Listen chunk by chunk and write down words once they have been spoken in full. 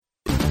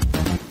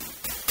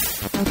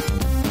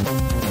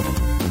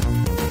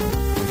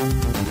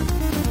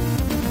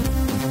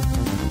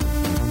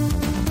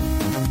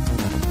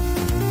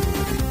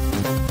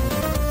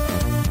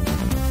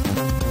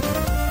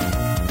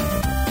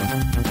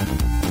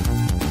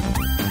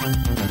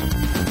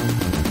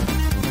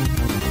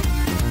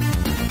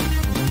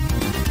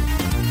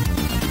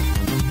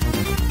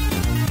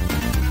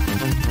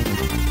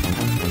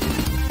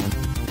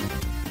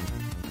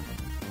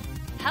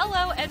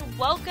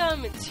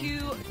Welcome to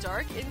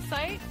Dark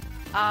Insight,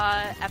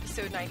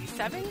 episode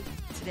 97.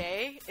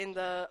 Today, in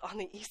the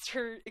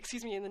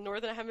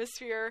Northern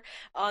Hemisphere,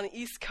 on the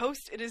East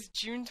Coast, it is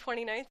June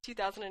 29th,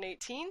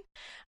 2018.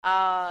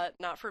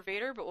 Not for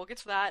Vader, but we'll get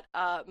to that.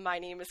 My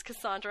name is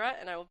Cassandra,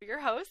 and I will be your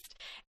host.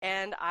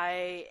 And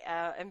I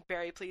am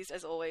very pleased,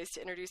 as always,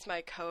 to introduce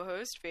my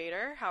co-host,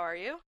 Vader. How are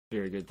you?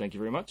 Very good, thank you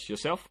very much.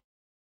 Yourself?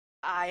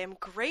 I am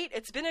great.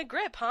 It's been a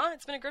grip, huh?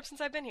 It's been a grip since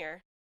I've been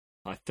here.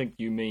 I think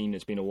you mean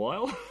it's been a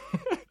while.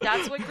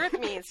 That's what grip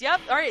means.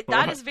 Yep. All right.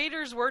 That is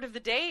Vader's word of the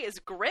day is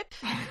grip.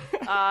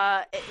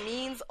 It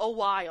means a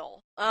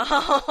while.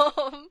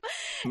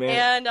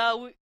 Man,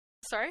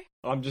 sorry?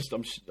 I'm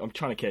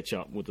trying to catch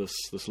up with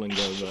this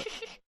lingo, but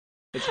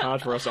it's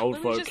hard for us old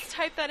folk. Let me just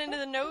type that into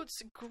the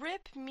notes.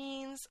 Grip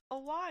means a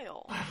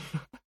while.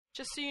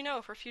 Just so you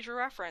know, for future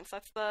reference,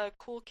 that's the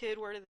cool kid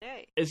word of the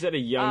day. Is that a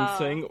young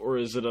thing, or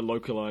is it a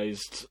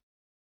localized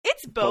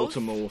it's both.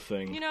 Baltimore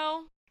thing? You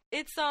know,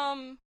 it's,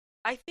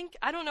 I think,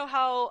 I don't know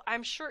how,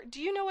 I'm sure,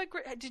 do you know what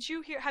grip,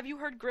 have you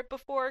heard grip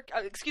before?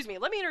 Excuse me,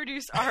 let me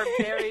introduce our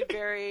very,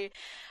 very,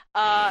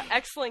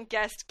 excellent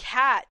guest,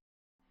 Kat.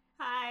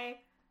 Hi.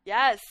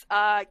 Yes,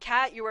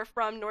 Kat, you are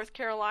from North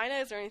Carolina.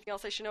 Is there anything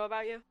else I should know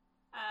about you?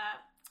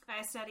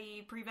 I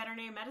study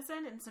pre-veterinary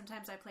medicine, and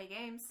sometimes I play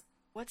games.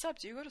 What's up?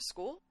 Do you go to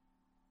school?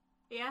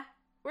 Yeah.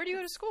 Where do you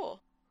go to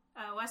school?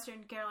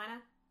 Western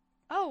Carolina.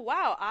 Oh,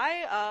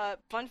 wow.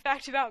 Fun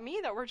fact about me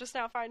that we're just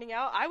now finding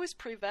out, I was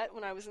pre-vet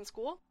when I was in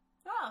school.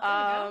 Oh,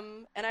 there we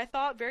go. And I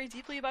thought very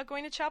deeply about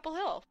going to Chapel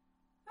Hill.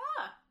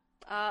 Yeah.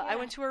 I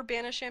went to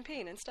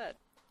Urbana-Champaign instead.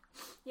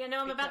 Yeah, no,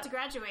 I'm about to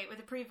graduate with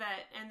a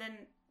pre-vet, and then,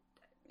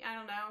 I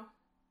don't know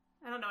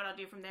what I'll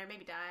do from there.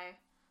 Maybe die.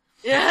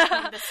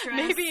 Yeah,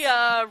 maybe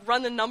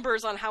run the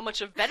numbers on how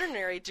much a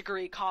veterinary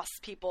degree costs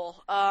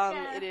people.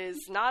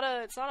 It's not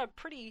a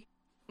pretty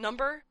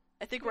number.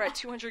 I think we're at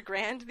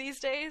 $200,000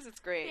 these days. It's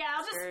great. Yeah,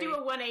 I'll just do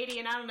a 180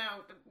 and I don't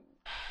know,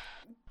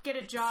 get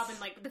a job in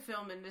like the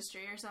film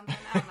industry or something.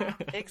 I don't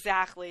know.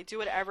 Exactly. Do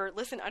whatever.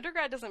 Listen,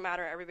 undergrad doesn't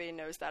matter. Everybody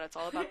knows that. It's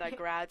all about that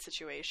grad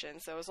situation.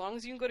 So as long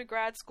as you can go to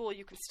grad school,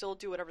 you can still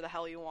do whatever the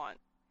hell you want.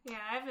 Yeah,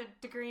 I have a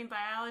degree in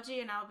biology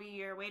and I'll be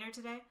your waiter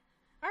today.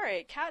 All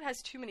right, Kat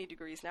has too many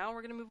degrees now.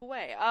 We're going to move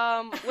away.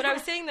 What I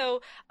was saying,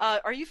 though,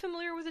 are you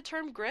familiar with the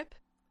term grip?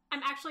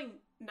 I'm actually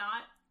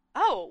not.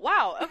 Oh,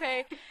 wow,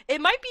 okay.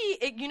 It might be,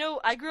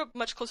 I grew up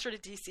much closer to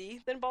D.C.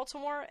 than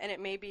Baltimore, and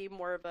it may be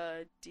more of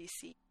a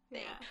D.C.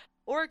 thing. Yeah.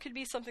 Or it could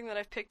be something that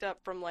I've picked up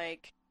from,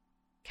 like,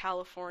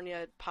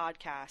 California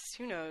podcasts.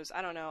 Who knows?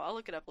 I don't know. I'll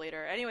look it up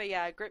later. Anyway,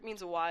 yeah, grip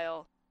means a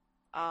while.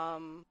 A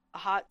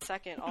hot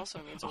second also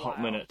means a while.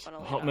 Hot minute. A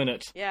hot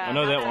minute. Yeah, I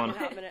know that one.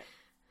 Hot minute.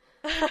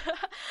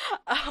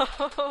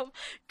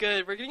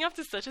 Good. We're getting off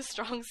to such a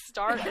strong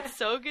start. It's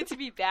so good to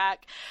be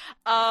back.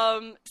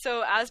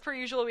 So as per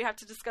usual, we have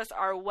to discuss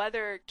our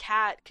weather.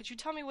 Kat, could you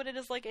tell me what it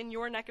is like in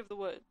your neck of the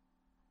woods?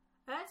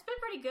 It's been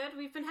pretty good.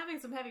 We've been having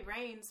some heavy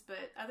rains,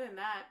 but other than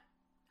that,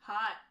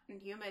 hot and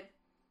humid.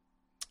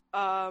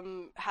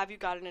 Have you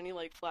gotten any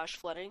like flash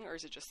flooding, or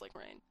is it just like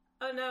rain?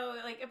 Oh no!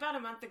 Like about a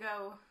month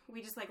ago,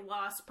 we just like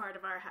lost part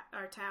of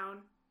our town.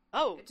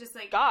 Oh, it just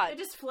like God! It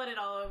just flooded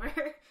all over.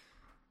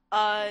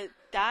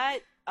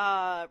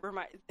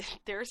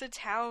 There's a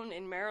town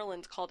in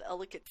Maryland called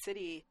Ellicott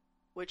City,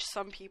 which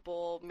some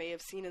people may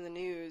have seen in the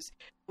news,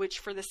 which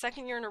for the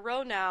second year in a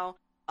row now,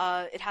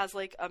 it has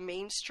like a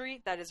main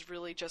street that is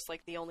really just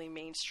like the only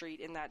main street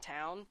in that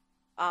town.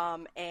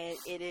 And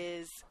it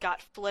is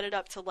got flooded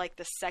up to like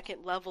the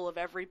second level of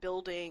every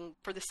building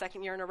for the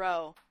second year in a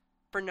row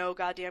for no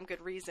goddamn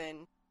good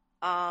reason.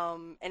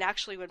 And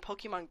actually when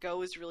Pokemon Go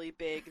was really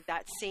big,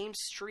 that same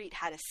street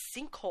had a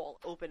sinkhole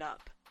open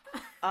up.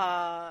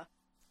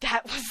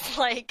 That was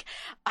like,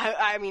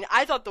 I mean,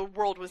 I thought the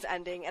world was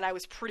ending, and I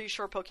was pretty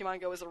sure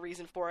Pokemon Go was the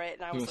reason for it,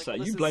 and I was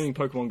like, you blaming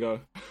Pokemon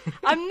Go?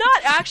 I'm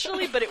not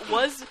actually, but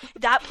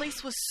that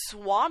place was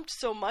swamped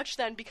so much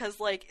then, because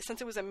like,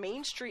 since it was a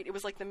main street, it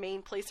was like the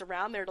main place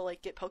around there to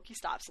like get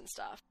Pokestops and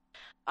stuff.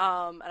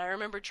 And I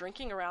remember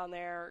drinking around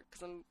there,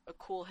 because I'm a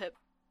cool hip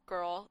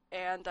girl,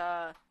 and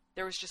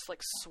there was just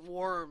like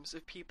swarms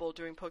of people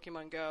doing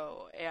Pokemon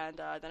Go, and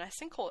then a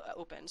sinkhole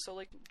opened. So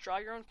like, draw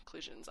your own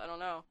conclusions. I don't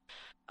know.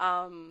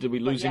 Did we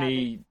lose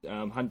any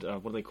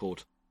what are they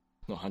called?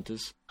 Not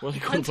hunters. What are they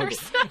called? Hunters.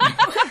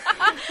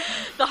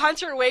 The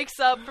hunter wakes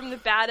up from the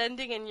bad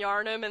ending in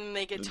Yarnum, and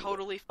they get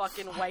totally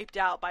fucking wiped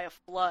out by a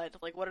flood.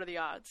 Like, what are the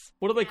odds?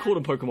 What are they called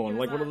in Pokemon?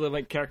 Like, what are the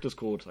like characters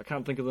called? I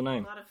can't think of the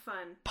name. A lot of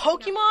fun.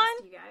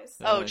 Pokemon? You guys.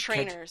 Oh,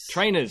 trainers.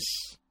 Trainers.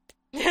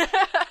 We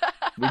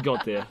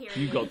got there.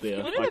 You got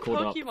there. What are I the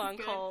caught Pokemon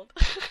up. called?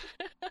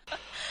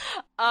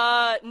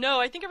 No,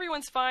 I think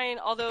everyone's fine.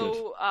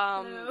 Although,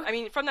 No. I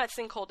mean, from that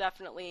sinkhole,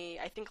 definitely,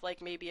 I think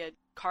like maybe a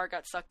car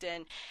got sucked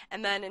in,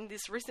 and then in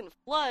this recent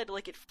flood,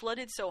 like it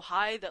flooded so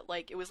high that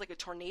like it was like a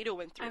tornado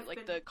went through. I've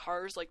Like been the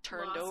cars like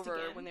turned lost over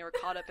again. when they were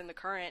caught up in the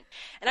current.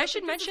 And I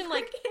should mention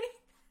like Hurricane.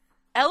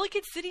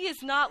 Ellicott City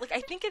is not like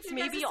I think it's You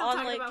guys maybe are still on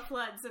talking like about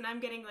floods, and I'm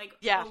getting like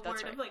Yeah, a that's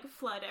word right. of like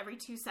flood every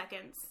 2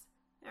 seconds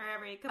or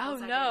every couple Oh,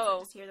 seconds. no. I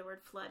just hear the word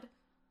flood.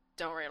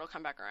 don't worry, it'll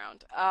come back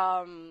around.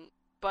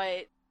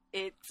 But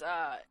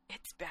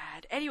it's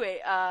bad. Anyway,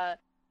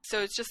 so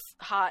it's just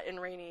hot and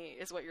rainy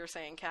is what you're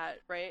saying, Kat,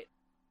 right?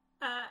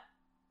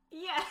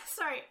 Yeah,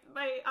 sorry,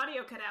 my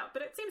audio cut out,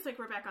 but it seems like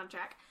we're back on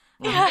track.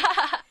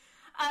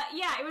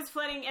 Yeah, it was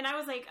flooding, and I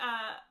was like,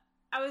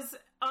 I was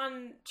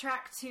on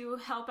track to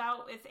help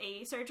out with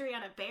a surgery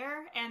on a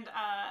bear, and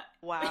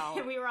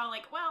Wow. we were all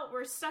like, well,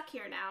 we're stuck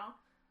here now,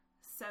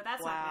 so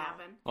that's not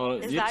gonna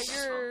happen. Is that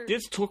your-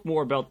 Let's talk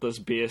more about this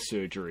bear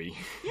surgery.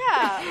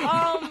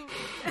 Yeah.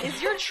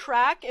 Is your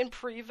track and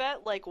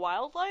pre-vet like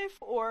wildlife,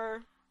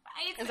 or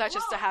is that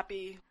just a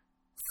happy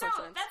So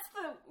coincidence? that's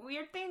the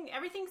weird thing.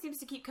 Everything seems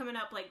to keep coming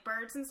up like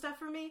birds and stuff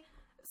for me.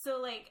 So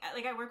like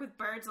I work with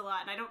birds a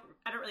lot, and I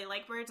don't really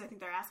like birds. I think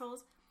they're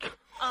assholes.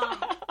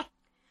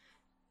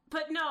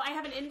 But no, I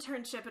have an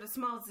internship at a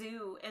small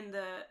zoo in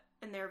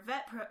their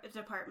vet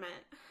department,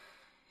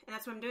 and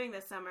that's what I'm doing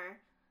this summer.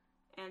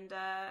 And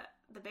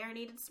the bear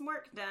needed some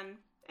work done,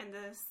 and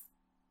the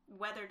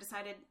weather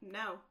decided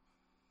no.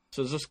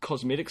 So is this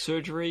cosmetic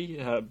surgery,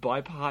 heart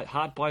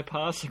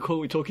bypass? Like, what are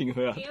we talking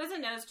about? It was a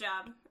nose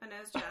job.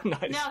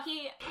 Nice. No,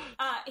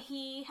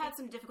 he had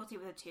some difficulty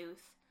with a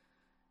tooth,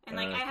 and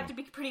like I Okay. have to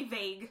be pretty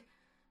vague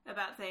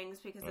about things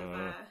because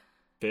of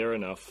Fair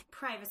enough.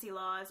 privacy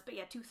laws. But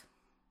yeah, tooth.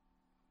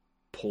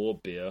 Poor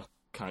bear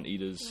can't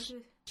eat Yeah, his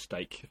tooth.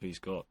 steak if he's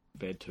got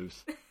bad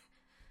tooth.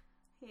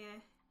 Yeah,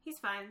 he's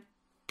fine.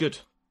 Good.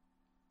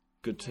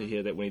 Good to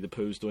hear that Winnie the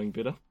Pooh's doing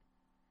better.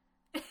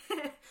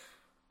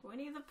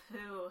 Winnie the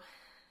Pooh,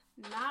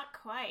 not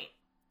quite.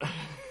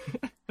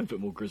 A bit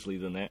more grisly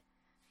than that.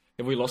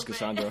 Have we lost Little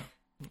bit. Cassandra?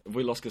 Have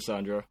we lost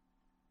Cassandra?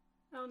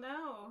 Oh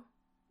no,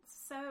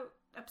 so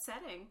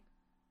upsetting.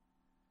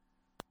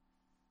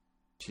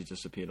 She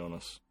disappeared on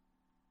us.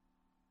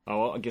 Oh,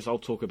 well, I guess I'll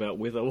talk about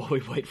weather while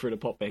we wait for her to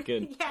pop back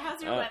in. Yeah,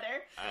 how's your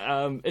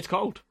weather? It's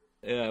cold.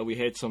 We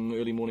had some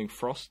early morning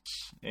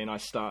frosts, and I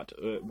start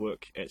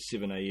work at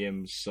 7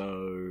 a.m,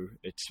 so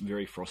it's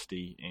very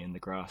frosty, and the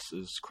grass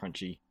is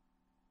crunchy.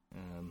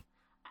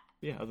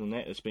 Yeah, other than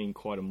that, it's been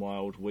quite a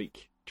mild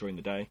week during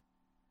the day.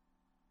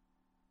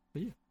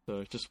 But yeah, so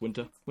it's just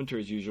winter. Winter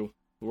as usual.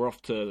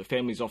 The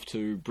family's off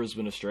to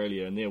Brisbane,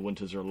 Australia, and their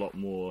winters are a lot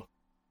more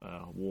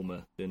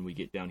warmer than we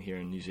get down here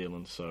in New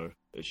Zealand, so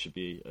it should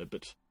be a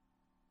bit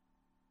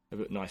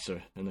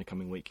nicer in the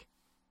coming week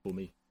for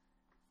me.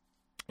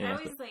 And I I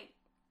always think-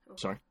 like.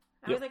 Sorry?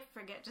 I always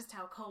forget just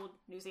how cold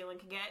New Zealand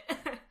can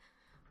get.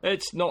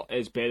 It's not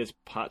as bad as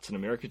parts in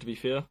America, to be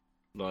fair.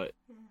 Like,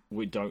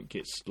 we don't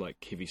get like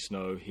heavy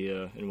snow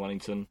here in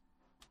Wellington.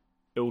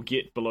 It will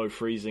get below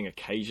freezing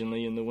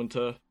occasionally in the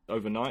winter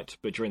overnight,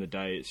 but during the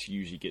day it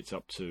usually gets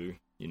up to,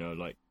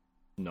 like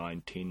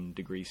 9-10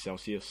 degrees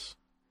Celsius,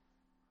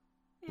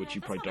 which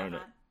you that's probably not don't.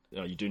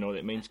 that bad. You do know what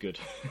that means. Good.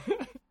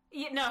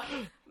 Yeah, no,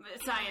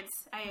 science.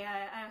 I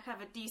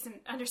have a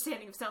decent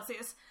understanding of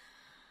Celsius.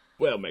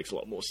 Well, it makes a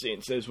lot more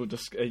sense. As you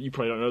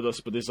probably don't know this,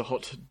 but there's a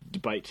hot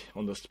debate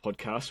on this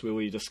podcast where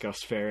we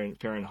discuss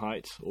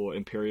Fahrenheit or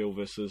imperial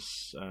versus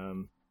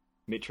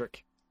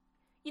metric.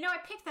 I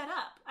picked that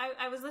up.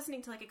 I was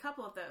listening to like a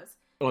couple of those.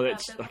 Oh,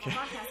 that's the okay.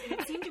 podcasts, and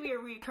it seemed to be a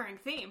recurring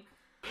theme.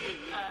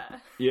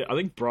 Yeah, I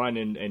think Brian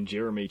and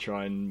Jeremy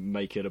try and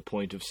make it a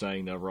point of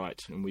saying they're right,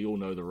 and we all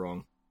know they're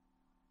wrong.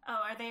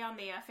 Oh, are they on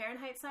the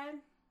Fahrenheit side?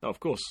 Oh, of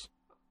course,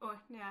 Oh,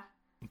 yeah.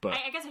 but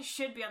I guess I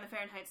should be on the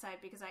Fahrenheit side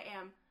because I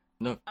am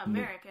no,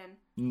 American.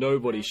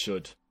 nobody Right.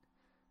 should.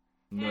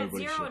 Yeah,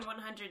 Nobody 0 should. and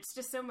 100. It's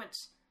just so much.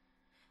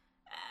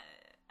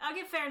 I'll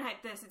give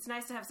Fahrenheit this. It's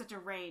nice to have such a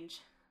range.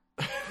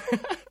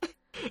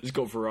 It's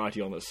got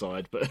variety on its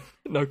side, but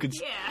no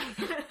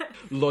Yeah.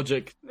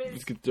 logic. But it's-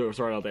 Just could throw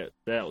out that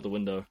out the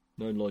window.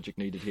 No logic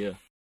needed here.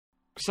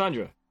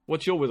 Cassandra,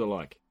 what's your weather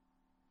like?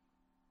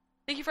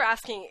 Thank you for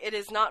asking. It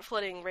is not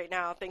flooding right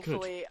now,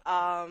 thankfully.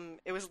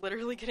 It was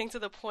literally getting to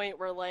the point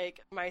where,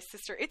 like, my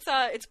sister.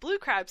 It's blue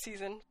crab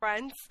season,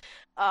 friends.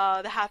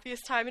 The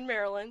happiest time in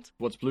Maryland.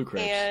 What's blue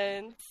crabs?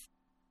 And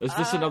Is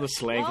this another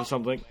slang well- for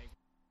something?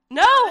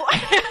 no,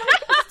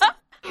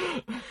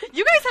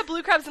 you guys have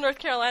blue crabs in North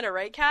Carolina,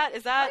 right, Kat?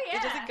 Is that Oh,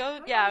 yeah. does it go?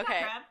 Oh, Yeah, we got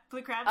okay.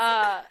 Blue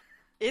crabs.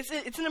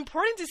 It's an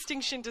important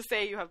distinction to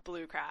say you have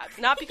blue crabs,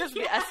 not because of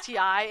the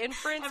STI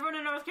inference. Everyone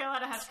in North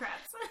Carolina has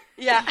crabs.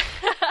 Yeah,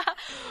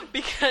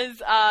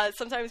 because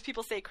sometimes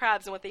people say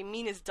crabs and what they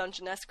mean is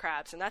Dungeness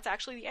crabs, and that's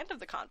actually the end of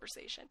the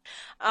conversation.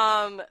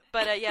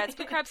 But yeah, it's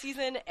blue crab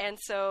season, and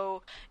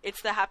so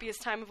it's the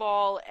happiest time of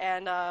all.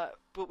 And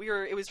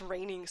it was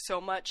raining so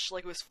much,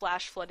 like it was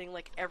flash flooding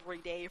like every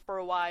day for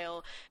a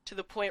while, to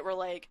the point where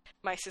like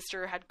my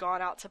sister had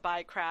gone out to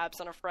buy crabs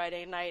on a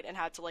Friday night and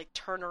had to like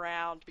turn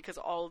around because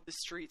all of the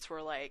streets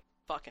were like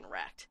fucking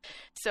wrecked.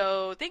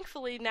 So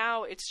thankfully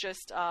now it's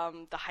just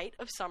the height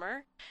of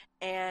summer,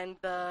 and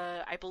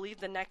I believe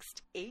the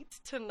next 8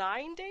 to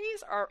 9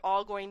 days are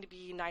all going to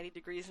be 90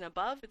 degrees and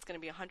above. It's going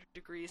to be 100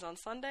 degrees on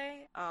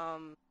Sunday.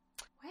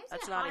 Why is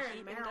That's it not a hotter heat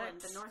in Maryland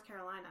index. than North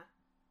Carolina?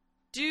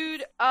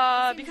 Dude,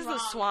 because of the wrong.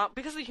 swamp,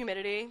 because of the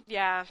humidity,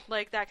 yeah,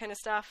 like that kind of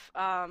stuff,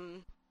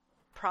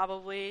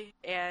 probably,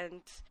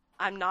 and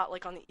I'm not,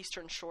 like, on the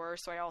eastern shore,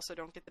 so I also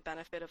don't get the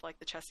benefit of, like,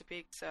 the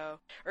Chesapeake,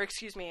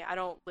 I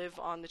don't live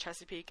on the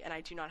Chesapeake, and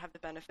I do not have the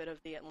benefit of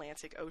the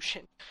Atlantic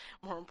Ocean,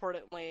 more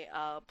importantly,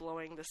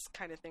 blowing this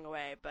kind of thing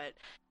away, but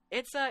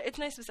it's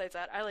nice besides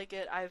that. I like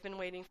it. I've been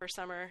waiting for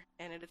summer,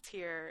 and it's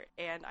here,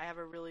 and I have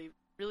a really,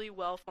 really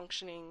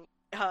well-functioning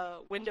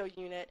window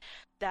unit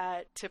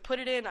that, to put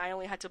it in, I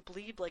only had to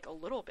bleed like a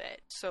little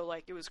bit, so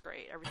like it was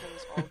great. Everything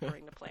was all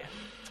according to plan.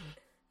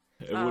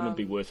 It wouldn't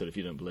be worth it if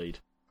you didn't bleed.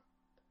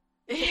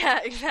 Yeah,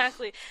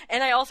 exactly.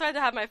 And I also had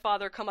to have my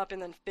father come up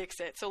and then fix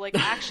it. So like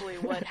actually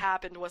what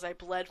happened was I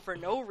bled for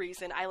no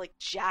reason. I like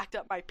jacked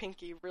up my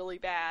pinky really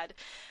bad.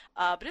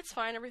 But it's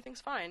fine, everything's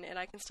fine, and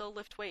I can still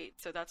lift weight,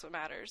 so that's what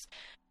matters.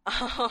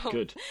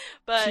 Good.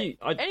 But See,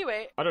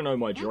 anyway, I don't know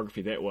my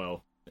geography that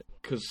well,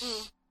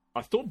 because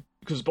I thought,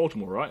 because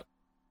Baltimore, right?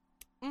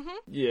 mm-hmm.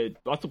 Yeah,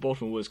 I thought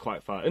Baltimore was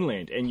quite far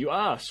inland, and you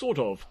are, sort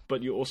of,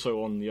 but you're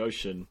also on the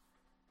ocean.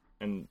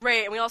 And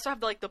Right, and we also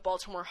have like the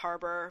Baltimore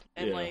Harbor,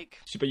 and yeah. like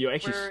But you're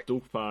actually we're-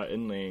 still far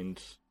inland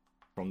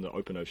from the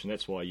open ocean,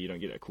 that's why you don't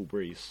get that cool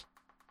breeze.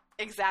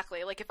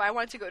 exactly, like if I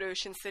wanted to go to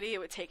Ocean City, it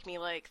would take me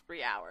like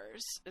 3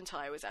 hours until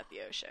I was at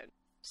the ocean.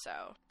 So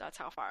that's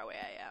how far away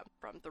I am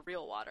from the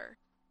real water.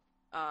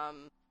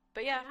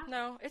 But yeah,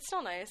 no, it's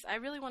still nice. I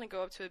really want to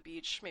go up to a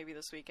beach maybe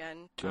this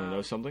weekend. Do you want to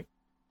know something?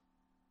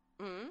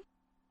 Mm-hmm.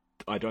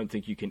 I don't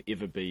think you can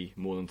ever be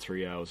more than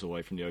 3 hours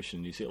away from the ocean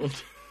in New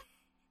Zealand.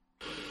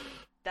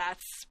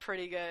 That's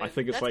pretty good. I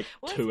think it's That's- like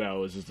what- 2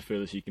 hours is the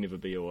furthest you can ever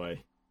be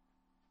away.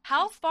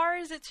 How far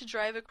is it to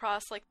drive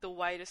across like the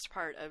widest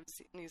part of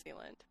New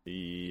Zealand?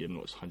 I'm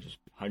not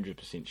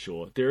 100%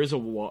 sure. There is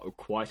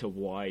quite a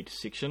wide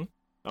section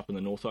up in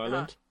the North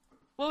Island.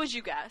 What would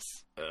you guess?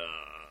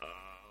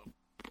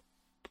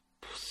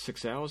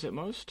 6 hours at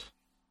most.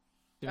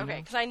 Okay,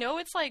 because I know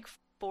it's like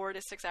 4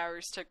 to 6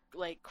 hours to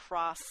like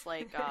cross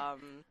like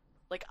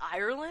like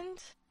Ireland,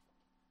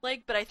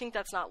 like, but I think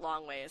that's not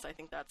long ways. I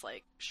think that's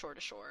like shore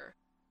to shore.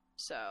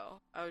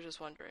 So I was just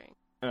wondering.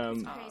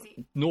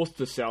 Crazy. North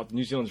to south,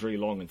 New Zealand's really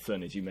long and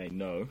thin, as you may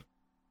know.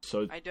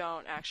 So I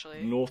don't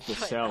actually. north to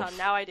But, south.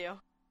 now I do.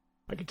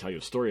 I can tell you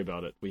a story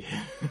about it.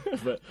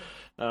 But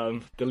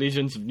the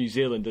legends of New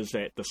Zealand is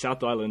that the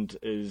South Island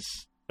is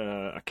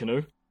a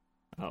canoe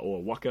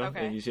or waka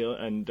Okay. in New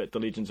Zealand, and that the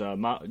legends are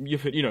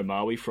you've heard,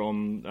 Maui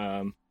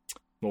from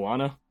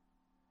Moana.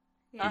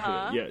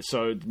 Uh-huh. Yeah,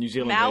 so New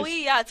Zealand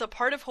Maui, yeah, it's a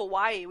part of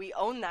Hawaii. We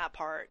own that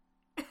part.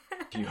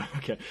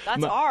 okay.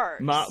 That's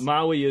ours.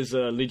 Maui is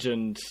a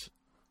legend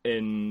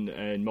in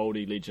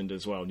Māori legend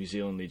as well, New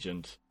Zealand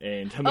legend,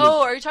 and him and his,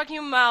 Are you talking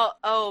about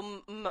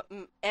Maori?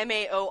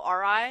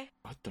 I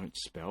don't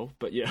spell,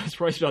 but yeah, it's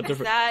probably spelled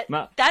different.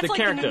 That's the like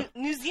character. the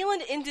New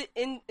Zealand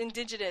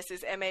indigenous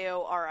is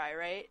Maori,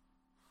 right?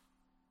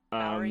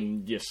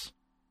 Maori? Yes.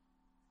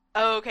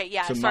 Oh, okay,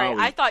 yeah. So sorry,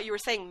 Maui. I thought you were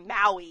saying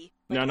Maui.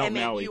 Like No, not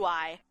Maui.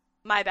 Maui.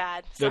 My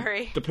bad.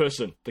 Sorry. The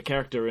person, the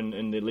character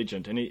in the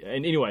legend, and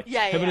anyway,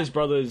 Yeah, him yeah. and his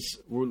brothers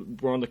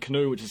were on the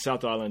canoe, which is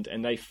South Island,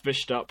 and they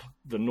fished up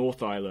the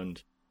North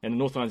Island, and the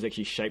North Island is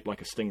actually shaped like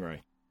a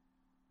stingray.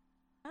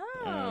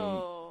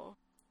 Oh.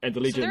 And the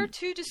So legend, there are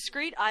two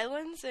discrete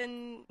islands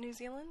in New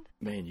Zealand,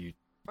 man, you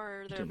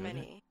or are there didn't know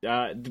many?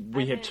 that?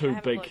 We have I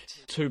haven't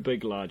looked. two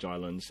big large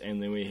islands,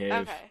 and then we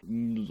have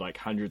Okay. like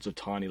hundreds of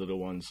tiny little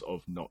ones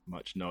of not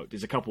much note.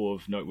 There's a couple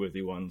of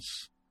noteworthy ones.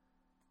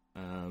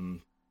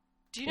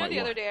 Do you know Like the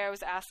other what? day I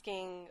was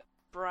asking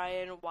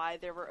Brian why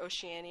there were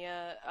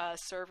Oceania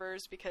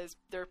servers, because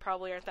there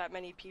probably aren't that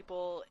many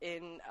people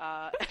in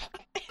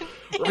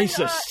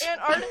Racist.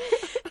 Antarctica.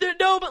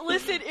 No, but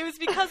listen, it was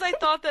because I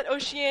thought that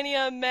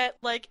Oceania meant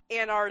like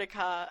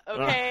Antarctica.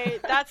 Okay,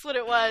 that's what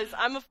it was.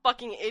 I'm a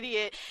fucking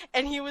idiot.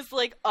 And he was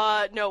like,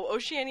 no,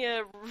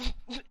 Oceania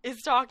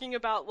is talking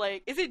about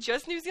like, is it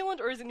just New Zealand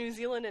or is it New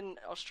Zealand and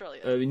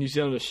Australia? New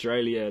Zealand,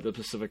 Australia, the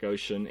Pacific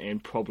Ocean,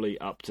 and probably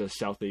up to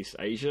Southeast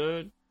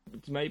Asia,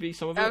 maybe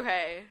some of it.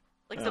 Okay.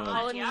 Like the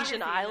Polynesian Geography in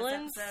this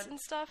Islands episode. and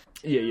stuff?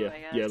 Too, Yeah,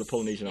 I the guess.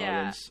 Polynesian Yeah.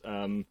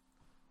 Islands.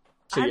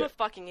 So I'm yeah, a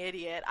fucking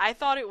idiot. I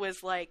thought it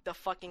was like the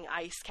fucking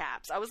ice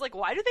caps. I was like,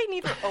 why do they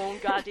need their own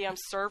goddamn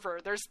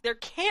server? There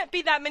can't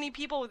be that many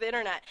people with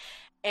internet.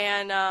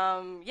 And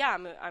yeah,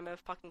 I'm a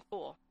fucking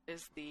fool.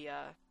 Is the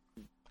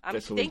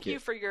That's what we thank you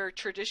get. for your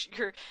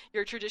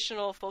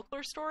traditional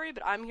folklore story,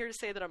 but I'm here to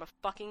say that I'm a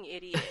fucking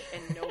idiot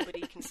and nobody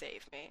can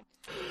save me.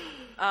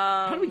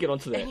 how do we get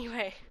onto that?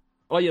 Anyway,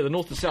 Oh yeah, the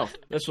north to south.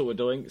 That's what we're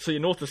doing. So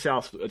you're north to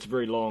south. It's a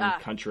very long Ah.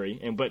 country,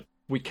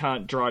 we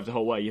can't drive the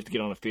whole way. You have to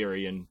get on a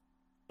ferry and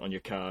on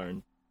your car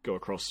and go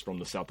across from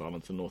the South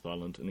Island to the North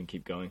Island and then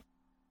keep going.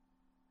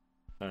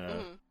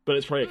 But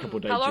it's probably a couple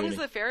of days. How long journey. is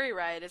the ferry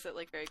ride? Is it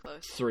like very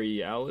close?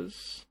 3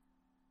 hours.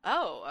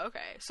 Oh,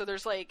 okay. So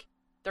there's like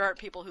there aren't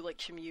people who like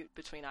commute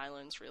between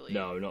islands, really.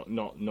 No,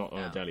 not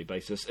on a daily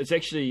basis. It's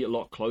actually a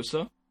lot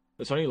closer.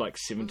 It's only like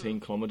 17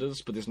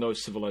 kilometers, but there's no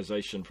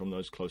civilization from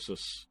those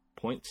closest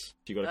points.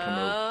 You got to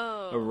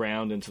come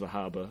around into the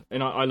harbour.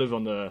 And I live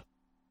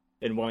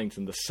in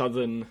Wellington, the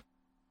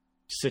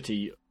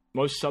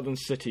most southern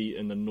city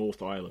in the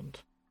North Island.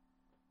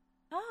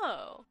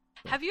 Oh,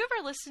 have you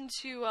ever listened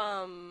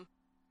to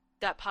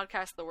that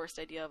podcast, The Worst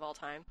Idea of All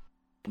Time?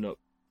 Nope.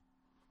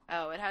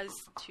 Oh, it has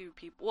 2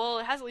 people. Well,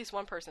 it has at least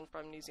one person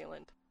from New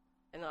Zealand,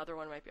 and the other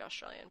one might be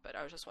Australian. But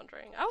I was just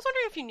wondering. I was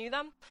wondering if you knew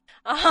them.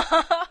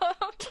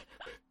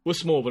 We're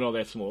small, but not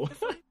that small.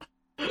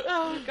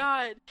 Oh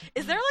God,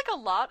 is there like a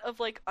lot of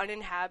like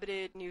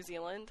uninhabited New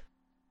Zealand?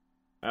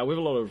 We have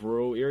a lot of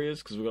rural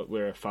areas because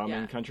we're a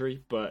farming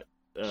country, but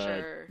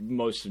Sure.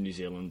 most of New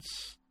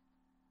Zealand's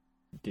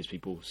there's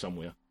people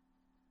somewhere.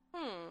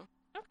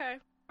 Okay.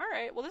 All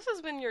right. Well, this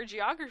has been your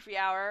geography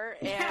hour,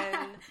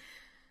 and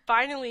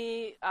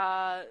finally,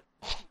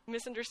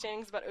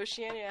 misunderstandings about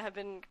Oceania have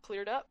been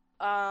cleared up.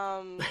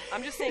 I'm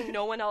just saying,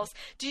 no one else.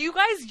 Do you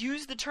guys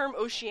use the term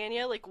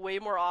Oceania like way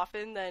more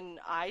often than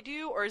I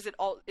do, or is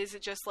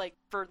it just like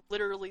for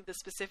literally the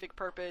specific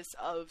purpose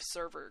of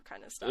server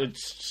kind of stuff?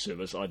 It's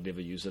service. I'd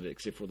never use it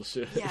except for the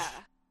service. Yeah.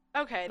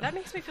 Okay, that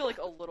makes me feel like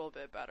a little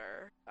bit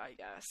better, I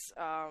guess.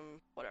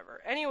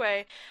 Whatever.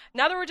 Anyway,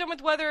 now that we're done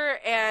with weather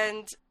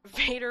and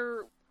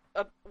Vader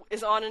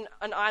is on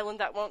an island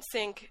that won't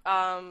sink,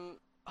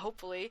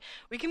 hopefully,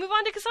 we can move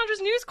on to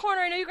Cassandra's News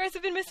Corner. I know you guys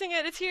have been missing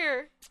it. It's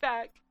here. It's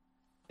back.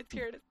 It's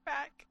here and it's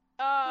back.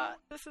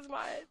 This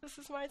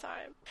is my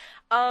time.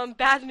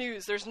 Bad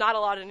news. There's not a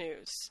lot of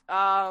news.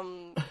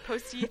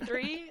 Post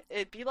E3,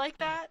 it'd be like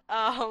that.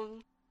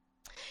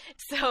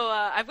 So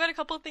I've got a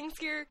couple of things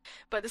here,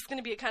 but this is going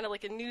to be a kind of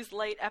like a news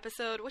light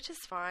episode, which is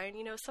fine.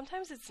 You know,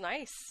 sometimes it's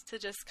nice to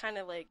just kind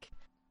of like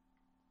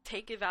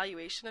take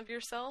evaluation of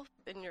yourself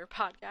in your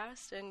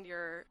podcast and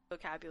your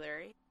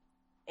vocabulary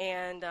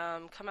and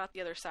come out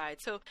the other side.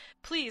 So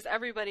please,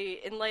 everybody,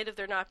 in light of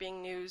there not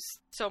being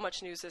so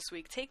much news this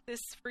week, take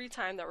this free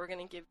time that we're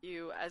going to give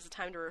you as a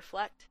time to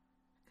reflect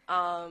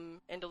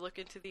and to look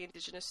into the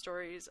indigenous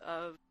stories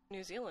of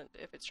New Zealand,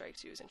 if it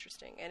strikes you as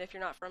interesting, and if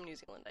you're not from New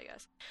Zealand, I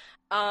guess.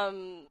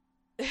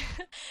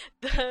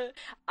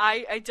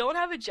 I don't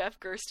have a Jeff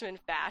Gerstmann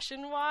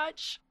fashion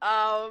watch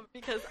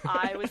because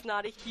I was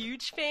not a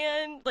huge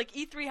fan. Like,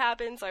 E3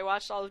 happens, I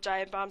watched all of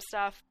Giant Bomb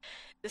stuff.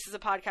 This is a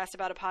podcast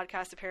about a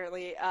podcast,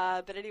 apparently.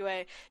 But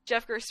anyway,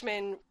 Jeff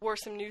Gerstmann wore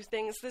some new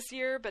things this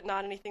year, but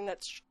not anything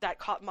that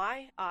caught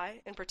my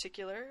eye in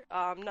particular.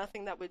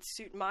 Nothing that would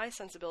suit my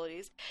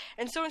sensibilities.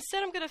 And so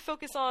instead I'm going to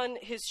focus on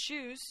his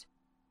shoes.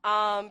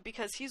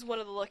 Because he's one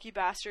of the lucky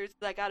bastards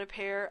that got a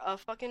pair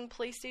of fucking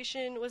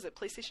PlayStation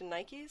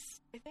Nikes,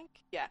 I think?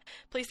 Yeah,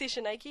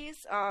 PlayStation Nikes.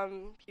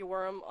 He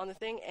wore them on the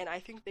thing, and I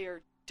think they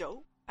are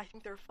dope. I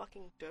think they're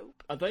fucking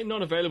dope. Are they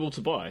not available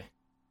to buy?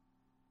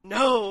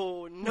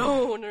 No.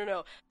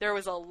 There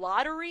was a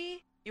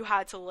lottery. You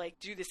had to, like,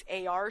 do this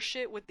AR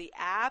shit with the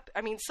app.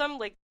 I mean, some,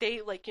 like,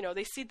 they, like, you know,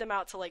 they seed them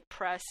out to, like,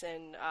 press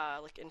and,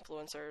 like,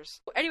 influencers.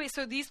 Anyway,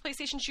 so these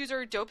PlayStation shoes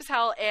are dope as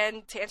hell,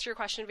 and to answer your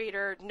question,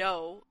 Vader,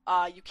 no,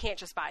 you can't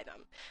just buy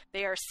them.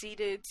 They are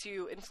seeded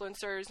to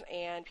influencers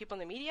and people in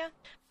the media,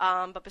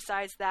 but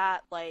besides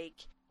that, like,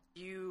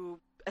 you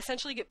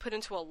essentially get put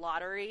into a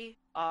lottery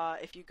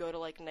if you go to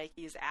like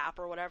Nike's app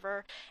or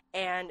whatever,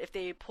 and if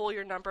they pull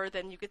your number,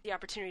 then you get the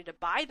opportunity to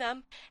buy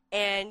them,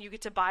 and you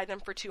get to buy them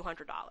for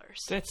 $200.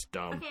 That's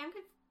dumb. Okay,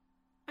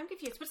 I'm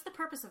confused. What's the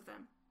purpose of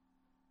them?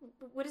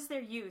 What is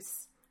their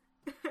use?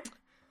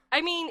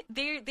 I mean,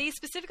 they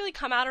specifically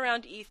come out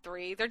around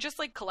E3. They're just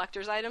like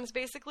collector's items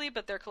basically,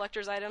 but they're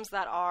collector's items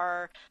that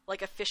are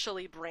like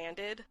officially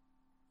branded.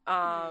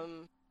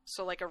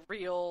 So like a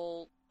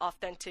real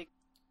authentic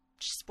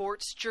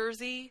sports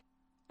jersey.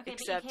 Okay,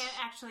 except but you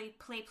can't actually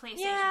play PlayStation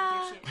with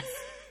your shoes.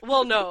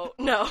 Well, no,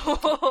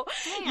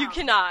 Damn. you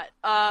cannot.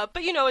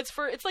 But you know, it's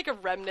like a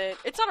remnant.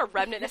 It's not a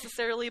remnant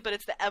necessarily, but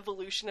it's the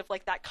evolution of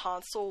like that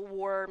console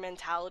war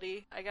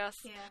mentality, I guess.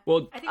 Yeah.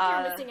 Well, I think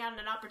they're missing out on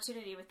an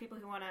opportunity with people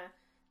who want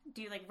to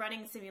do like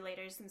running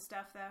simulators and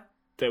stuff, though.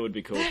 that would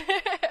be cool.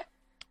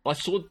 I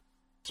saw.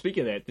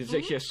 Speaking of that, there's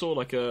actually I saw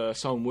like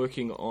someone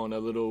working on a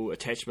little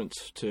attachment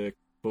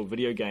for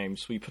video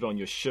games. We put on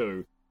your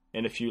shoe,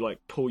 and if you like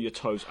pull your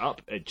toes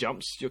up, it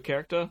jumps your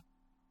character.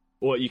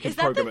 Or you can Is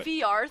that program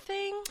the VR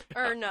thing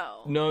or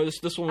no? No,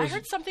 this one was. I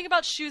heard something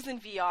about shoes in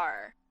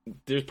VR.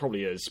 There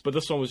probably is, but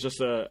this one was just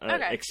a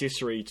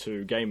accessory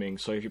to gaming.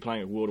 So if you're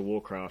playing World of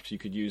Warcraft, you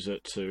could use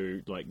it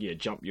to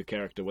jump your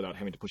character without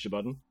having to push a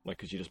button, like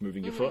because you're just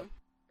moving your foot,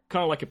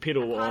 kind of like a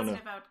pedal on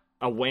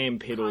a wham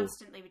pedal.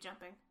 Constantly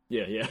jumping.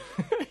 Yeah,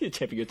 you're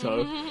tapping your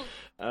toe.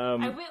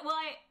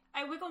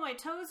 I wiggle my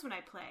toes when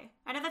I play.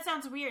 I know that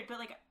sounds weird, but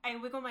like I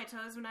wiggle my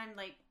toes when I'm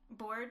like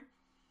bored.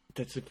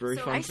 That's a very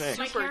So fun I fact.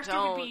 my super character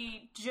don't. would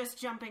be just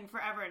jumping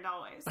forever and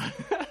always.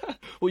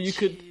 Well, you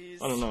could.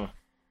 Jeez. I don't know.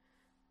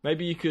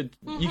 Maybe you could.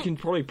 You can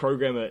probably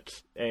program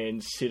it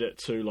and set it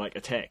to like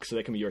attack, so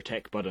that can be your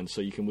attack button,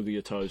 so you can wiggle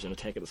your toes and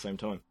attack at the same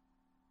time.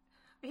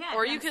 Yeah,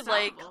 Or you could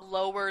like unstoppable.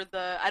 lower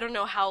the. I don't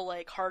know how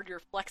like hard you're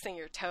flexing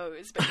your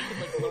toes, but you could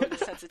like lower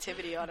the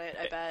sensitivity on it.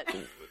 I bet.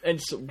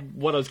 And so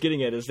what I was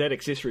getting at is that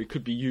accessory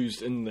could be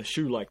used in the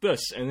shoe like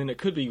this, and then it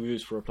could be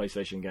used for a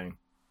PlayStation game.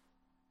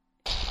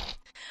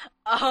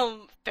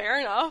 Fair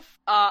enough.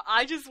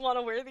 I just want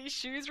to wear these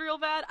shoes real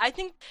bad. I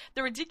think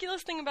the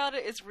ridiculous thing about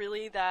it is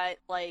really that,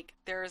 like,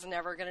 there is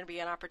never going to be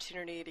an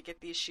opportunity to get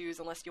these shoes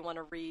unless you want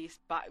to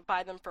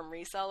buy them from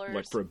resellers.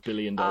 Like for $1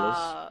 billion.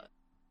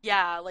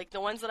 Yeah, like,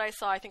 the ones that I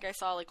saw, I think I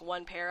saw, like,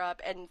 one pair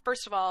up, and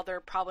first of all, they're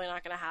probably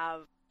not going to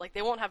have, like,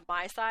 they won't have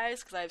my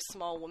size, because I have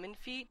small woman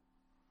feet.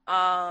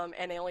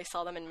 And they only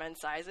sell them in men's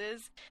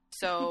sizes,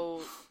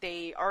 so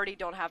they already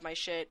don't have my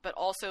shit. But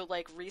also,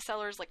 like,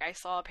 resellers, like, I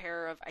saw a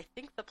pair of, I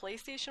think the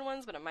PlayStation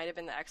ones, but it might have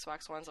been the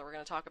Xbox ones that we're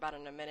going to talk about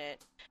in a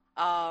minute,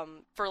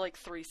 for like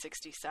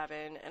 $367,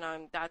 and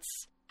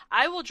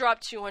I will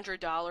drop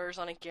 $200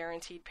 on a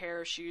guaranteed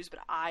pair of shoes, but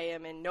I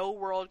am in no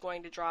world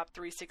going to drop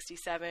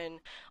 $367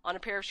 on a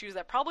pair of shoes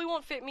that probably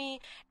won't fit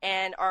me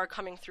and are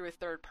coming through a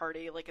third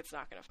party. Like, it's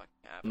not going to fucking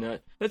happen. No,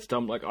 that's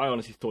dumb. Like, I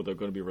honestly thought they were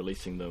going to be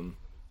releasing them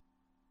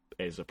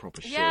as a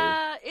proper shoe.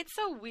 Yeah, it's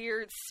a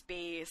weird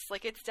space.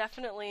 Like, it's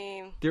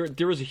definitely...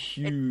 There is a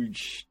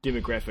huge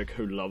demographic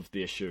who love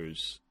their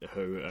shoes,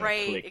 who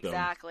Right, collect them.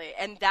 exactly.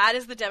 And that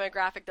is the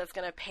demographic that's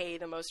going to pay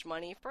the most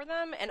money for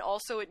them. And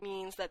also it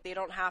means that they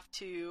don't have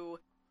to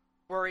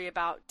worry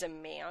about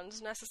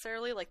demand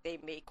necessarily. Like, they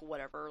make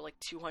whatever, like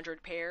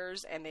 200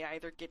 pairs, and they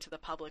either get to the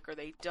public or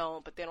they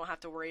don't, but they don't have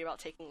to worry about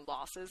taking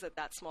losses at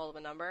that small of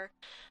a number.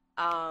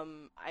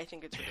 I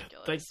think it's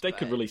ridiculous. They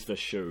could release this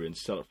shoe and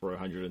sell it for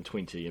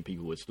 120 and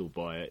people would still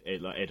buy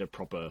it at a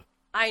proper...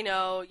 I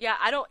know. Yeah,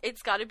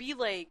 it's got to be,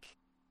 like,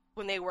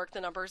 when they work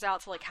the numbers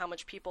out to, like, how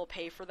much people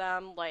pay for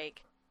them,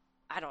 like,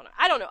 I don't know.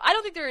 I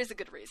don't think there is a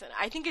good reason.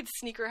 I think it's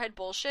sneakerhead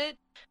bullshit.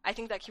 I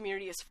think that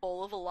community is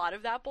full of a lot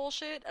of that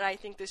bullshit, and I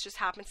think this just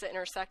happens to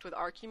intersect with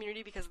our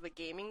community because of the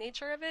gaming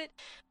nature of it.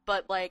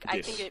 But, like,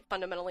 I think it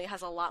fundamentally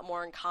has a lot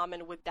more in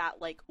common with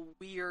that, like,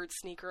 weird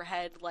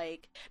sneakerhead,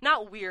 like,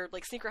 not weird,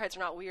 like, sneakerheads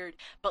are not weird,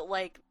 but,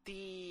 like,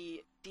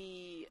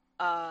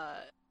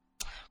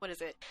 what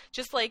is it?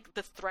 Just, like,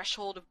 the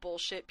threshold of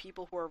bullshit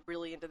people who are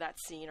really into that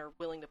scene are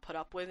willing to put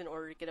up with in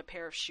order to get a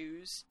pair of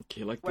shoes.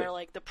 Okay, like where,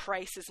 like, the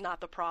price is not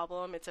the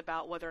problem. It's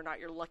about whether or not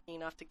you're lucky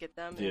enough to get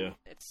them. Yeah. And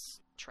it's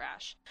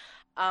trash.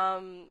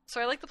 So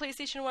I like the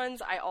PlayStation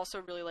ones. I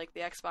also really like the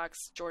Xbox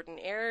Jordan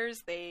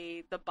Airs.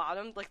 The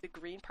bottom, like, the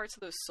green parts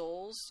of those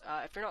soles,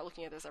 if you're not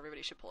looking at this,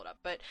 everybody should pull it up.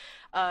 But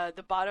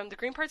the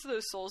green parts of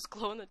those soles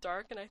glow in the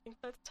dark, and I think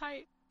that's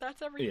tight.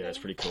 That's everything. Yeah, that's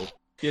pretty cool.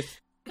 Yes.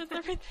 That's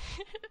everything.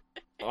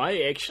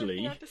 I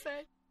actually... have to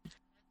say.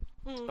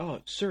 Oh,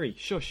 Siri,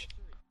 shush.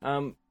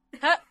 I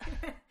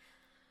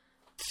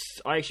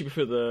actually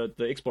prefer the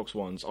Xbox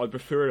ones. I'd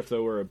prefer it if they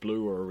were a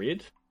blue or a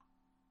red.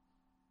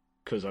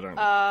 Because I'm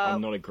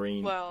not a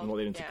green. well, I'm not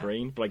that into yeah.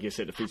 green, but I guess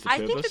that defeats the I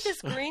purpose. think that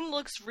this green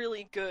looks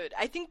really good.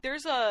 I think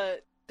there's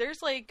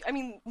like, I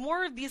mean,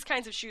 more of these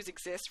kinds of shoes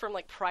exist from,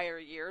 like, prior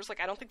years. Like,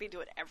 I don't think they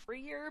do it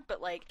every year,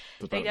 but, like,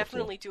 they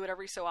definitely do it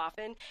every so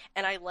often.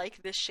 And I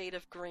like this shade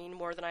of green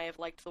more than I have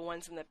liked the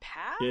ones in the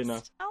past, Yeah,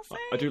 no. I'll say.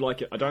 I do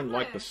like it. I don't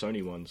like the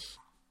Sony ones.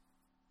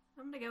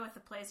 I'm gonna go with the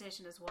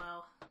PlayStation as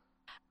well.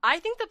 I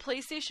think the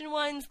PlayStation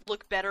ones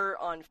look better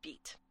on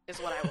feet, is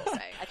what I will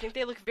say. I think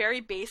they look very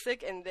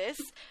basic in this,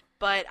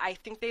 but I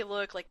think they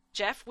look, like,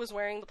 Jeff was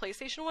wearing the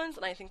PlayStation ones,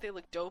 and I think they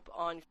look dope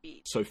on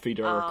feet. So feet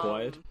are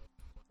required?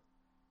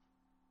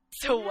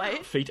 So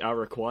what? Feet are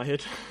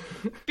required?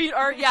 Feet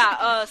are,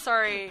 yeah,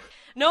 sorry.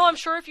 No, I'm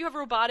sure if you have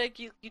robotic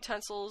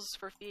utensils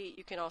for feet,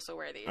 you can also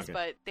wear these, Okay.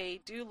 but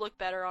they do look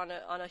better on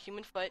a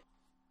human foot.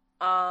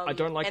 I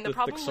don't like and the thick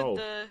problem sole.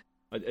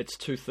 with It's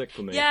too thick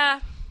for me.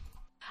 Yeah.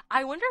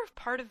 I wonder if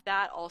part of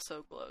that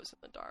also glows in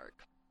the dark.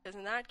 Because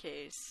in that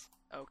case,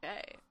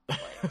 okay. Like,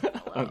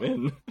 hello. I'm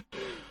in.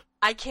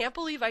 I can't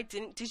believe I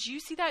didn't. Did you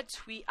see that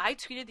tweet? I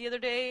tweeted the other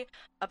day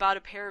about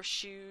a pair of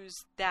shoes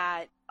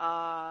that,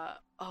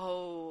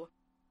 who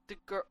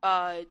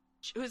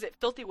is it?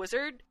 Filthy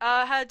Wizard,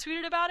 had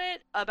tweeted about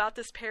it. About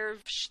this pair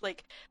of,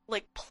 like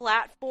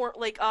platform,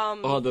 like,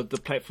 Oh, the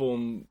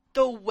platform...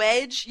 the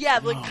wedge. Yeah,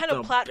 like, Oh, kind of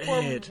the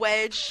platform bed.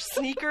 wedge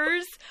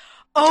sneakers.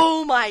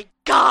 Oh my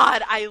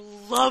god, I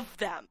love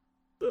them.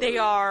 They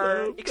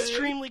are So bad.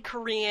 extremely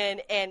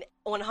Korean and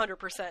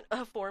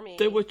 100% for me.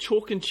 They were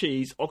chalk and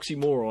cheese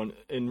oxymoron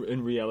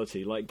in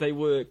reality. Like, they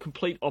were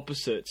complete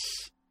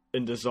opposites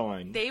in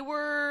design. They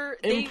were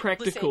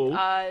Impractical,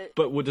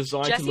 but were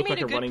designed Jesse to look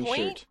made like a a good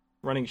point.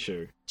 running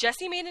shoe.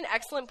 Jesse made an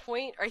excellent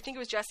point. Or I think it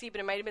was Jesse, but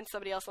it might have been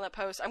somebody else on that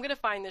post. I'm gonna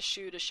find this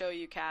shoe to show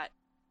you, Kat.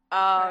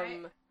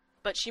 Right.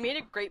 But she made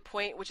a great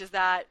point, which is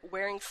that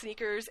wearing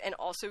sneakers and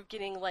also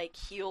getting, like,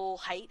 heel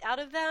height out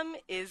of them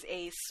is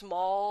a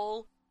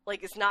small,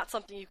 like, it's not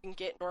something you can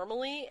get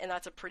normally, and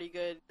that's a pretty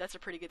good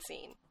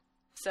scene.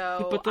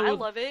 So But I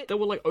love it. They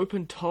were like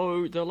open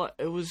toe. They're like,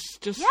 it was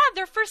just. Yeah,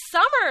 they're for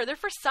summer. They're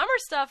for summer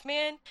stuff,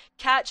 man.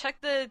 Kat, check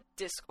the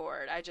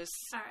Discord. All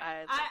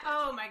right.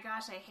 Oh my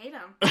gosh, I hate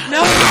them.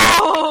 No!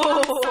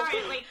 I'm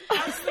sorry, like,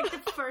 that was like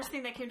the first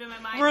thing that came to my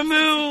mind.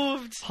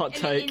 Removed! Hot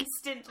An take.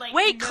 instant, like,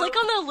 Wait, no- click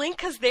on the link,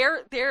 because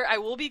they're, I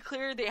will be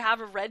clear, they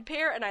have a red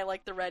pair, and I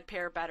like the red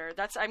pair better.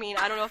 That's, I mean,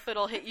 I don't know if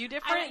it'll hit you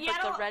different,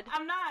 but the red...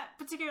 I'm not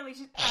particularly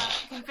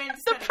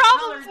convinced The that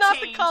problem's a color not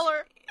change... the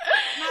color!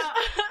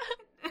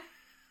 No.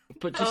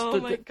 But just Oh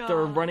my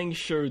they're a God. running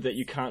shoe that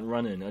you can't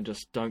run in. I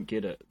just don't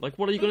get it. Like,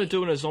 what are you going to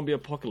do in a zombie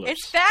apocalypse?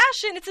 It's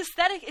fashion, it's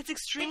aesthetic, it's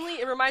extremely...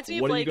 It reminds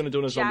me What of, are you like, gonna do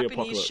in a zombie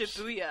Japanese apocalypse?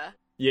 Shibuya.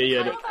 Yeah, yeah.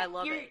 Kind of I like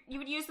love it. You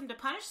would use them to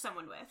punish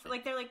someone with.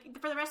 Like, they're like,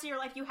 for the rest of your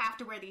life, you have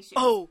to wear these shoes.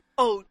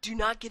 Oh, do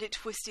not get it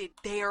twisted.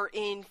 They are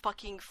in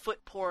fucking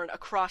foot porn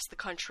across the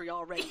country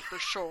already, for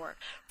sure.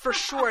 For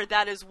sure,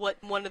 that is what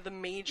one of the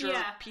major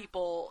Yeah.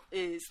 people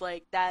is,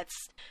 like, that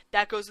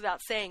goes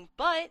without saying.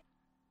 But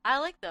I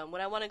like them.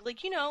 When I want to, like,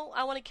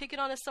 I want to kick it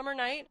on a summer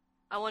night.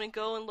 I want to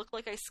go and look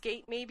like I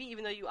skate, maybe,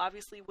 even though you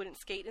obviously wouldn't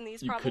skate in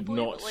these, You probably. could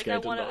not but, like, skate I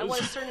in want those.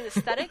 a certain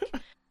aesthetic.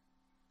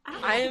 I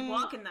don't know if I I'm- could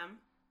walk in them.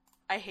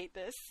 I hate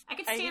this. I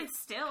could stand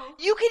still.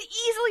 You could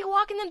easily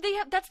walk in them.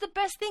 That's the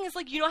best thing. Is,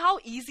 like, you know how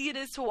easy it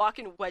is to walk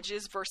in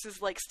wedges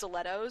versus, like,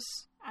 stilettos?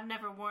 I've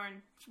never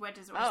worn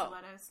wedges or Oh.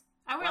 stilettos.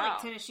 I wear, Wow.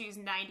 like, tennis shoes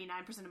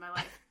 99% of my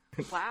life.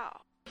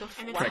 Wow. And then Wow.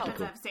 sometimes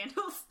Practical. I have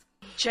sandals.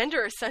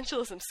 Gender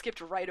essentialism skipped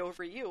right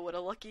over you. What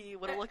a lucky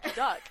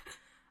duck.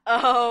 But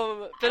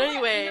I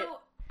anyway, wear,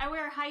 I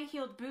wear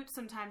high-heeled boots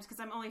sometimes because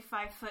I'm only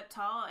 5 foot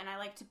tall, and I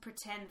like to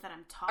pretend that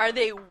I'm tall. are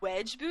they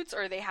wedge boots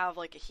or they have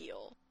like a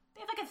heel? They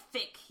have like a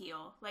thick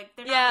heel. Like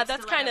they're not Yeah, like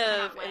that's stilettos, kind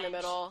they're of not in the wedge.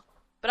 middle.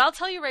 But I'll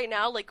tell you right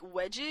now, like,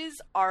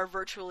 wedges are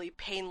virtually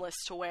painless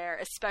to wear,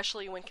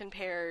 especially when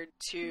compared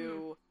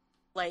to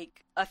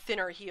like a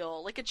thinner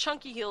heel. Like a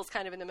chunky heel is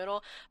kind of in the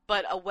middle,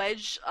 but a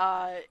wedge,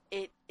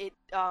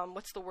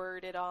 what's the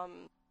word?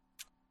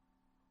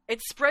 It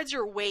spreads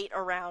your weight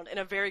around in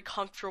a very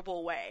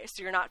comfortable way,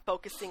 so you're not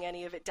focusing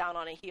any of it down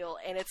on a heel,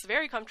 and it's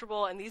very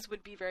comfortable, and these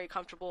would be very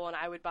comfortable, and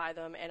I would buy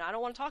them, and I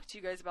don't want to talk to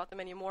you guys about them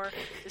anymore.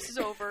 This is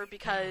over,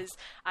 because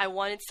I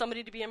wanted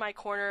somebody to be in my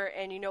corner,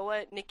 and you know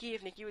what, Nikki,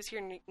 if Nikki was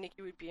here,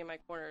 Nikki would be in my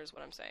corner, is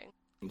what I'm saying.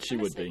 She I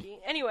miss would be. Nikki.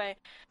 Anyway,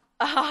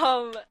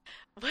 what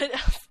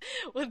else?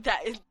 With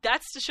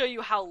that's to show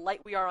you how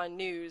light we are on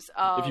news.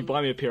 If you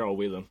buy me a pair, I'll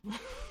wear them.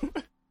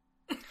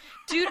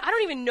 Dude, I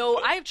don't even know.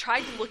 I've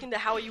tried to look into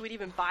how you would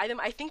even buy them.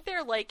 I think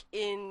they're, like,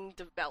 in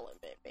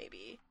development,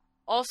 maybe.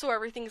 Also,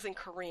 everything's in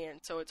Korean,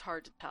 so it's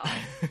hard to tell.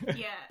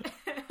 Yeah.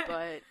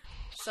 But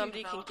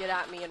somebody can get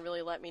at me and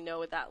really let me know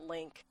with that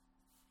link.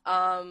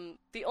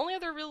 The only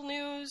other real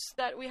news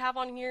that we have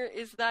on here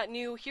is that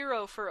new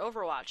hero for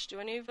Overwatch. Do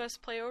any of us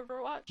play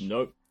Overwatch?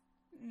 Nope.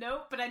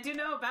 Nope, but I do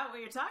know about what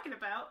you're talking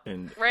about.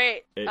 And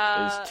Right. it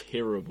is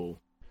terrible.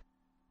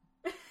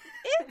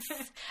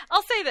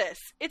 I'll say this.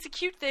 It's a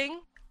cute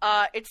thing.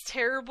 It's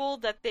terrible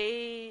that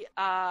they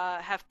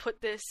have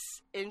put this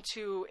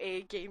into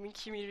a gaming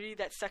community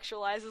that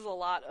sexualizes a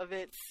lot of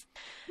its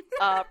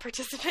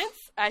participants.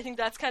 I think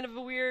that's kind of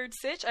a weird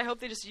sitch. I hope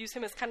they just use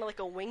him as kind of like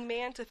a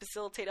wingman to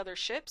facilitate other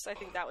ships. I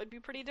think that would be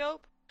pretty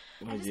dope.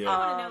 I just Yeah.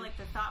 want to know like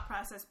the thought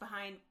process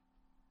behind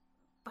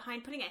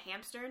putting a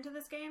hamster into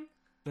this game.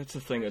 That's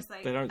the thing. It's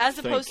like- They don't As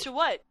think. opposed to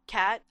what?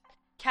 Cat,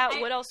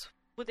 what else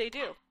would they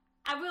do?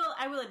 I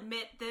will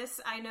admit this.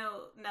 I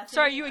know nothing. So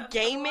are you a of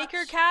game Overwatch.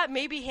 maker, Cat?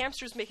 Maybe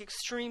hamsters make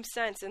extreme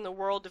sense in the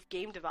world of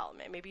game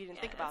development. Maybe you didn't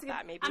think about that's a good-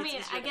 that. Maybe I it's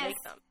mean, easier I to guess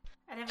make them.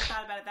 I never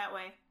thought about it that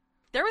way.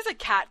 There was a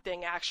cat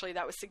thing, actually,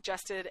 that was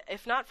suggested,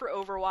 if not for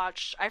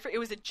Overwatch. It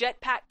was a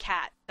jetpack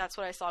cat. That's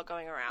what I saw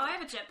going Oh, around. I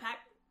have a jetpack.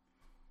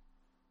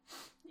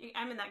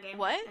 I'm in that game.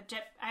 What?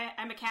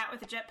 I'm a cat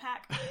with a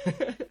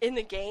jetpack. In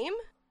the game?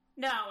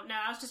 No,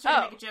 I was just trying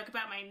Oh. to make a joke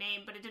about my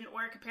name, but it didn't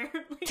work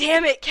apparently.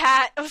 Damn it,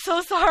 Cat! I'm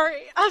so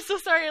sorry. I'm so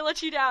sorry I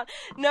let you down.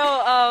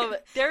 No,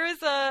 there was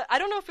I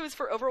don't know if it was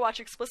for Overwatch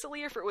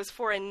explicitly or if it was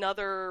for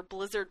another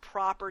Blizzard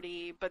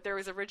property, but there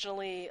was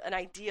originally an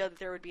idea that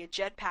there would be a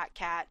jetpack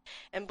cat,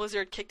 and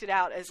Blizzard kicked it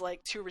out as,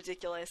 like, too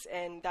ridiculous,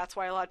 and that's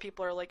why a lot of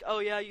people are like, oh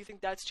yeah, you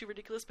think that's too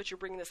ridiculous, but you're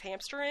bringing this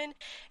hamster in?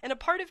 And a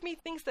part of me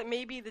thinks that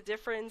maybe the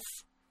difference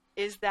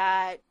is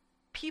that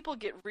people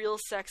get real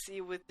sexy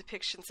with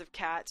depictions of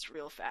cats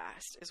real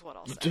fast, is what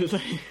I'll say. Do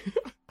they?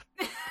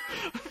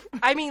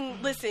 I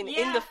mean, listen, in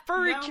Yeah, the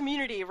furry no.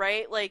 community,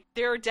 right? Like,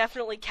 there are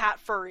definitely cat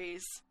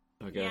furries.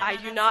 Okay. Yeah. I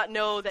do that's not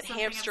know that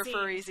something I've hamster seen.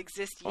 furries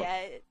exist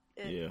yet.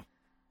 Yeah.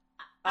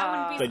 I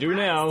wouldn't be They do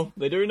surprised. now.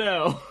 They do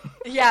now.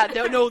 Yeah,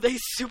 no, they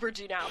super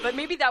do now. But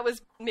maybe that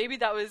was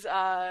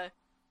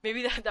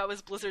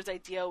Blizzard's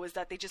idea, was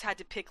that they just had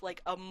to pick,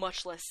 like, a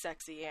much less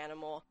sexy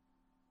animal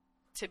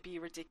to be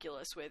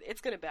ridiculous with.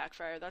 It's gonna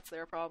backfire. That's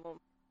their problem.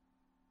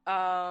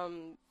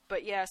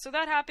 But yeah, so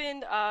that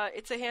happened.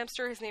 It's a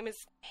hamster. His name is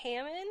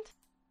Hammond,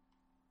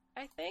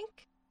 I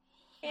think.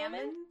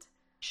 Hammond?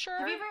 Sure.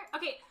 Have you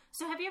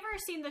ever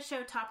seen the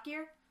show Top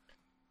Gear?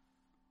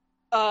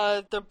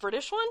 The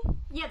British one?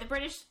 Yeah, the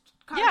British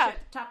car Yeah. show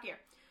Top Gear.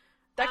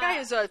 That guy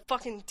is a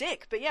fucking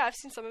dick, but yeah, I've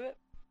seen some of it.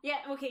 Yeah,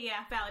 okay,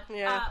 yeah, valid.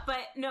 Yeah.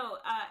 But no,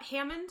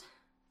 Hammond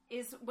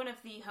is one of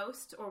the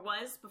hosts, or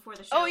was before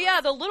the show. Oh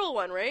yeah, the little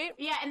one, right?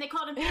 Yeah, and they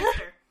called him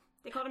Hamster.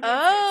 They called him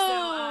Hamster.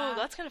 Oh, So,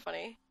 that's kind of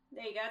funny.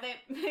 there you go. That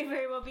may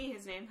very well be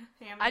his name.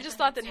 Hammond. I just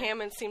thought that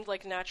Hammond seemed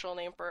like a natural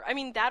name for... I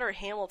mean, that or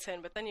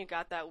Hamilton, but then you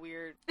got that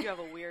weird... You have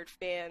a weird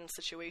fan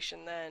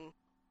situation then.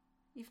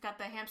 You've got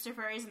the hamster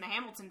furries and the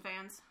Hamilton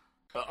fans.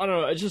 I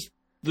don't know. It just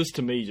this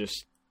to me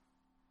just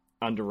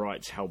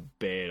underwrites how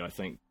bad I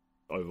think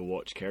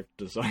Overwatch character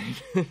design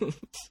is.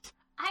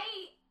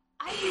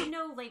 I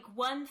know like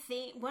one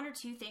or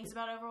two things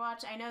about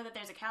Overwatch. I know that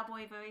there's a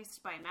cowboy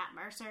voiced by Matt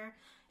Mercer,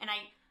 and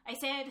I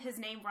said his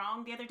name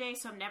wrong the other day,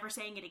 so I'm never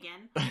saying it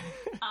again.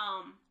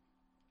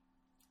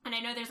 And I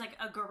know there's like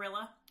a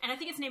gorilla, and I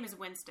think its name is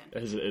Winston.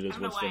 It is I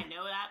don't know Winston. why I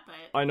know that,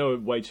 but I know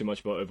way too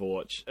much about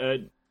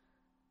Overwatch.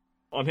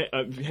 I'm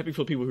happy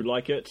for people who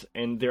like it,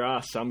 and there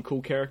are some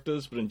cool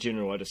characters, but in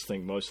general, I just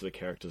think most of the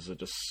characters are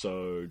just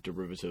so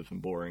derivative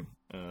and boring.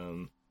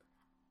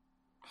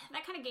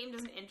 that kind of game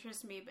doesn't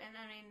interest me. And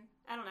I mean,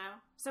 I don't know.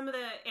 Some of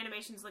the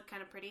animations look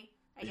kind of pretty,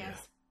 I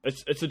guess.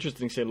 It's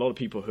interesting to see a lot of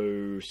people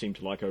who seem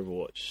to like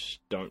Overwatch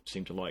don't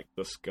seem to like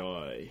this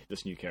guy,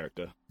 this new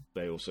character.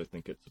 They also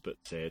think it's a bit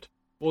sad.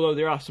 Although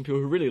there are some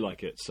people who really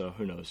like it, so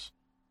who knows?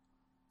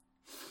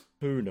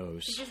 Who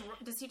knows?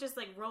 Does he just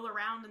like roll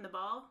around in the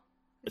ball?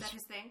 Is that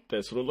his thing?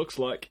 That's what it looks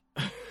like.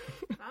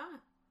 Ah.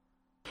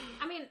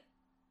 I mean,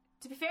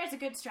 to be fair, it's a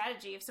good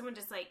strategy. If someone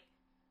just like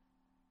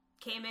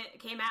came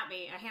at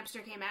me, a hamster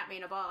came at me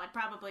in a ball, I'd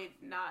probably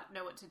not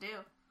know what to do.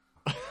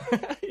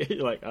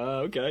 You're like,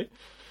 okay,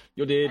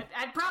 you're dead.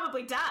 I'd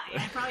probably die.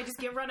 I'd probably just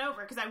get run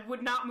over because I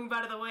would not move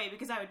out of the way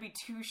because I would be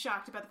too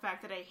shocked about the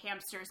fact that a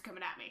hamster is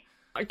coming at me.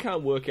 I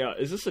can't work out,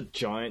 is this a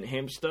giant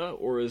hamster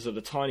or is it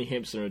a tiny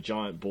hamster in a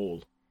giant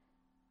ball?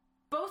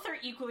 Both are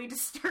equally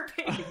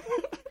disturbing.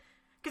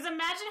 Because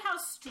imagine how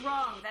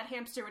strong that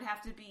hamster would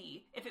have to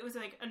be if it was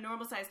like a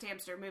normal-sized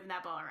hamster moving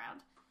that ball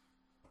around.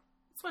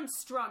 It's one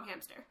strong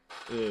hamster.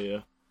 Yeah.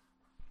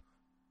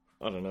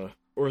 I don't know.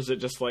 Or is it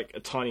just like a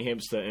tiny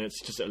hamster and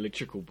it's just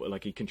electrical, but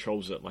like he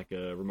controls it like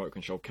a remote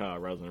control car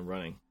rather than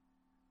running?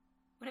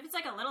 What if it's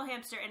like a little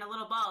hamster in a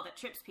little ball that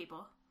trips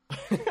people?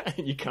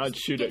 You can't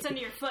shoot it. Gets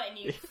under your foot and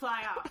you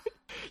fly off.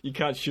 You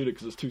can't shoot it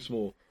because it's too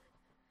small.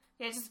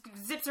 Yeah, it just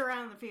zips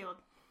around the field.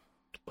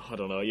 I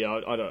don't know.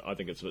 Yeah, I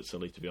think it's a bit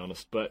silly to be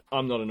honest. But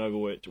I'm not an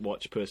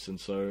Overwatch person,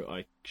 so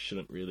I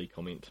shouldn't really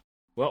comment.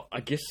 Well,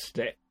 I guess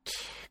that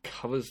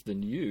covers the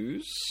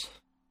news.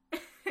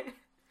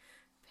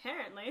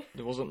 Apparently.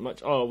 There wasn't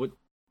much.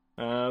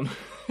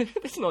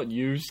 It's not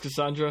news,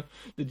 Cassandra.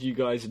 Did you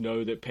guys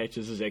know that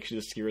Patches is actually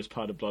the scariest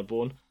part of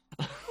Bloodborne?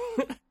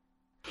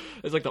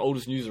 It's like the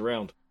oldest news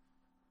around.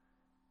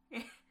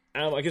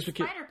 I guess we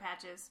can. Spider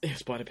patches. Yeah,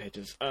 spider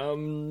patches.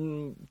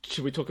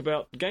 Should we talk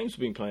about the games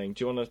we've been playing?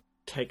 Do you want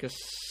to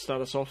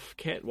start us off,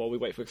 Kat, while we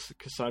wait for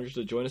Cassandra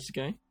to join us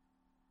again?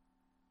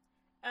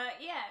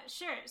 Yeah,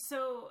 sure.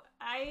 So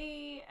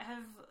I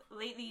have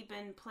lately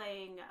been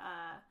playing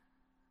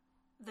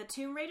the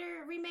Tomb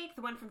Raider remake,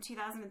 the one from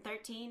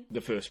 2013.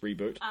 The first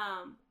reboot.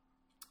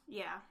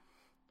 Yeah.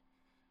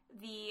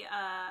 The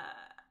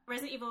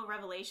Resident Evil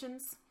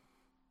Revelations.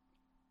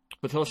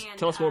 But tell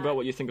us more about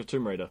what you think of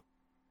Tomb Raider.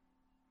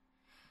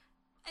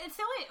 It's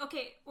the only...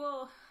 Okay,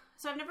 well...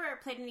 So I've never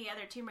played any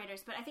other Tomb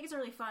Raiders, but I think it's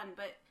really fun.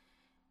 But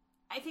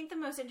I think the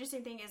most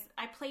interesting thing is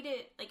I played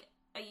it, like,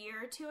 a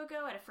year or two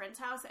ago at a friend's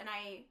house, and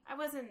I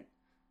wasn't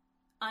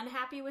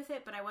unhappy with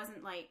it, but I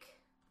wasn't, like...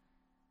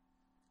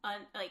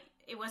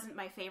 it wasn't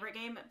my favorite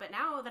game. But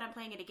now that I'm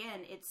playing it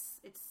again, it's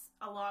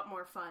a lot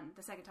more fun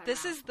the second time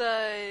This around. is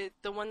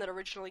the one that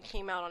originally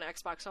came out on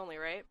Xbox only,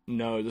 right?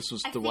 No, this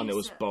was the one that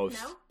was so.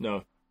 both.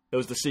 No, it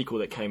was the sequel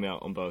that came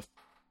out on both.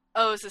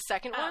 Oh, is the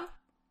second one?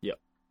 Yep.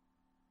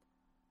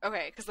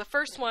 Okay, because the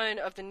first one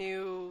of the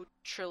new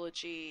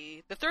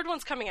trilogy, the third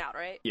one's coming out,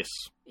 right? Yes.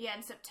 Yeah,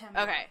 in September,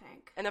 Okay. I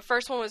think. And the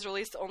first one was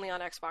released only on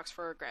Xbox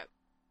for a grip.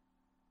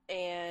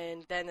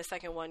 And then the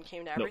second one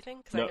came to everything?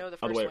 Because I know the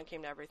first one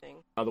came to everything.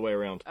 Other way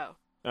around. Oh.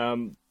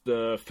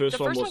 The first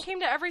one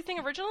came to everything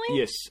originally?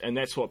 Yes, and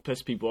that's what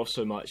pissed people off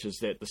so much, is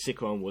that the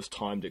second one was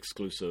timed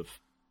exclusive,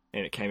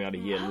 and it came out a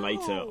year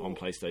later on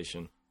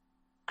PlayStation.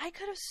 I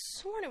could have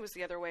sworn it was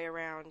the other way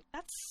around.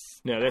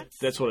 That's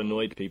what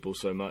annoyed people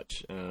so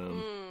much.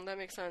 That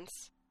makes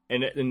sense.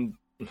 And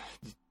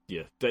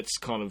yeah, that's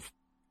kind of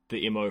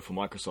the MO for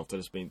Microsoft, that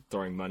has been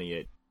throwing money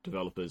at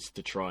developers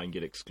to try and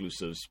get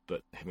exclusives,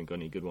 but haven't got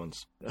any good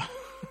ones.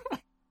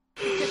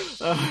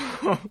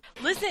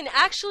 Listen,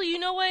 actually, you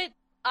know what?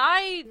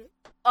 I'm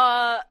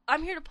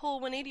here to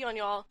pull 180 on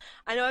y'all.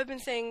 I know I've been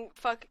saying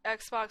fuck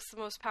Xbox, the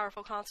most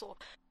powerful console,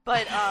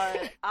 but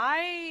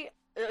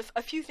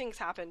a few things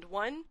happened.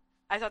 One,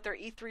 I thought their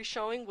E3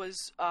 showing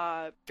was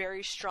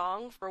very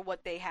strong for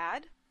what they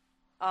had.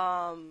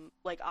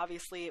 Like,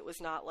 obviously, it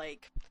was not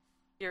like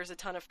here's a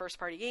ton of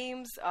first-party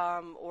games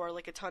or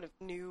like a ton of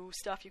new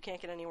stuff you can't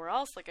get anywhere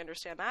else. Like, I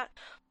understand that,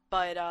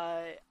 but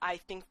I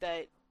think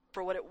that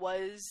for what it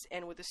was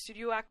and with the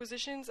studio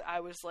acquisitions,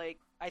 I was like,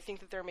 I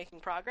think that they're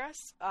making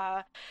progress.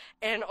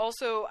 And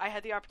also, I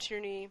had the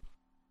opportunity,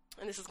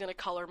 and this is going to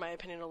color my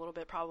opinion a little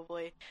bit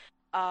probably,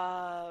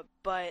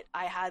 but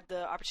I had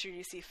the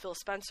opportunity to see Phil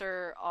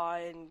Spencer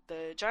on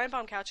the Giant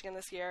Bomb Couch again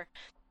this year,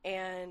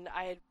 and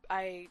I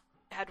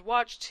had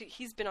watched,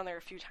 he's been on there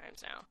a few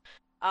times now,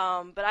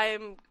 but I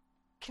am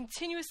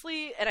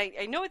continuously, and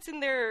I know it's in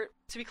their,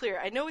 to be clear,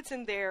 I know it's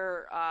in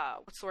their,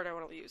 what's the word I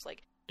want to use,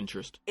 like,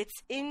 interest.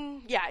 It's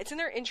in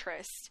their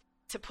interest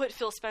to put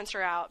Phil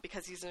Spencer out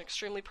because he's an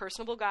extremely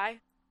personable guy,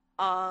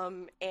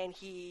 and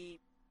he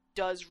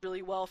does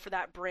really well for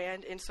that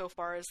brand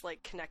insofar as,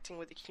 like, connecting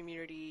with the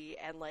community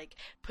and, like,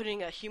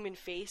 putting a human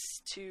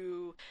face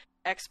to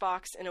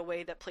Xbox in a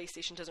way that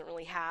PlayStation doesn't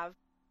really have,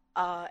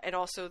 and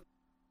also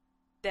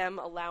them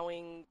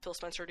allowing Phil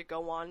Spencer to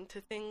go on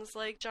to things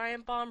like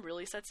Giant Bomb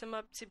really sets him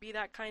up to be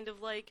that kind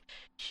of, like,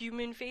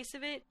 human face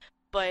of it.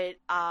 But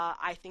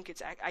I think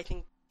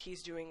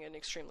he's doing an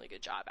extremely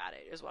good job at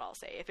it, is what I'll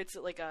say. If it's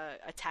like a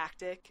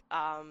tactic,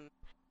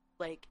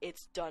 like,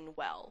 it's done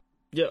well.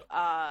 Yeah,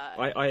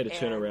 I had a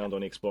turnaround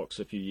on Xbox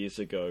a few years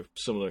ago,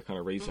 similar kind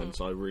of reasons.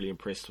 Mm-hmm. I'm really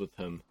impressed with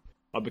him.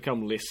 I've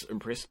become less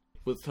impressed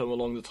with him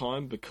along the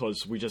time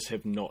because we just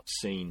have not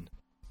seen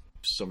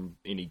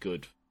any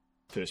good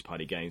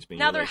first-party games being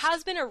Now, released. there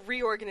has been a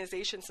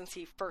reorganization since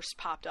he first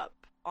popped up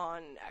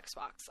on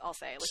Xbox, I'll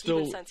say. Like, Still,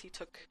 even since he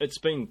took... It's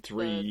been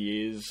 3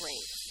 years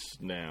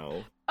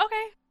now.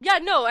 Okay. Yeah,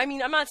 no, I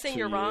mean, I'm not saying 2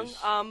 you're years.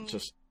 wrong.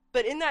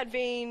 But in that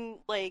vein,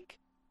 like,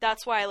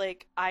 that's why,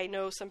 like, I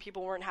know some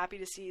people weren't happy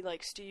to see,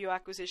 like, studio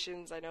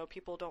acquisitions. I know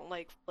people don't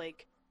like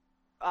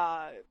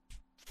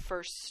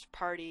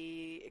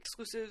first-party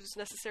exclusives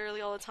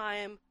necessarily all the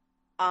time.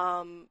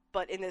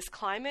 But in this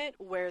climate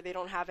where they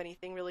don't have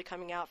anything really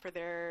coming out for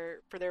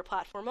their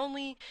platform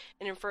only,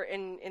 and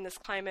in this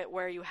climate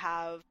where you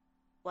have,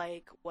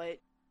 like, what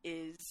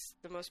is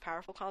the most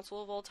powerful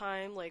console of all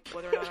time, like,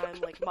 whether or not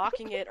I'm, like,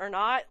 mocking it or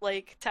not,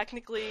 like,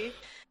 technically,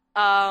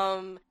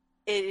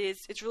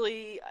 it's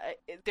really,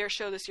 their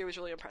show this year was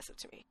really impressive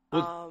to me.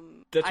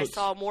 I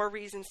saw more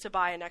reasons to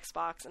buy an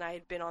Xbox, and I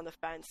had been on the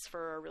fence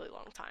for a really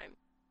long time.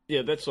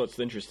 Yeah, that's what's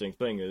the interesting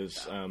thing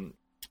is,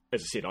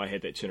 as I said, I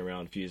had that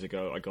turnaround a few years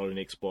ago. I got an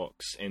Xbox,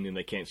 and then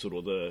they cancelled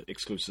all the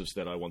exclusives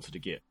that I wanted to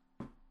get.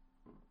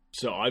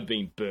 So I've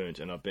been burnt,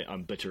 and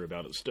I'm bitter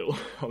about it still.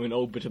 I'm an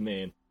old bitter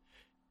man.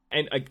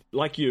 And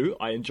like you,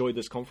 I enjoyed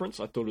this conference.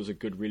 I thought it was a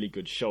really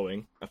good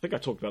showing. I think I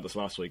talked about this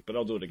last week, but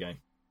I'll do it again.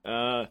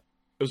 It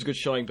was a good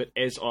showing, but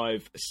as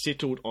I've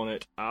settled on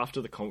it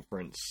after the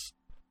conference,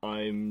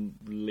 I've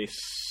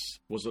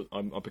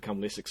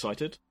become less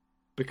excited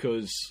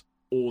because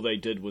all they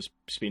did was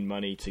spend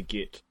money to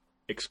get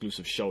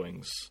exclusive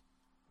showings.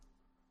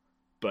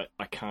 But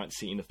I can't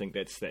see anything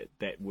that's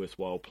that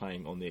worthwhile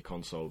playing on their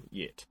console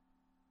yet.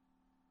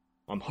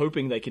 I'm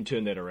hoping they can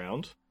turn that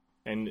around,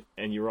 and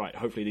you're right,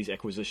 hopefully these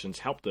acquisitions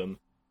help them,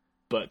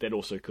 but that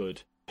also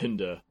could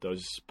hinder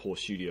those poor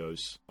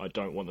studios. I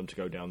don't want them to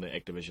go down the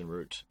Activision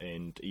route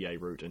and EA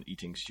route and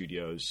eating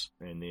studios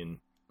and then,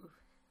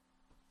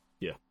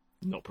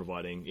 not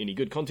providing any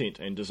good content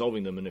and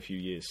dissolving them in a few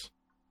years.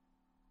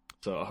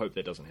 So I hope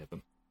that doesn't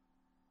happen,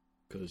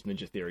 because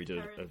Ninja Theory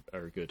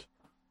are good.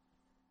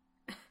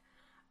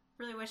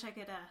 Really wish I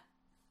could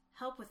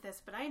help with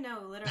this, but I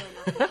know literally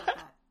nothing about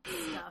that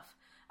stuff.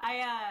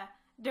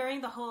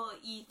 During the whole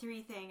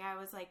E3 thing, I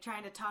was, like,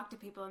 trying to talk to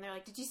people, and they're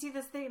like, did you see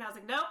this thing? And I was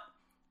like, nope,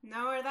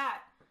 nowhere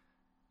that.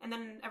 And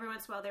then every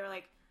once in a while, they were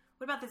like,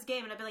 what about this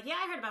game? And I'd be like, yeah,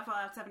 I heard about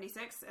Fallout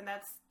 76, and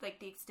that's, like,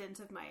 the extent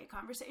of my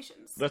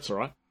conversations. That's all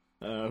right.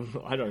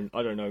 I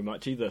don't know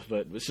much either,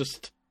 but it's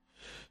just,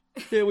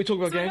 we talk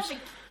about games.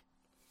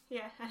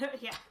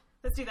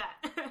 Let's do that.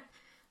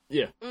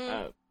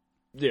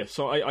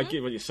 So I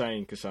get what you're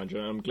saying, Cassandra,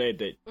 and I'm glad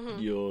that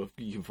you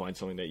can find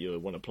something that you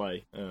want to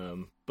play.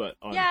 But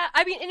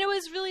I mean, and it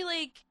was really,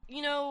 like,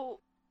 you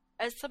know,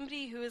 as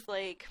somebody who has,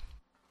 like,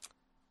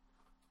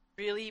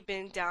 really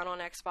been down on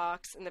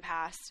Xbox in the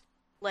past,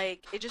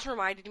 like, it just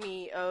reminded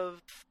me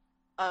of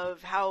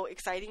how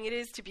exciting it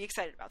is to be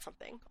excited about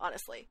something,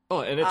 honestly.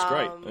 Oh, and it's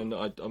great, and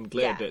I'm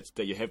glad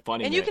that you have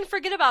finding. And you can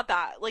forget about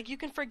that. Like, you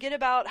can forget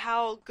about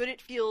how good it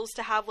feels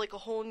to have, like, a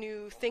whole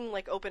new thing,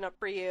 like, open up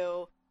for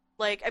you.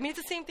 Like, I mean,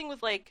 it's the same thing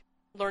with, like,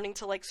 learning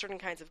to like certain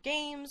kinds of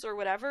games or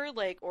whatever,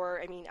 like,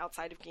 or, I mean,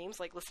 outside of games,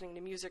 like listening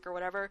to music or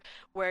whatever,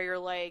 where you're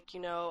like, you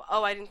know,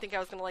 oh, I didn't think I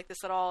was going to like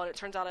this at all, and it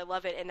turns out I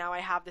love it, and now I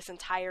have this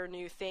entire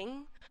new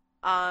thing,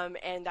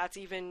 and that's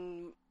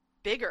even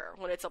bigger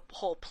when it's a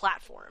whole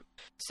platform.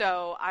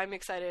 So I'm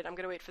excited. I'm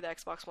going to wait for the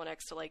Xbox One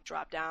X to, like,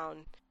 drop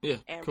down. Yeah,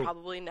 and cool.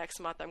 Probably next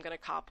month I'm going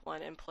to cop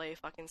one and play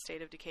fucking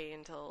State of Decay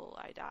until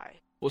I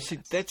die. Well, see,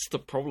 that's the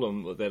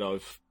problem that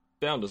I've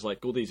found, is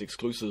like all these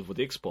exclusives with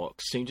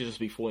Xbox seem to just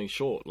be falling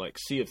short. Like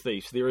Sea of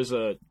Thieves, there is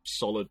a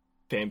solid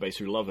fan base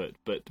who love it,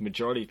 but the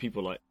majority of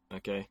people are like,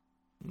 okay,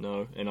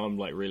 no, and I'm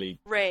like really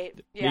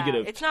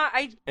negative. It's not.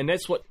 And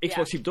that's what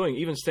Xbox keep doing.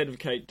 Even State of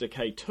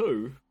Decay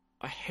 2,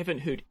 I haven't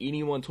heard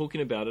anyone talking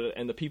about it,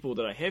 and the people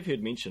that I have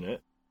heard mention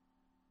it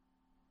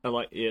are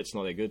like, yeah, it's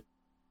not that good.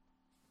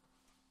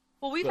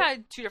 Well, we've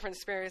had two different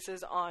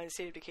experiences on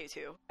State of Decay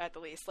 2, at the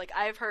least. Like,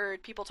 I've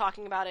heard people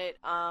talking about it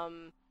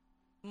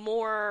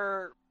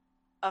more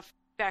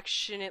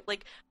affectionate,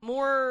 like,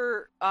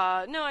 more,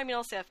 no, I mean,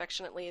 I'll say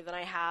affectionately than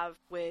I have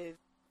with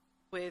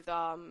Sea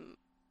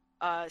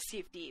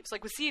of Thieves.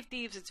 Like, with Sea of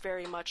Thieves, it's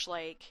very much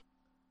like,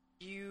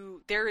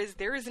 there is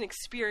an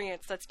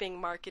experience that's being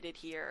marketed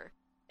here.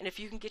 And if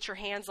you can get your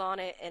hands on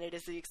it and it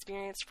is the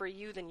experience for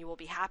you, then you will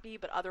be happy.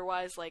 But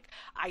otherwise, like,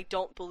 I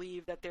don't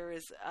believe that there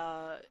is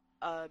a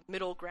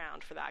middle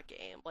ground for that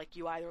game. Like,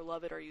 you either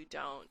love it or you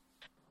don't.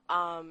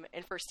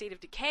 And for State of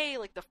Decay,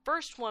 like, the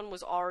first one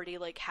was already,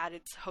 like, had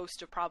its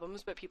host of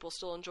problems, but people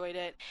still enjoyed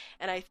it.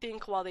 And I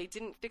think while they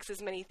didn't fix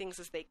as many things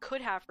as they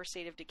could have for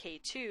State of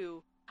Decay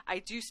 2, I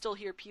do still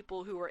hear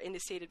people who are into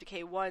State of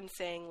Decay 1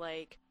 saying,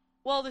 like,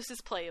 well, this is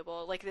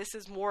playable. Like, this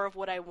is more of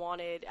what I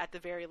wanted at the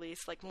very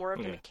least. Like, more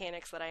of the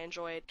mechanics that I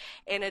enjoyed.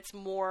 And it's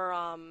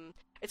more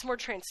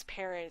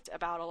transparent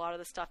about a lot of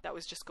the stuff that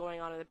was just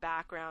going on in the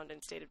background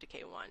in State of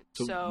Decay 1.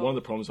 So one of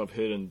the problems I've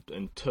heard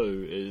in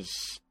 2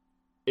 is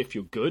if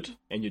you're good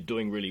and you're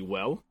doing really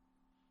well,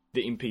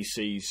 the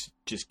NPCs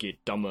just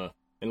get dumber.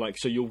 And, like,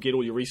 so you'll get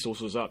all your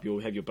resources up,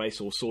 you'll have your base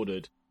all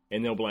sorted,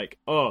 and they'll be like,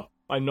 oh,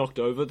 I knocked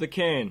over the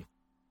can.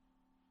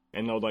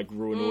 And they'll, like,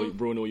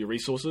 ruin all your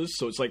resources.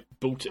 So it's, like,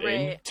 built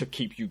in to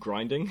keep you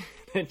grinding.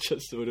 It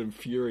just would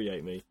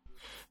infuriate me.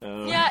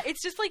 Yeah,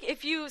 it's just, like,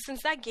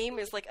 since that game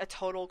is, like, a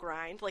total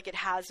grind, like, it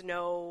has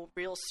no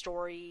real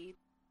story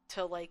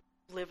to, like,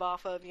 live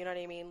off of, you know what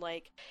I mean?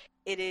 Like,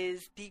 it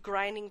is the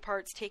grinding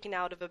parts taken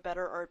out of a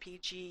better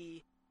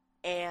RPG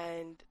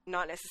and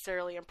not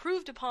necessarily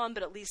improved upon,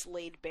 but at least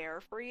laid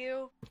bare for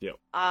you. Yep.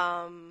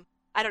 I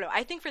don't know.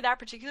 I think for that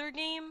particular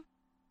game,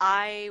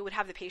 I would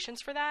have the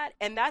patience for that,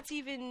 and that's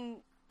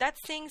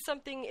saying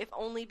something if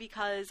only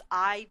because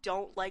I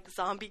don't like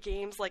zombie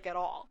games, like, at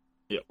all.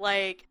 Yep.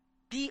 Like,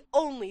 the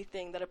only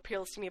thing that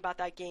appeals to me about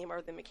that game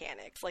are the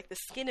mechanics. Like, the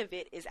skin of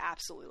it is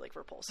absolutely, like,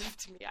 repulsive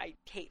to me. I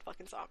hate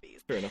fucking zombies.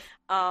 Fair enough.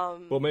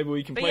 Well, maybe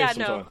we can play it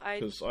sometime,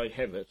 because I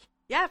have it.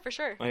 Yeah, for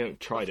sure. I haven't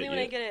tried it yet. When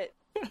I get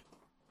it.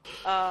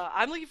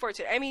 I'm looking forward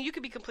to it. I mean, you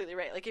could be completely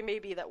right. Like, it may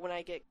be that when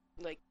I get,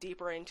 like,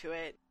 deeper into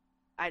it,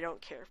 I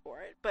don't care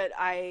for it, but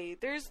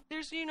there's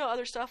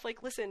other stuff,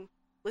 like, listen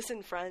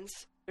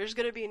friends, there's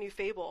gonna be a new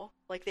Fable.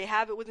 Like, they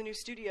have it with a new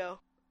studio.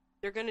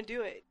 They're gonna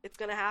do it. It's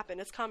gonna happen.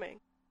 It's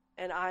coming,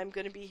 and I'm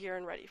gonna be here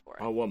and ready for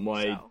it. I want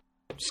my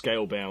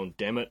Scalebound,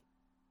 damn it.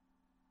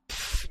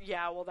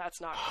 Yeah, well,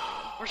 that's not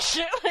good,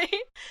 unfortunately.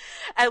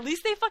 At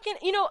least they fucking,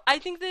 I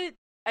think that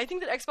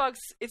Xbox,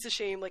 it's a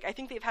shame. Like, I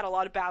think they've had a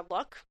lot of bad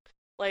luck.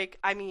 Like,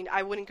 I mean,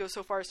 I wouldn't go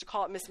so far as to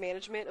call it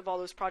mismanagement of all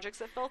those projects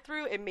that fell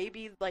through. It may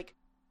be, like,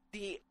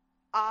 the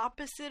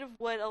opposite of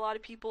what a lot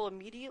of people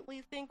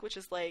immediately think, which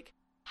is, like,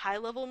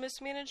 high-level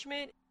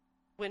mismanagement,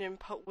 when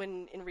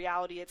in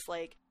reality it's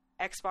like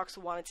Xbox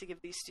wanted to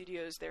give these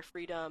studios their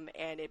freedom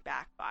and it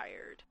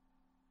backfired.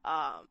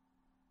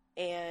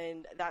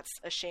 And that's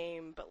a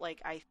shame, but, like,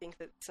 I think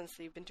that since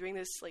they've been doing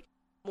this, like,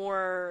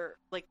 more,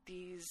 like,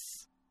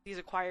 these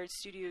acquired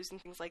studios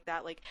and things like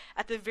that, like,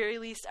 at the very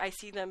least, I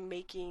see them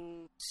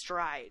making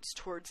strides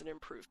towards an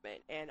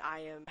improvement, and I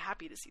am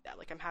happy to see that.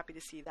 Like, I'm happy to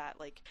see that,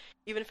 like,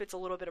 even if it's a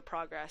little bit of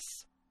progress,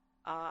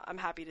 I'm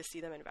happy to see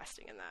them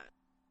investing in that.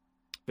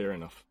 Fair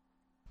enough.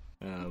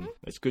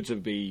 It's good to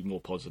be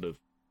more positive,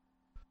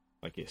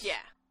 I guess.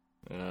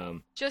 Yeah.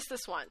 Just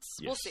this once.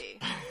 Yes. We'll see.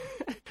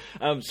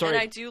 Sorry.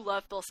 And I do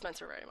love Phil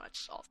Spencer very much.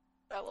 Also.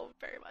 I love him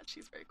very much.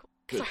 He's very cool.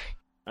 Good. Sorry.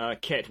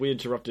 Kat, we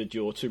interrupted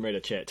your Tomb Raider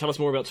chat. Tell us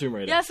more about Tomb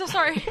Raider. Yeah, so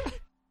sorry.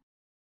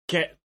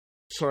 Kat,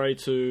 sorry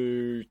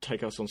to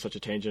take us on such a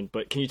tangent,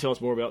 but can you tell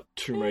us more about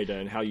Tomb Raider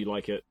and how you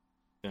like it?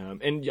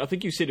 And I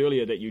think you said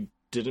earlier that you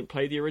didn't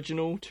play the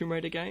original Tomb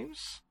Raider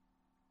games?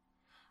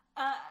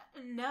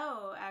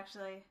 No,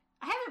 actually.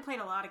 I haven't played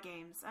a lot of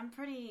games. I'm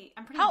pretty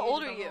How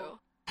old are you?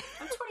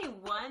 I'm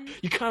 21.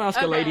 You can't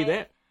ask a lady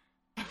that.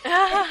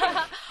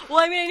 Well,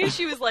 I mean, I knew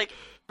she was, like,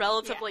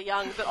 relatively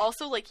young, but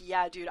also, like,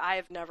 yeah, dude, I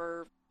have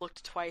never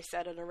looked twice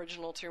at an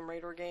original Tomb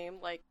Raider game.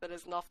 Like,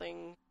 there's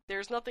nothing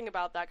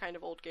about that kind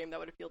of old game that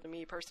would appeal to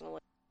me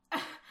personally.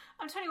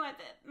 I'm 21.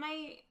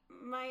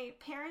 My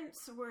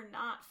parents were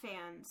not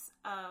fans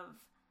of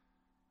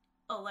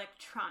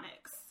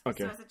electronics.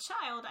 Okay. So as a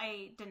child,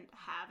 I didn't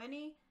have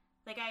any.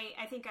 Like,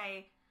 I think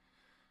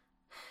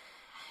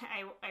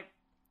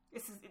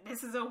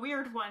this is a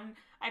weird one.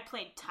 I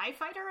played TIE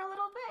Fighter a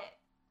little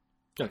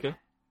bit. Okay.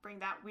 Bring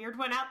that weird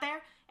one out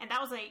there. And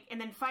that was, like, and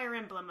then Fire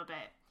Emblem a bit.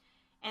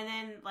 And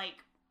then,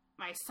 like,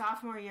 my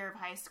sophomore year of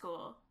high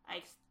school,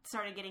 I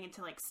started getting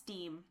into, like,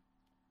 Steam.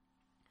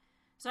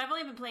 So I've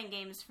only been playing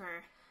games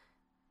for,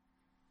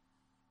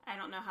 I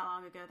don't know how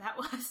long ago that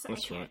was.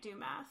 That's I can't do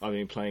math. I've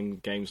been playing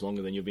games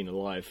longer than you've been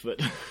alive,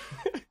 but...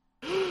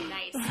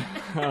 Nice.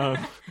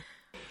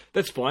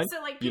 That's fine.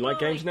 So, like, you like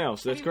games now,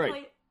 so that's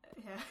great.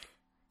 Yeah.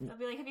 They'll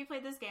be like, have you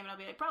played this game? And I'll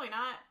be like, probably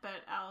not, but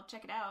I'll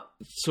check it out.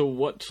 So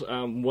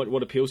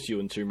what appeals to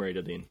you in Tomb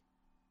Raider, then?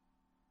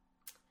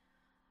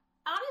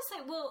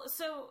 Honestly, well,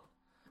 so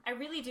I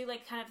really do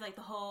like kind of like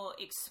the whole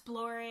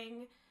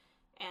exploring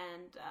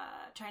and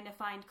trying to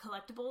find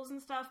collectibles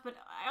and stuff. But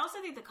I also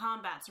think the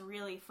combat's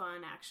really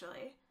fun,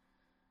 actually.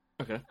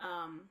 Okay.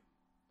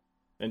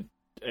 And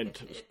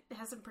it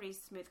has some pretty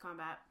smooth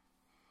combat.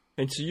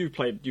 And so you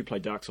play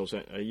Dark Souls.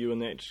 Are you in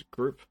that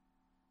group?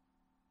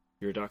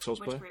 You're a Dark Souls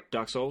player? Group?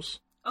 Dark Souls?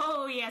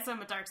 Oh, yes,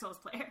 I'm a Dark Souls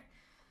player.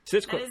 So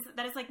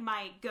that is like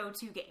my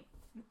go-to game.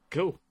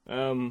 Cool.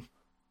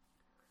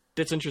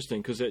 That's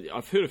interesting, because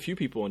I've heard a few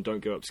people on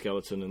Don't Give Up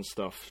Skeleton and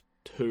stuff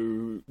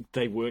who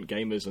they weren't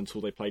gamers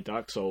until they played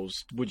Dark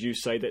Souls. Would you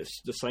say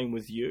that's the same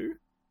with you?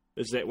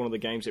 Is that one of the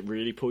games that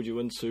really pulled you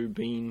into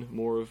being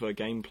more of a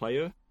game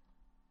player?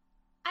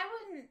 I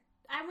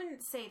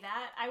wouldn't say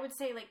that. I would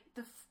say like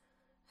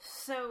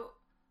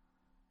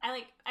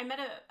I met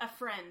a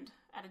friend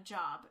at a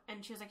job,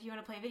 and she was like, "You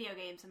want to play video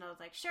games?" And I was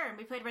like, "Sure." And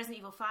we played Resident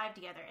Evil 5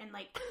 together. And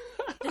like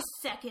the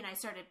second I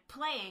started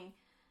playing,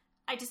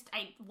 I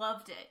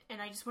loved it,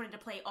 and I just wanted to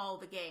play all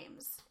the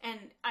games. And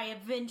I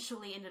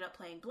eventually ended up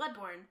playing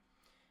Bloodborne,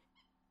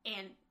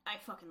 and I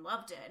fucking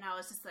loved it. And I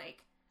was just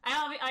like,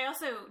 I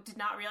also did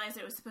not realize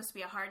it was supposed to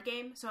be a hard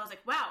game, so I was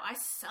like, wow, I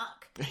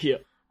suck. Yeah.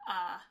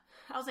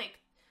 I was like,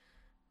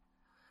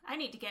 I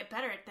need to get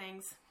better at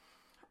things.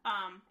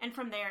 And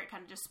from there, it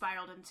kind of just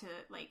spiraled into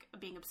like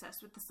being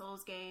obsessed with the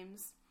Souls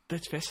games.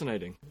 That's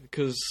fascinating,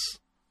 because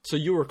so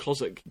you were a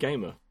closet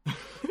gamer.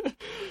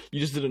 You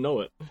just didn't know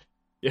it.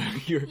 Yeah.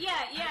 Yeah.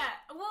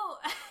 Well,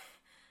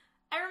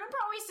 I remember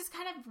always just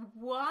kind of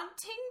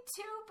wanting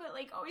to, but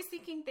like always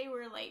thinking they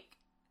were like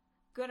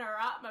gonna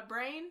rot my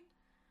brain.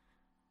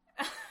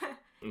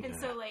 And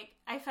so like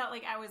I felt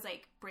like I was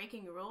like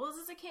breaking rules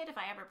as a kid if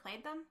I ever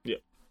played them. Yeah.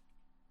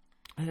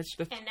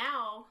 And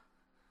now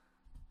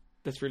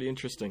that's really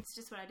interesting. It's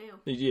just what I do.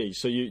 Yeah.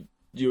 So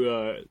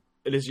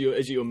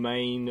is your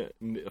main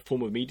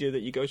form of media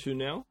that you go to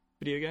now?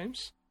 Video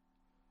games?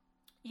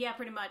 Yeah,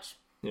 pretty much.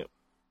 Yep.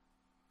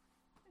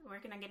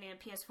 Working on getting a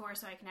PS4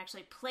 so I can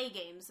actually play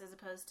games as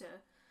opposed to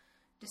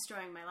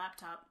destroying my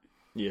laptop.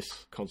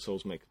 Yes,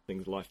 consoles make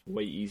life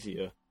way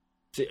easier.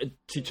 See,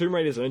 Tomb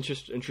Raider is an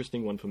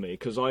interesting one for me,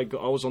 because I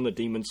was on the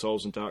Demon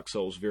Souls and Dark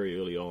Souls very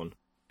early on,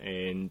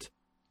 and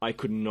I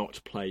could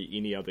not play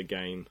any other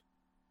game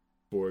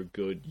for a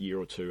good year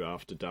or two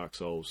after Dark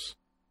Souls.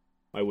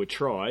 I would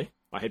try.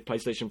 I had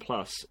PlayStation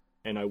Plus,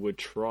 and I would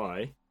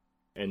try,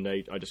 and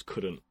I just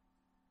couldn't.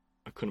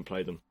 I couldn't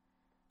play them.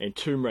 And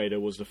Tomb Raider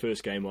was the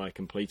first game I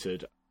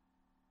completed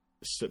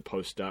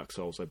post Dark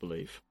Souls, I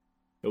believe.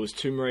 It was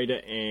Tomb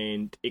Raider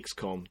and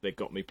XCOM that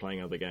got me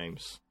playing other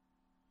games.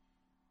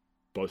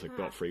 Both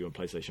got free on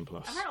PlayStation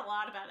Plus. I've heard a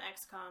lot about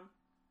XCOM.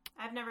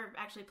 I've never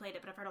actually played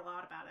it, but I've heard a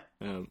lot about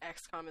it.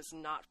 XCOM is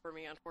not for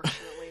me,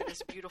 unfortunately.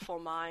 This beautiful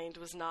mind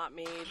was not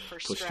made for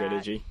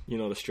strategy. You're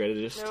not a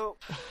strategist?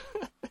 Nope.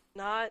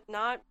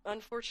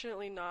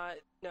 Unfortunately not.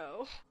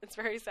 No. It's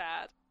very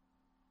sad.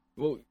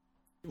 Well,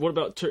 what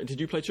about, did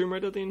you play Tomb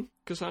Raider then,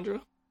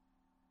 Cassandra?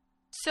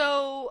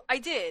 So, I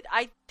did.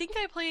 I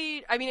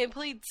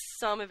played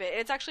some of it.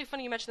 It's actually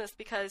funny you mention this,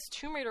 because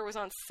Tomb Raider was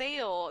on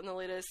sale in the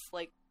latest,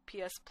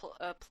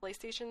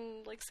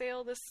 PlayStation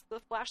sale, the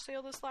flash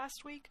sale this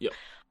last week. Yep.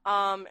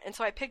 And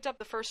so I picked up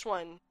the first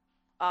one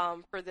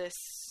for this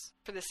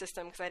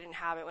system, because I didn't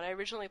have it when I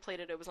originally played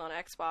it. It was on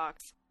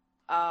Xbox,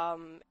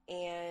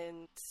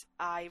 and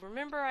I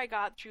remember I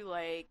got through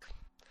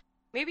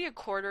maybe a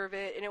quarter of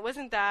it, and it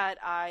wasn't that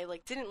I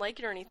didn't like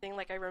it or anything.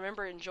 I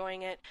remember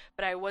enjoying it,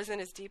 but I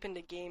wasn't as deep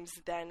into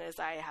games then as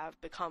I have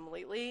become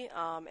lately,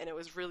 and it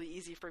was really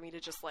easy for me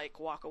to just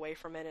walk away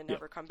from it and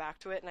never come back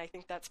to it. And I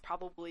think that's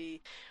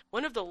probably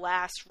one of the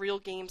last real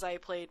games I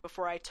played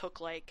before I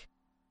took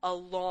a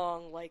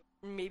long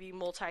maybe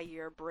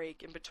multi-year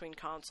break in between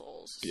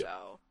consoles. Yeah.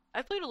 So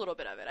I played a little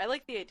bit of it. I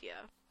like the idea.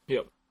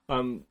 Yep.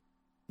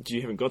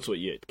 You haven't got to it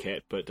yet,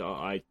 Kat, but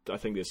I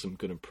think there's some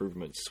good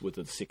improvements with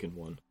the second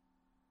one.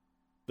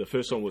 The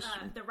first one was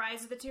The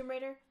Rise of the Tomb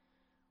Raider.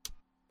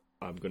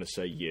 I'm going to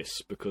say yes,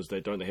 because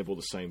they have all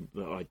the same.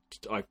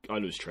 I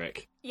lose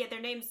track. Yeah, their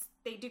names,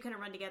 they do kind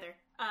of run together.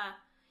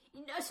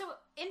 So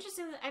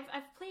interestingly,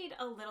 I've played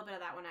a little bit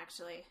of that one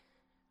actually.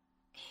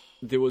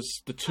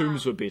 The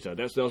tombs were better.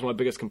 That was my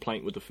biggest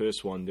complaint with the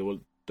first one. There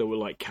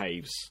were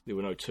caves. There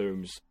were no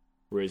tombs,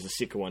 whereas the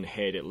second one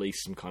had at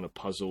least some kind of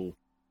puzzle,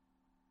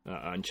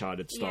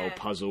 Uncharted style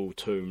puzzle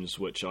tombs,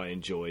 which I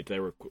enjoyed. They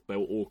were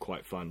all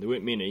quite fun. There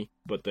weren't many,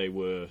 but they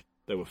were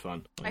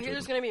fun. I hear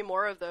there's going to be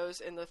more of those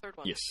in the third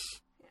one. Yes.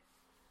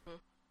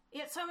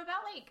 Yeah, so I'm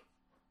about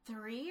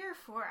 3 or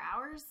 4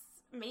 hours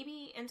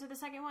maybe into the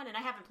second one, and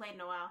I haven't played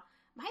in a while.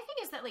 My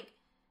thing is that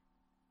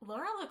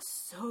Laura looks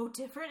so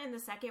different in the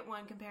second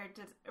one compared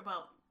to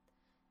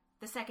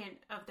the second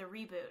of the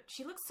reboot.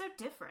 She looks so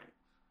different.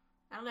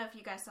 I don't know if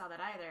you guys saw that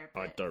either.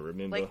 But... I don't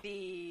remember.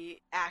 The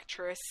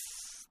actress,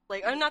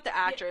 not the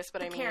actress,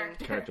 but I mean,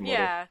 character model.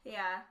 Yeah.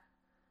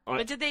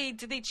 But did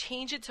they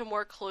change it to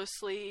more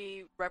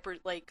closely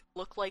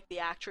look like the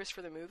actress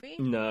for the movie?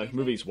 No,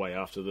 movie's way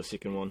after the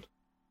second one.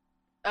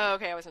 Oh,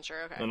 okay, I wasn't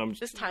sure. Okay, and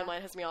this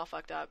timeline has me all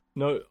fucked up.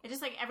 No, it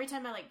just every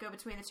time I go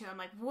between the two, I'm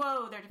like,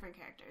 whoa, they're different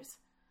characters.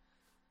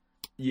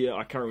 Yeah,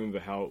 I can't remember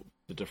how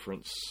the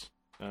difference.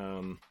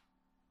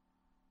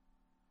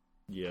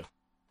 Yeah,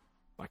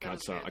 I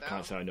can't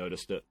say I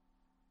noticed it.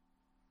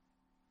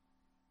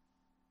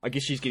 I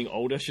guess she's getting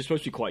older. She's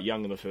supposed to be quite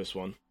young in the first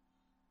one.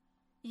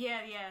 Yeah.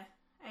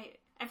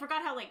 I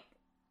forgot how like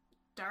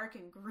dark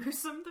and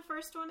gruesome the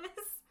first one is.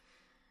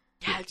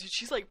 Yeah, dude,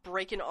 she's like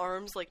breaking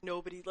arms like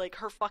nobody. Like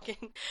her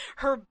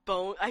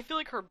bone. I feel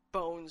like her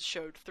bones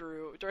showed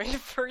through during the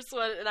first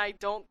one, and I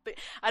don't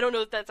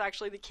know if that's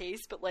actually the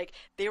case, but like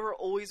they were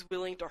always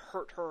willing to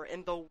hurt her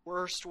in the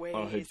worst ways.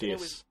 Oh, her deaths. And it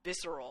was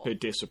visceral. Her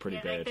deaths are pretty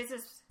bad. Like, this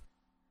is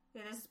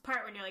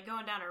part when you're like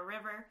going down a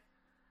river,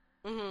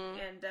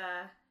 and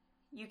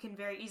you can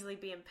very easily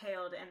be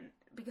impaled. And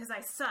because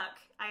I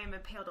suck, I am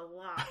impaled a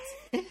lot.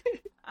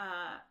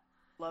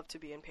 Love to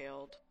be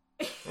impaled.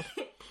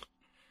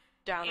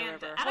 Down the and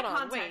river. Out Hold of on,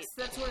 context,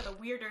 wait. that's one of the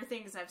weirder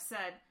things I've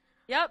said.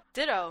 Yep,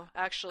 ditto,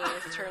 actually,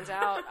 as it turns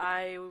out.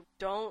 I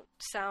don't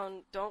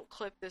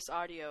clip this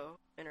audio,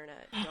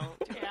 internet. Don't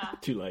do it. Yeah.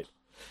 Too late.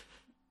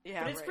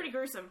 Yeah, But it's pretty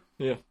gruesome.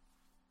 Yeah.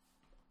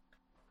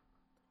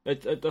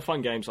 They're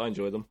fun games. I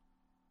enjoy them.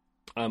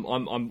 I'm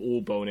all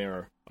bow and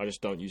arrow. I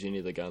just don't use any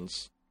of the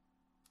guns.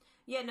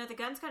 Yeah, no, the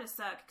guns kind of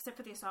suck, except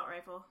for the assault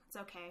rifle. It's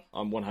okay.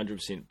 I'm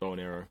 100% bow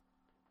and arrow.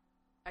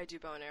 I do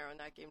bow and arrow in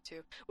that game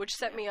too, which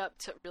set me up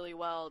to really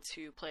well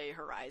to play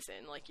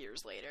Horizon like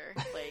years later.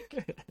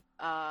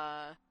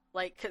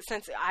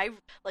 Since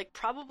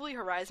probably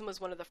Horizon was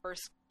one of the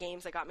first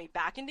games that got me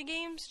back into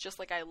games, just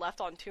like I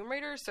left on Tomb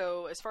Raider.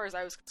 So as far as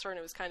I was concerned,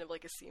 it was kind of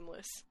like a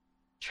seamless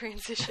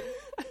transition.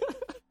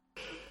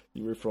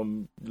 You were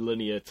from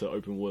linear to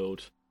open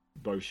world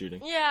bow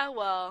shooting. Yeah,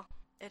 well,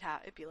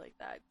 it'd be like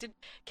that.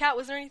 Kat,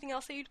 was there anything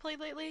else that you'd played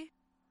lately?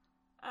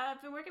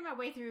 I've been working my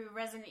way through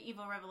Resident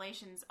Evil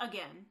Revelations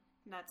again.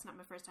 That's not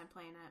my first time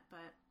playing it,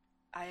 but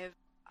I have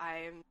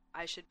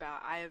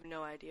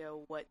no idea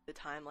what the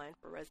timeline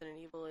for Resident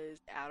Evil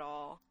is at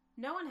all.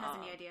 no one has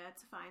any idea.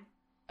 It's fine.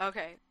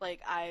 Okay,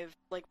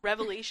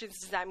 Revelations,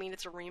 does that mean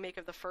it's a remake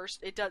of the first?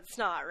 It's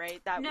not,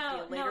 right? That would be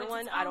a later it's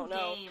one? its I own don't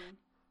know. game.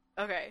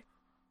 Okay.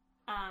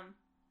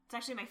 It's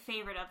actually my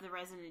favorite of the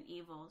Resident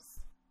Evils.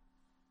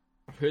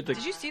 I've heard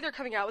Did you see they're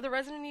coming out with a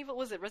Resident Evil?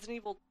 Was it Resident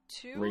Evil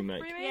 2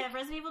 Remake. Yeah,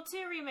 Resident Evil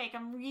 2 remake.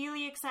 I'm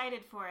really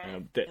excited for it.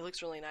 It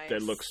looks really nice.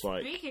 That looks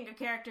like... Speaking of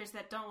characters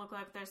that don't look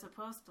like they're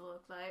supposed to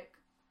look like.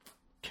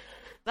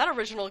 That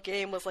original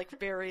game was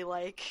very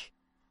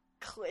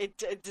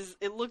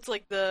it looked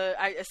like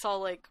I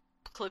saw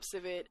clips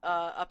of it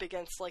up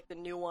against the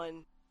new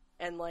one,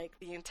 and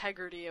the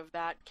integrity of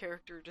that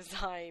character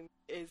design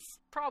is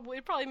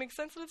it probably makes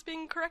sense that it's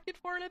being corrected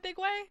for in a big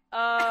way.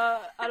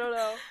 I don't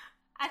know.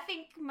 I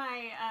think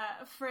my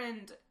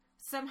friend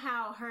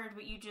somehow heard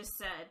what you just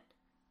said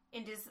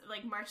and is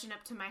marching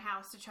up to my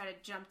house to try to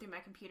jump through my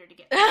computer to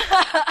get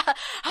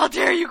How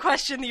dare you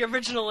question the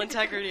original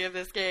integrity of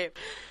this game?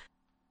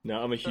 No,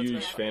 I'm a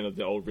huge fan of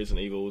the old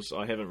Resident Evils.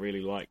 I haven't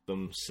really liked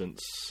them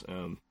since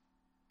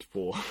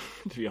 4,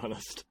 to be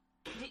honest.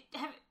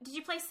 Did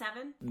you play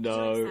 7?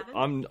 No, Did you like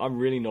 7? I'm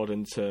really not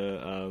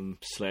into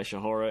slasher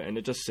horror, and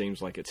it just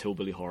seems like it's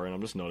hillbilly horror, and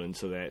I'm just not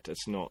into that.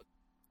 It's not.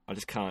 I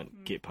just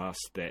can't get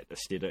past that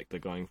aesthetic they're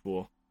going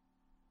for.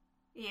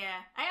 Yeah,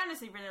 I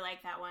honestly really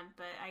like that one,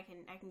 but I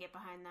can get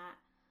behind that.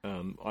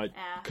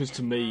 Because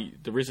to me,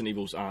 the Resident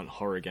Evils aren't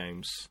horror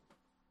games.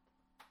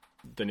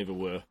 They never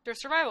were. They're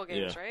survival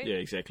games, right? Yeah,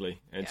 exactly.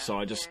 And so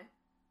I just,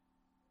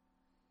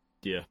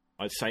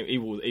 I'd say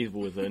Evil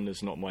Within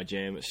is not my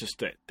jam. It's just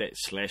that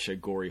slasher,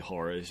 gory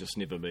horror has just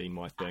never been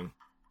my thing.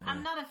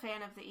 I'm not a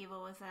fan of the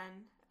Evil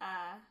Within.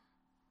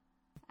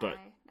 But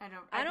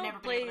I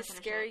don't play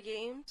scary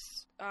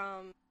games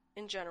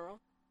in general.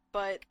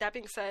 But that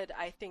being said,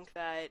 I think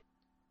that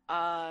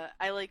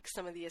I like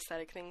some of the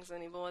aesthetic things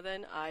in Evil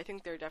Within. I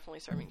think they're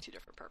definitely serving two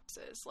different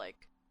purposes.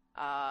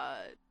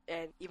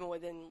 And even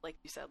within, like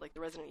you said, the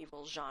Resident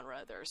Evil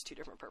genre, there's two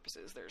different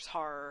purposes. There's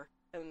horror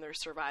and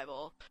there's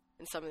survival.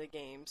 And some of the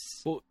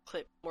games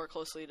clip more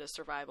closely to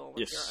survival when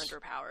you're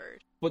underpowered.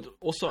 But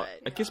also,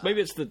 I guess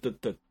maybe it's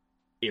the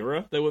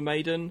era they were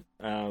made in,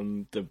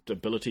 the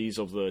abilities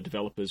of the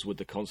developers with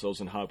the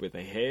consoles and hardware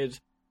they had,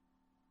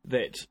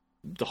 that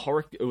the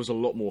horror, it was a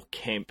lot more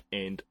camp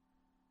and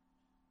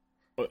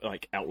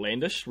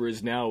outlandish,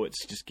 whereas now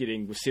it's just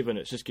getting, with 7,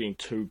 it's just getting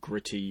too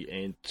gritty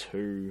and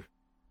too,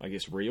 I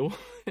guess, real.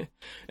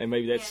 And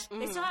maybe that's... Yeah.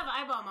 They still have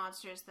eyeball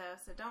monsters, though,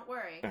 so don't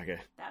worry. Okay.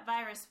 That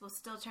virus will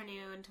still turn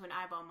you into an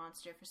eyeball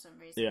monster for some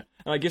reason. Yeah,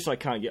 and I guess I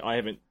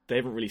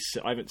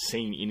haven't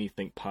seen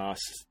anything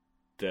past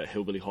the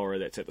hillbilly horror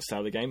that's at the start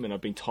of the game, and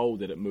I've been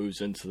told that it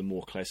moves into the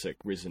more classic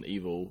Resident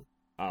Evil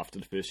after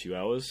the first few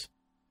hours.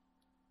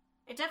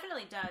 It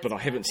definitely does. But I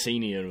haven't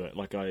seen any of it.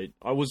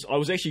 I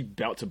was actually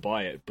about to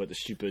buy it, but the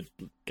stupid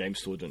game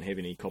store didn't have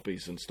any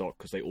copies in stock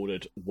because they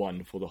ordered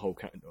one for the whole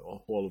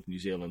of New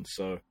Zealand.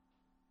 So,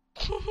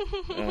 so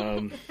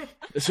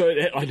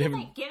I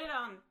haven't get it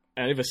on.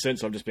 And ever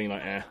since, I've just been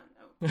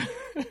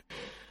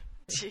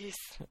Jeez.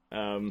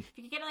 If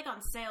you could get it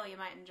on sale, you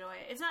might enjoy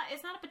it. It's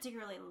not a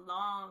particularly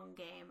long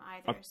game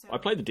either. I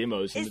played the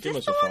demos, and Is the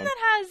demos this the are one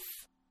fun.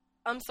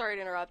 I'm sorry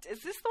to interrupt.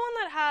 Is this the one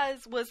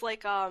that was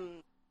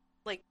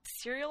like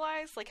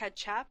serialized, like had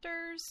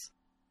chapters?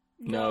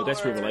 No,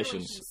 that's or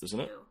Revelations, isn't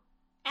it? 2.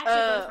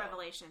 Actually, both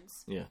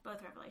Revelations. Yeah.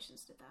 Both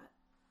Revelations did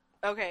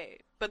that. Okay,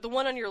 but the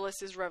one on your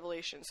list is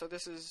Revelation, so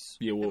this is...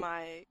 Yeah, well,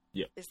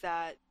 Is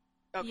that...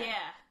 Okay. Yeah.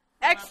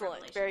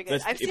 Excellent. Very good.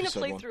 That's I've seen a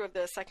episode playthrough of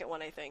the second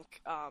one, I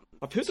think.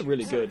 I've heard they're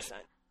really good. 100%.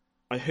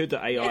 I heard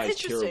the AI It's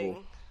is terrible.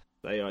 interesting.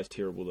 The AI is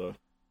terrible, though.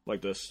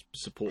 Like this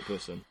support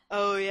person.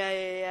 Oh,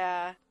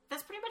 yeah.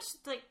 That's pretty much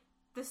like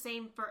the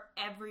same for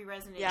every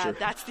Resident Yeah, Evil.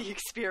 that's the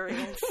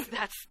experience.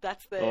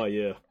 that's the... Oh,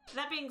 yeah.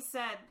 That being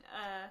said,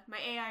 my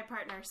AI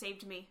partner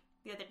saved me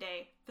the other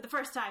day for the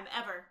first time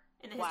ever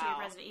in the history of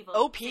Resident Evil.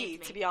 OP,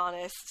 Saved me. to be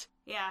honest.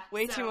 Yeah.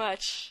 Way too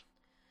much.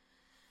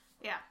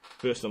 Yeah.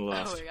 First and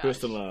last. Oh my gosh.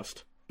 First and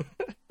last.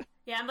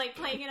 Yeah, I'm like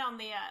playing it on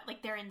the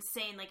like their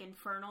insane like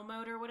infernal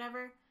mode or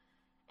whatever.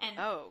 And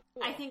Oh,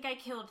 cool. I think I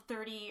killed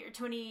 30 or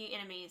 20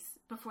 enemies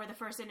before the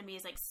first enemy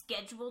is like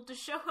scheduled to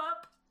show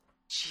up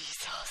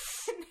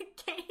Jesus. in the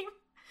game.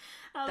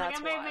 I was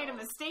That's like, I may have made a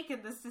wild. mistake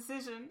in this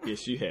decision.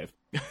 Yes, you have.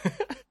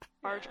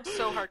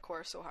 So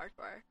hardcore.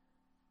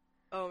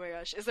 Oh my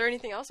gosh. Is there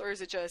anything else, or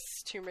is it just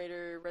Tomb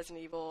Raider,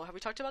 Resident Evil? Have we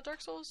talked about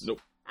Dark Souls?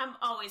 Nope. I'm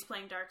always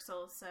playing Dark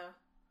Souls, so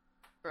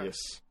Gross.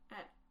 Yes. at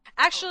all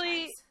Actually,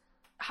 times.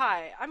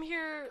 hi. I'm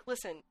here.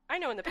 Listen, I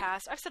know in the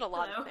past I've said a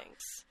lot Hello. of things.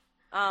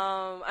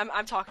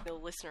 I'm talking to the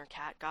listener,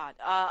 Cat. God,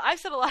 I've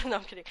said a lot. No,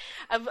 I'm kidding.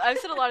 I've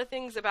said a lot of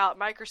things about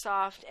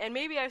Microsoft, and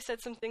maybe I've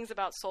said some things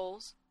about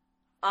Souls.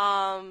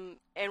 And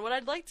what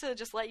I'd like to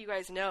just let you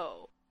guys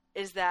know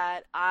is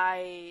that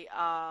I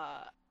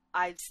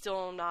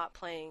still am not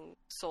playing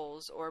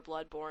Souls or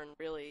Bloodborne,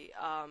 really.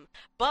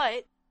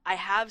 But I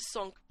have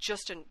sunk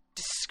just a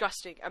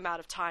disgusting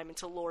amount of time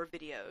into lore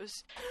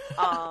videos,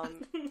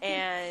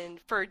 and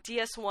for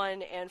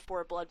DS1 and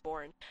for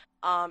Bloodborne.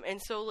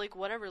 And so, like,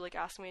 whatever, like,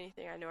 ask me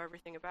anything, I know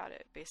everything about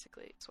it,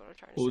 basically, is what I'm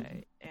trying to Well,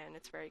 say, and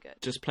it's very good.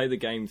 Just play the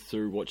game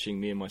through watching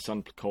me and my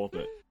son co-op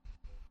it.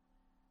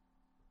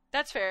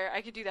 That's fair,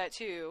 I could do that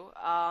too,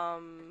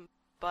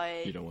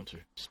 but... You don't want to.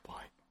 It's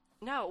fine.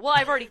 No, well,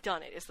 I've already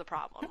done it, is the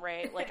problem,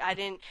 right? Like, I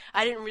didn't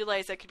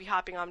realize I could be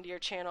hopping onto your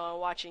channel and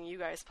watching you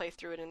guys play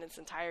through it in its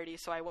entirety,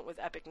 so I went with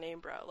Epic Name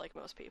Bro, like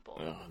most people.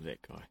 Oh, that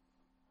guy.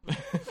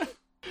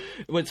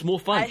 Well, it's more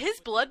fun. His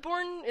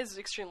Bloodborne is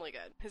extremely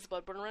good. His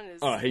Bloodborne run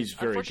is... Oh, he's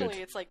very unfortunately,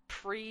 good. it's like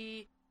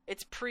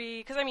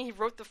because, I mean, he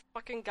wrote the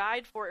fucking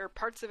guide for it, or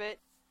parts of it.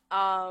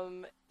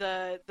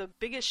 The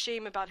biggest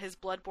shame about his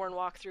Bloodborne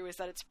walkthrough is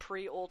that it's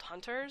pre-Old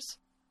Hunters.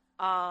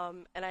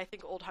 And I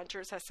think Old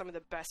Hunters has some of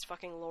the best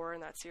fucking lore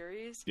in that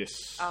series. Yes.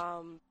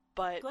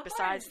 But Bloodborne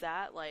besides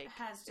that, like...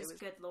 has just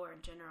good lore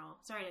in general.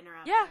 Sorry to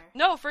interrupt. Yeah, there.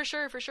 no, for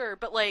sure.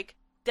 But, like,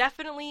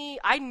 definitely,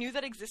 I knew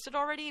that existed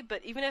already,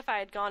 but even if I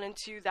had gone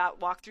into that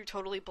walkthrough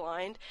totally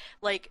blind,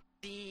 like,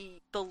 the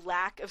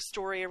lack of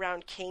story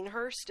around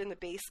Canehurst in the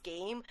base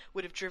game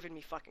would have driven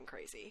me fucking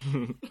crazy.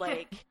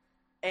 Like,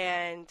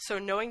 and so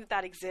knowing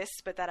that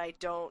exists, but that I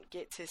don't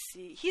get to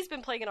see... He's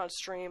been playing it on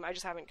stream, I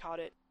just haven't caught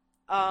it.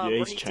 Yeah, or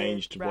he's he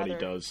changed did, what he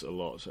rather. does a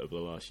lot over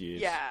the last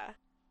years. Yeah.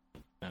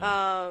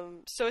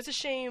 So it's a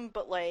shame,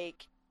 but,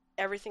 like,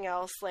 everything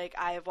else, like,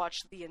 I have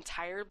watched the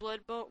entire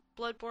Bloodborne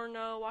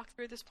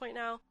walkthrough at this point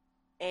now,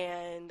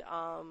 and,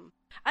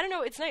 I don't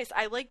know, it's nice.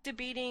 I like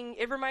debating.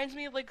 It reminds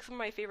me of, like, some of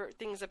my favorite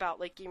things about,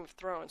 like, Game of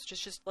Thrones,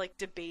 just like,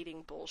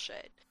 debating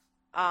bullshit.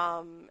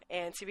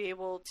 And to be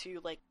able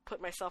to, like,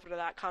 put myself into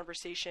that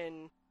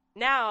conversation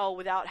now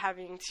without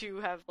having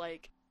to have,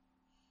 like,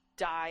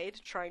 died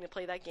trying to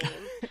play that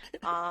game.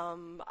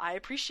 I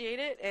appreciate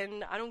it,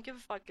 and I don't give a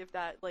fuck if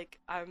that, like,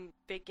 I'm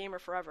fake gamer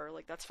forever,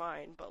 like, that's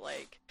fine, but,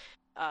 like,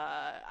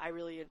 I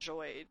really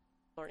enjoyed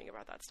learning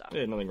about that stuff.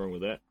 Yeah, nothing wrong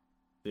with that.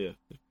 Yeah.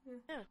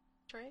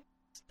 That's right.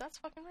 That's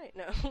fucking right.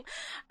 No.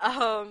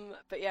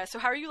 But yeah, so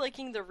how are you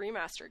liking the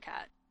remaster,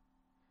 Cat?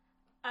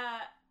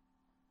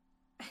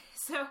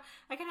 So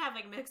I kind of have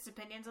like mixed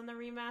opinions on the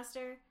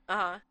remaster.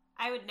 Uh-huh.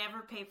 I would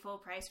never pay full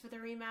price for the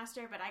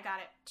remaster, but I got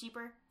it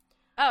cheaper.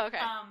 Oh, okay.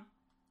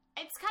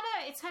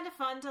 It's kind of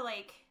fun to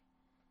like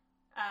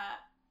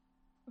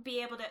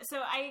be able to. So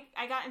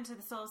I got into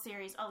the Soul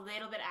series a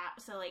little bit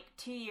so like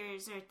 2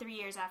 years or 3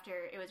 years after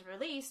it was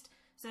released.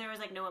 So there was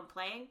like no one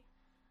playing.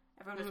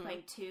 Everyone was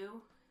playing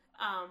 2.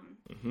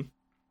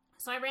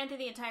 So I ran through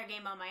the entire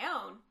game on my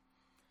own.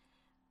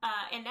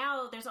 And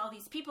now there's all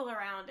these people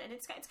around, and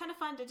it's kind of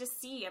fun to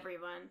just see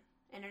everyone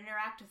and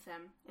interact with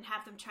them and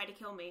have them try to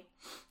kill me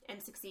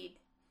and succeed.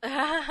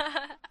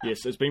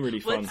 Yes, it's been really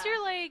fun. What's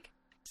your, like...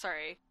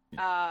 Sorry.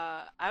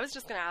 I was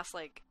just gonna ask,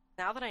 like,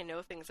 now that I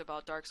know things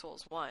about Dark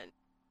Souls 1,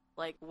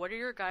 like, what are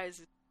your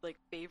guys' like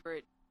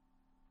favorite...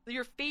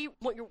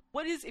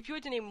 what is, if you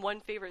had to name one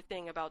favorite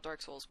thing about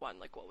Dark Souls 1,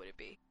 like, what would it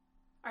be?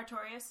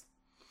 Artorias.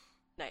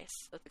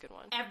 Nice. That's a good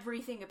one.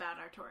 Everything about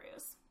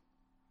Artorias.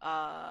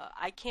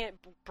 I can't.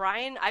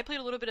 Brian, I played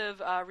a little bit of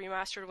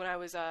Remastered when I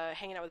was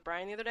hanging out with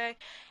Brian the other day,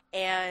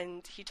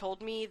 and he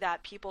told me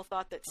that people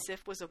thought that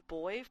Sif was a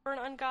boy for an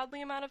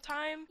ungodly amount of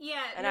time.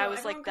 Yeah, and no, I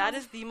was like, that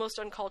calls... is the most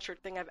uncultured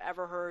thing I've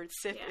ever heard.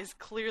 Sif Yeah. is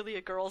clearly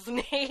a girl's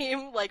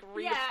name. Like,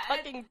 read a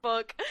fucking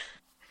book.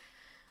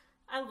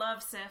 I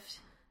love Sif.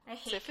 I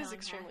hate Sif is killing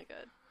extremely her.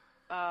 good.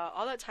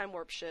 All that time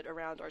warp shit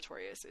around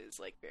Artorias is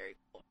like very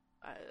cool.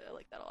 I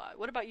like that a lot.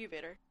 What about you,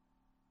 Vader?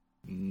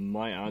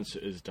 My answer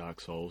is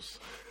Dark Souls.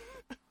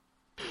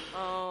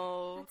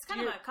 Oh, It's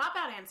kind of a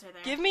cop-out answer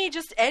there. give me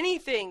just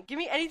anything. Give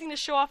me anything to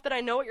show off that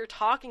I know what you're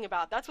talking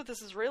about. That's what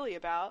this is really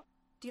about.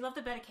 Do you love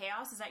the bed of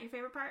chaos? Is that your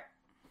favorite part?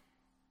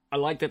 I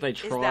like that they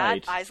tried.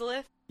 Is that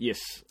Izalith? Yes,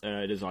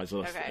 it is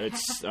Izalith. Okay.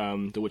 It's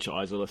The Witcher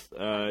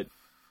Izalith.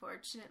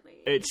 Fortunately.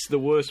 It's the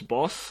worst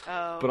boss,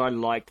 Oh. but I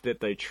liked that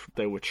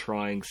they were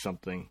trying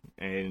something,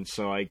 and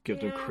so I give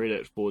them Yeah.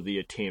 credit for the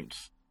attempt.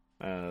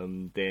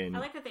 Then I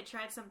like that they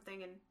tried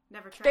something and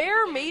never tried Fair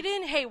it again.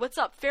 Maiden? Hey, what's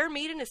up? Fair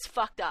Maiden is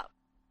fucked up.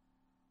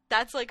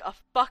 That's like a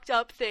fucked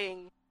up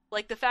thing.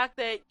 Like the fact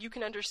that you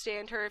can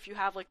understand her if you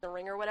have like the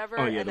ring or whatever,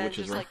 Oh, yeah, and the then witch's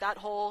just ring. like that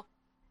whole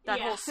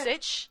Yeah.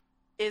 sitch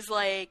is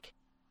like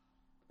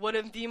one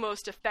of the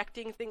most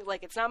affecting things.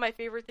 Like it's not my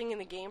favorite thing in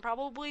the game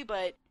probably,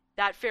 but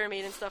that Fair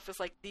Maiden stuff is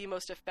like the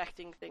most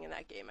affecting thing in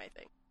that game, I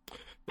think.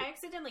 I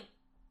accidentally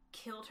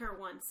killed her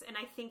once, and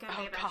I think I may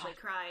Oh, have actually God.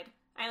 cried.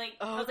 I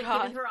Oh, was like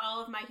God. giving her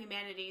all of my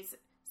humanities,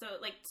 so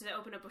like to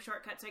open up a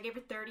shortcut. So I gave her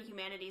 30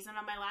 humanities, and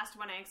on my last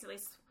one, I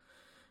accidentally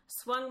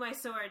swung my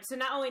sword. So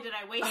not only did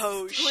I waste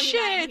Oh, 29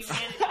 shit.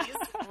 humanities,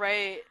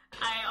 Right.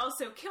 I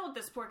also killed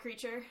this poor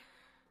creature.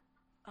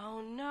 Oh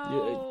It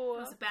no.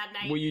 was a bad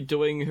night. were you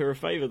doing her a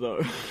favor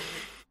though?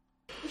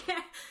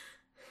 Yeah,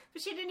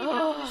 but she didn't even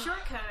open the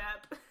shortcut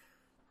up.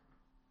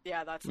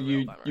 Yeah, that's a real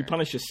you bummer. you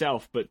punish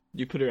yourself, but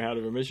you put her out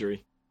of her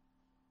misery,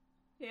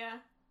 Yeah,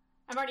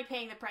 I'm already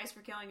paying the price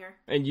for killing her.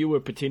 and you were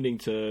pretending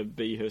to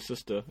be her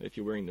sister if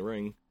you're wearing the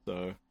ring.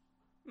 So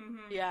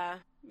Yeah.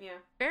 Yeah.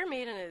 Fair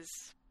Maiden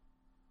is...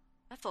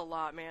 That's a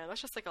lot, man. That's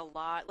just, like, a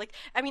lot. Like,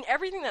 I mean,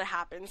 everything that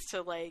happens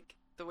to, like,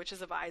 the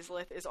Witches of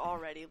Izalith is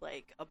already,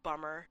 like, a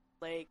bummer.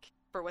 Like,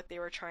 for what they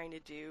were trying to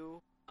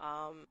do.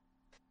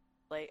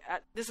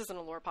 This isn't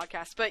a lore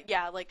podcast, but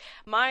yeah, like,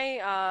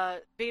 my,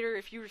 Vader,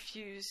 if you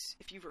refuse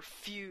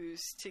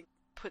to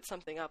put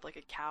something up like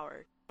a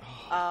coward,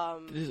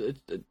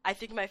 I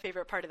think my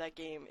favorite part of that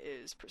game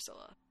is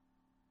Priscilla.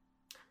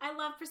 I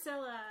love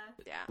Priscilla.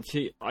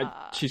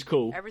 Yeah. She's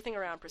cool. Everything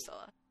around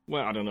Priscilla.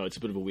 Well, I don't know. It's a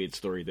bit of a weird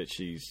story that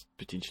she's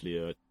potentially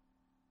a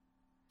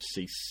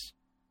cease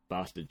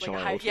bastard child.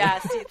 I know Yeah.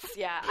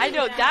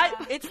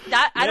 that it's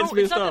that I That's don't.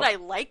 It's messed not that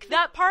up. I like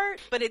that part,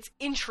 but it's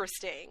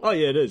interesting. Oh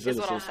yeah, it is. is it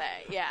what is. I'll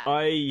say. Yeah.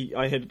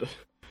 I had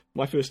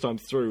my first time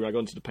through. I got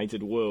into the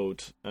Painted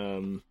World.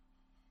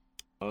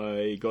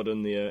 I got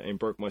in there and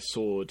broke my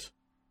sword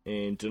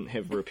and didn't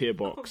have a repair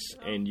box,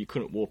 Oh, no. and you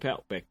couldn't warp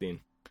out back then.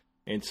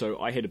 And so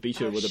I had to beat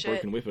her Oh, with shit. a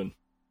broken weapon.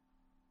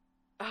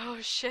 Oh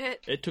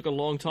shit! It took a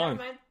long Never time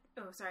mind.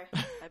 Oh, sorry.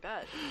 I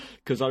bet.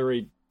 because I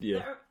already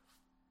There-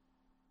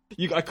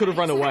 I could have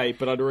run away,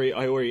 but I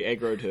already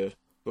aggroed her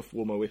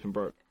before my weapon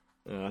broke.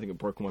 I think it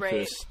broke my Right.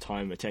 first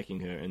time attacking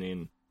her, and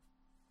then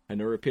had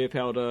no repair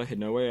powder, had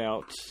no way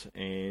out,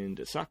 and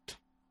it sucked.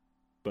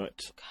 But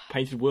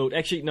Painted World,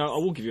 actually, no, I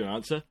will give you an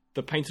answer.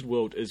 The Painted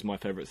World is my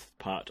favourite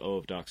part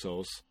of Dark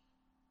Souls.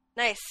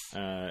 Nice.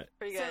 Uh,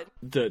 Pretty So-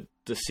 good.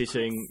 the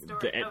setting, Story-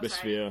 the oh,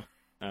 atmosphere,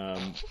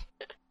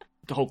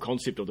 the whole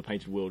concept of the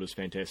Painted World is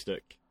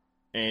fantastic,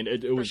 and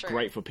it was sure.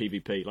 great for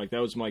PvP. Like that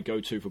was my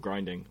go-to for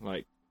grinding.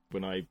 Like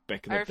when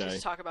back in I the refuse day.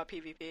 to talk about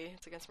PvP.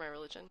 It's against my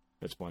religion.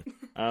 That's fine.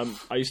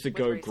 I used to With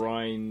go racing.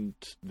 grind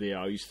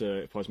there.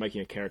 If I was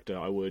making a character,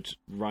 I would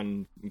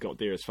run, got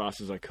there as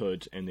fast as I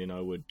could, and then I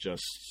would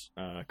just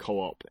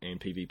co-op and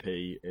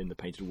PvP in the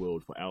Painted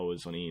World for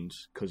hours on end,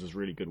 because it's a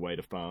really good way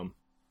to farm.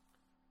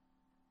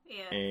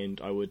 Yeah. And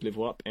I would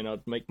level up, and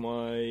I'd make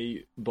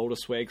my Boulder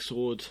Swag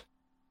Sword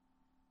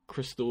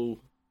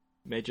crystal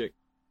magic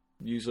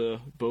user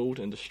build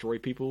and destroy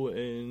people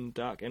in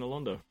Dark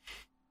Analondo.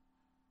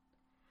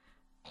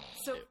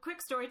 So,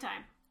 quick story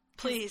time.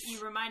 'Cause Please.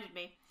 You reminded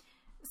me.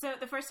 So,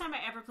 the first time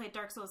I ever played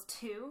Dark Souls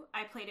 2,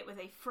 I played it with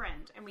a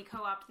friend, and we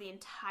co-opted the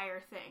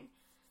entire thing.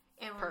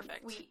 And when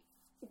Perfect. we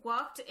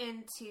walked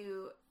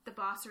into the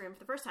boss room for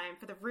the first time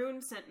for the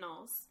Rune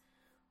Sentinels,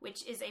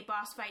 which is a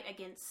boss fight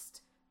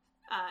against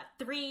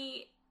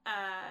 3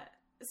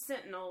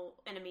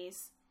 Sentinel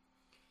enemies.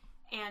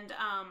 And,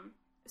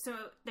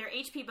 so they're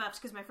HP buffed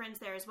because my friend's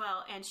there as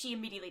well, and she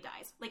immediately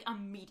dies. Like,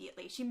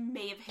 immediately. She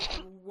may have hit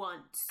me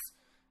once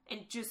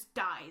and just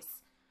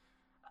dies,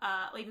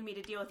 leaving me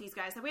to deal with these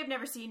guys that we have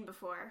never seen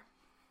before.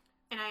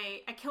 And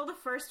I kill the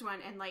first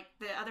one, and, like,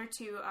 the other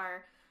 2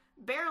 are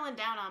barreling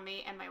down on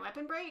me, and my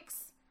weapon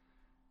breaks.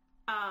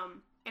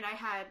 And I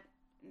had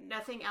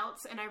nothing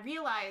else, and I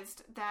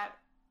realized that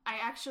I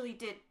actually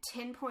did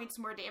 10 points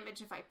more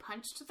damage if I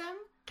punched them,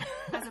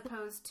 as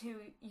opposed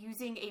to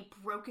using a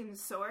broken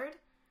sword.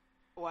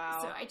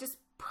 Wow. So I just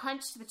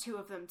punched the 2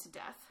 of them to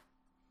death.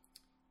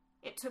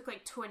 it took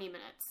like 20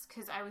 minutes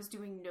because I was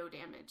doing no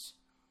damage.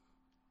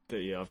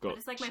 Yeah, I've got. But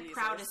it's like my Jesus.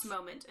 proudest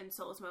moment in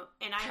Souls mode,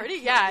 and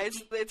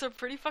it's a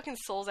pretty fucking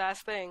Souls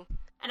ass thing.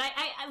 And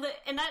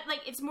and that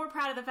like it's more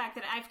proud of the fact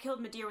that I've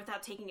killed Midir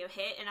without taking a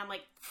hit, and I'm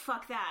like,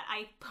 fuck that,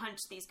 I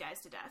punched these guys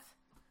to death.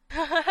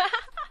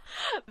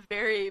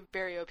 Very,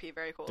 very OP,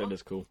 very cool. That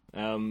is cool.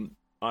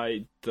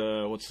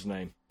 What's his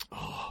name?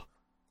 Oh,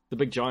 the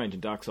big giant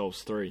in Dark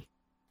Souls 3.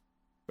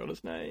 Got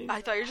his name.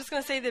 I thought you were just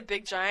gonna say the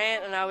big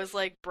giant, and I was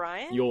like,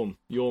 Brian? Yorm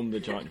the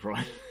giant,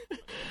 Brian.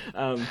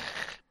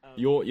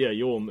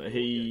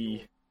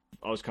 Yorm,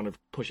 I was kind of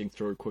pushing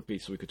through quickly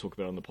so we could talk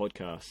about it on the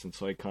podcast, and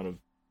so I kind of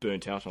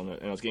burnt out on it,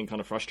 and I was getting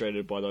kind of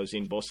frustrated by those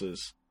end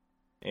bosses.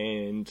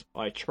 And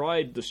I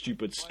tried the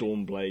stupid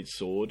Stormblade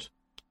sword,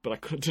 but I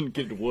didn't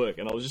get it to work,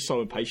 and I was just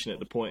so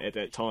impatient at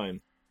that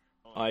time.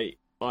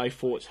 I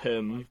fought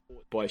him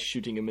by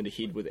shooting him in the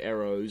head with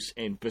arrows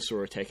and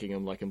Viscera attacking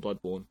him like in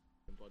Bloodborne.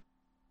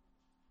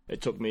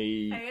 It took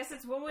me... I guess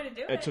it's one way to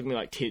do it. It took me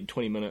like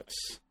 10-20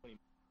 minutes,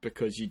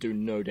 because you do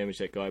no damage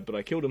to that guy, but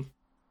I killed him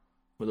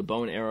with a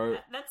bow and arrow.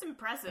 That's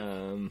impressive.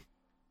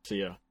 So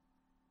yeah.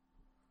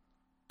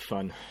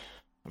 Fun.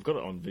 I've got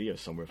it on video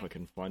somewhere if I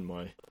can find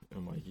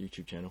on my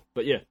YouTube channel.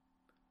 But yeah.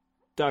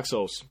 Dark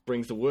Souls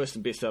brings the worst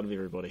and best out of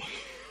everybody.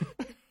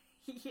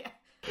 Yeah.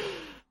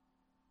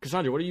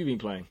 Cassandra, what have you been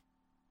playing?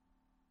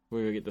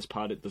 We're gonna get this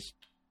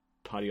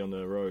party on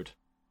the road.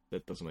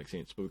 That doesn't make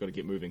sense, but we've got to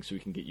get moving so we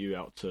can get you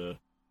out to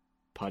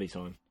party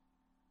time.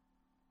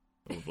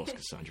 Oh, we've lost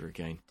Cassandra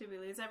again. Did we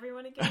lose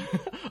everyone again?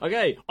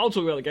 Okay, I'll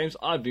talk about the games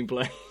I've been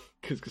playing,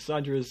 because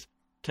Cassandra's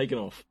taken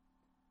off.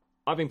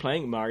 I've been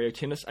playing Mario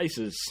Tennis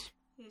Aces.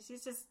 Yeah,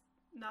 she's just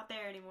not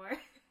there anymore.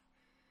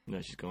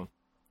 No, she's gone.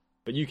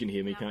 But you can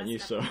hear me, can't you?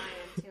 So Too,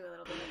 a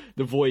little bit.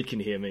 the void can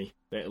hear me,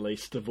 at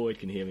least. The void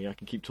can hear me. I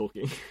can keep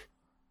talking.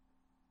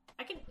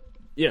 I can...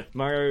 Yeah,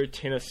 Mario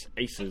Tennis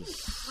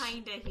Aces. I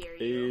can kinda hear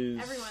you.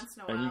 Is every once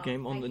in a a while, new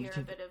game on I the hear a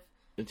bit of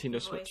Nintendo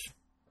voice. Switch.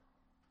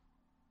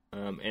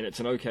 And it's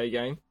an okay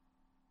game.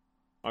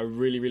 I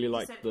really, really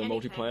like said the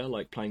anything. multiplayer,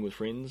 like playing with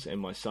friends and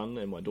my son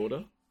and my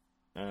daughter.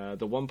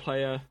 The one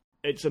player,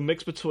 it's a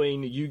mix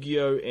between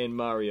Yu-Gi-Oh! And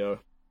Mario.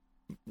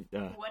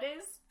 What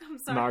is? I'm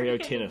sorry. Mario I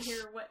didn't Tennis.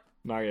 hear what...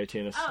 Mario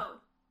Tennis. Oh.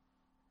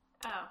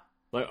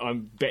 Like,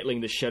 I'm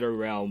battling the Shadow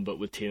Realm, but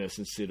with tennis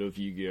instead of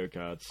Yu-Gi-Oh!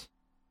 Cards.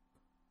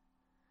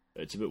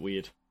 It's a bit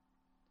weird.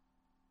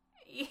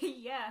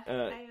 Yeah.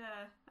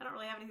 I don't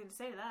really have anything to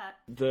say to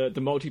that.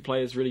 The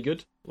multiplayer is really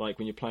good. Like,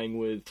 when you're playing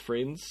with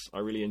friends, I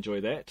really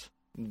enjoy that.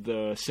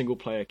 The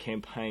single-player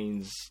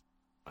campaigns,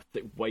 I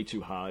think, way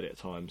too hard at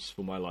times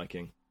for my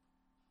liking.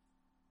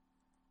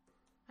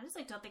 I just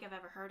don't think I've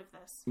ever heard of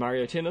this.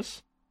 Mario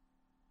Tennis?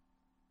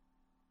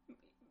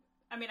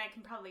 I mean, I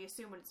can probably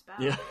assume what it's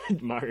about. Yeah,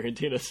 Mario and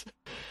Tennis.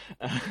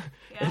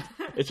 Yeah.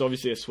 It's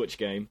obviously a Switch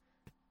game.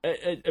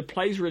 It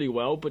plays really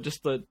well, but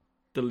just the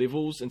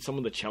levels and some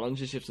of the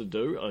challenges you have to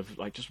do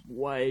are just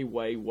way,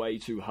 way, way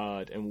too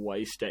hard and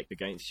way stacked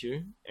against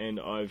you. And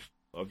I've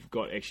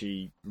got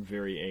actually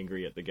very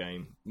angry at the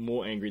game.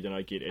 More angry than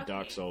I get at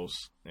Dark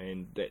Souls.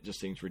 And that just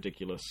seems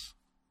ridiculous.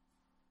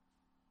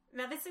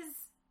 Now this is,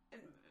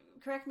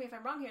 correct me if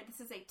I'm wrong here,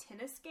 this is a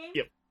tennis game?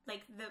 Yep.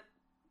 Like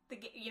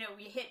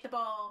you hit the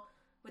ball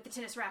with the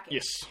tennis racket.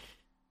 Yes.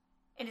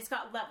 And it's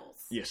got levels.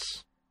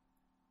 Yes.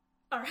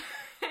 Alright.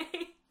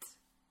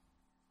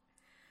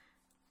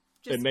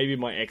 It may be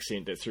my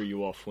accent that threw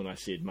you off when I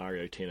said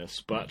Mario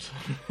Tennis, but...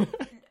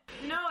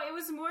 No, it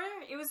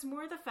was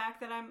more the fact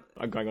that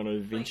I'm going on an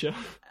adventure.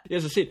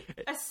 As I said...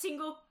 A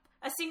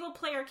single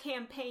player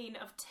campaign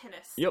of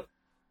tennis. Yep.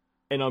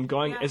 And I'm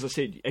going, as I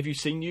said, have you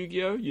seen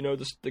Yu-Gi-Oh? You know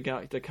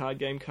the card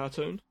game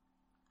cartoon?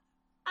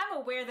 I'm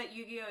aware that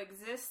Yu-Gi-Oh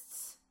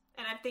exists,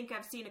 and I think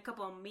I've seen a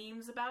couple of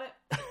memes about it.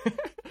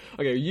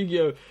 Okay,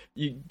 Yu-Gi-Oh!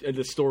 In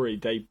the story,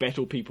 they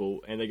battle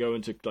people, and they go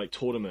into,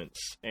 tournaments,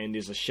 and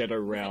there's a Shadow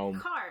Realm.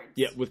 With cards.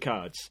 Yeah, with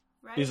cards.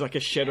 Right? There's a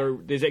shadow...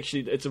 Yeah. There's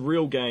actually... It's a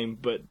real game,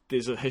 but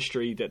there's a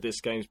history that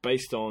this game's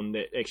based on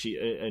that actually...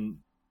 And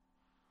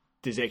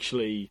there's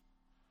actually...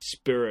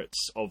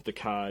 Spirits of the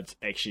cards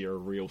actually are a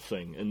real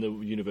thing in the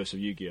universe of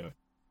Yu-Gi-Oh!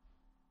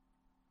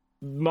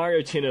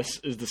 Mario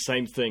Tennis is the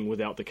same thing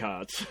without the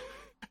cards.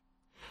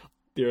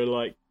 They're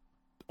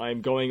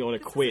I'm going on a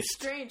quest. Is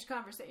a strange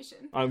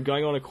conversation. I'm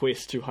going on a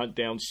quest to hunt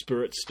down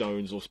spirit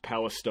stones or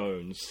power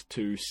stones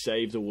to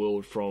save the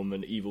world from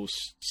an evil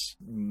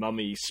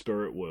mummy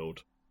spirit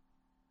world.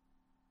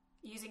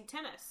 Using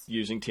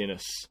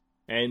tennis.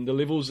 And the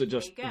levels are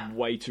just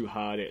way too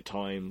hard at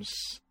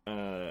times,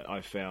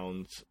 I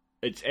found.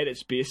 It's at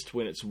its best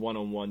when it's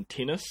one-on-one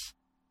tennis,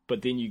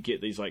 but then you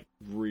get these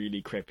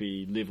really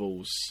crappy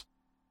levels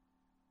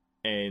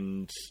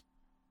and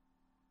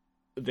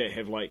that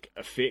have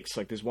effects.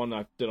 There's one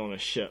I did on a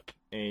ship,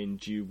 and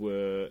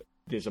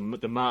there's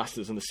the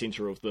masters in the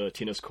center of the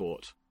tennis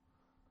court,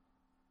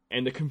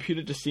 and the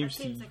computer just seems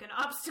that seems like an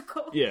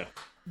obstacle. Yeah,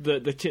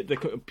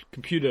 the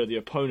computer, the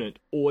opponent,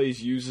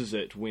 always uses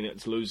it when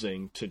it's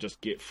losing to just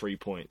get free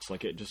points.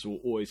 It just will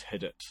always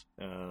hit it,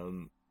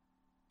 and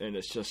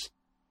it's just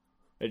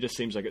It just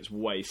seems like it's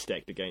way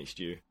stacked against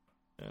you.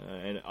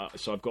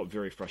 So I've got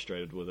very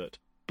frustrated with it.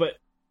 But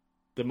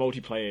the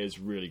multiplayer is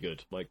really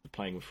good. Like, the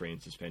playing with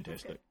friends is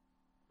fantastic.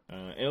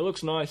 And it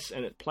looks nice,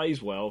 and it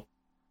plays well.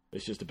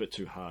 It's just a bit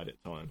too hard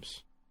at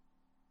times.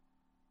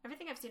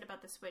 Everything I've seen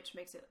about the Switch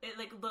makes it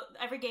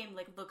every game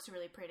looks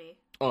really pretty.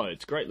 Oh,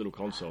 it's a great little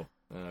console.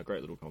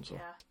 Great little console.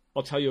 Yeah.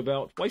 I'll tell you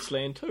about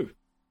Wasteland 2.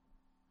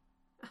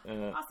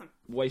 Awesome.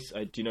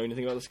 Do you know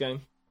anything about this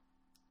game?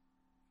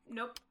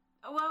 Nope.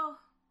 Well,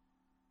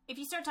 if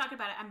you start talking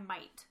about it, I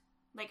might.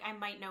 I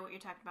might know what you're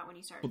talking about when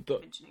you start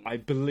mentioning it. I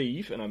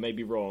believe, and I may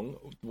be wrong,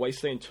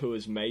 Wasteland 2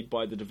 is made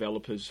by the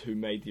developers who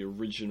made the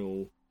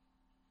original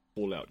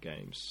Fallout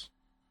games.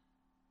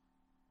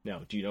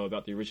 Now, do you know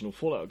about the original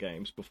Fallout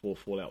games before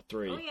Fallout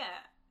 3? Oh, yeah.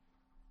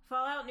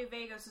 Fallout New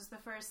Vegas was the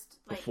first,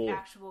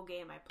 actual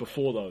game I played.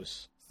 Before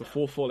those. So.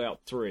 Before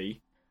Fallout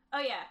 3. Oh,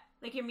 yeah.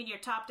 You mean your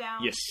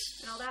top-down? Yes.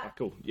 And all that?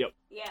 Cool. Yep.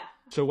 Yeah.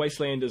 So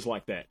Wasteland is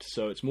like that.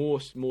 So it's more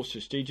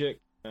strategic.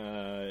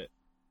 Yeah,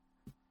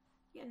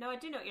 no, I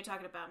do know what you're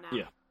talking about now.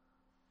 Yeah.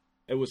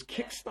 It was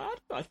Kickstarter,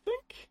 I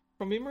think,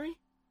 from memory.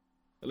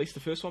 At least the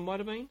first one might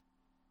have been.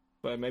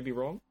 But I may be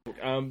wrong.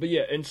 But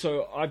yeah, and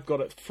so I've got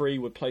it free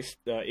with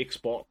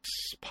Xbox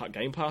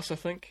Game Pass, I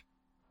think.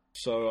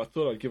 So I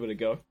thought I'd give it a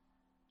go.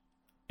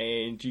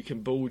 And you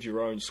can build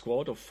your own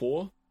squad of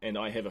 4, and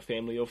I have a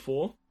family of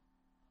 4.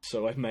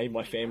 So I've made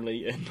my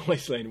family in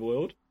Wasteland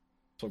World.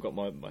 So I've got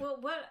my... Well,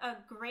 what a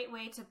great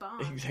way to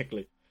bond.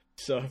 Exactly.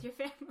 So, with your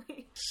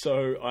family.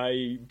 So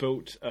I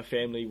built a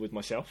family with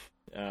myself,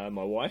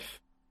 my wife,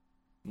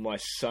 my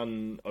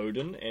son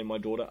Odin, and my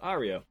daughter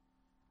Arya.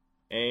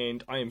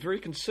 And I am very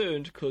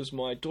concerned because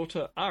my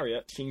daughter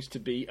Arya seems to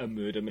be a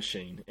murder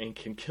machine and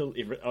can kill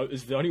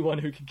is the only one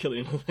who can kill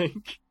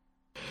anything.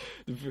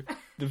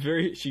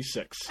 She's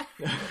 6.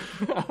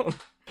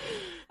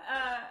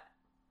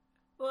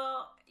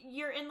 Well,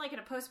 you're in in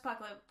a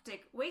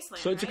post-apocalyptic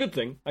wasteland. So it's right? a good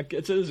thing.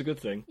 It is a good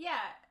thing. Yeah,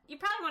 you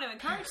probably want to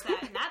encourage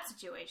that in that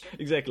situation.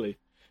 Exactly.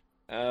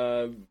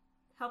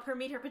 Help her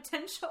meet her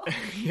potential.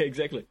 Yeah,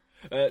 exactly.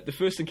 The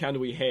first encounter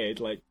we had,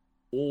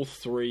 all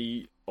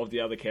 3 of the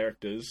other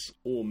characters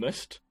all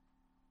missed,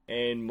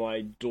 and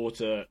my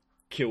daughter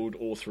killed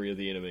all 3 of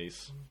the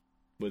enemies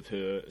with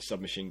her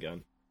submachine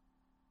gun.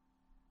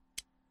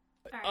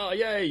 Right. Oh,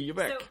 yay, you're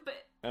back.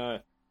 So,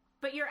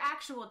 but your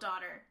actual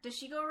daughter, does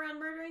she go around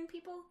murdering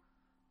people?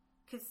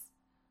 Because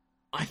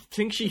I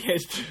think she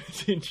has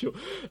potential,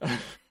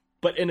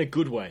 but in a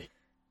good way.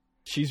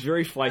 She's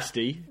very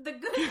feisty. The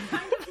good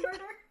kind of murder?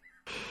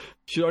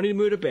 She only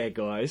murder bad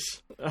guys.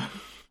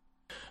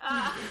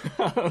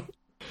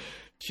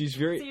 She's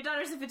very... So your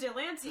daughter's a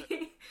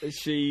vigilante.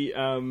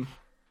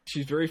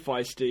 She's very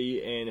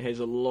feisty and has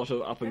a lot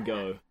of up and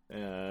go.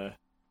 There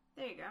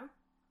you go.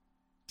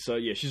 So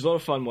yeah, she's a lot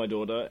of fun, my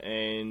daughter,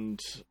 and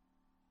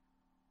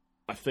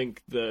I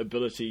think the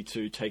ability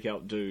to take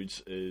out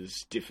dudes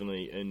is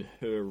definitely in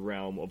her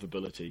realm of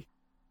ability.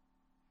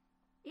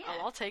 Yeah.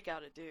 Oh, I'll take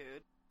out a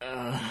dude.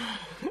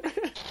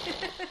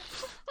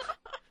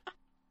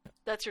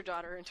 That's your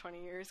daughter in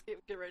 20 years.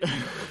 Get ready.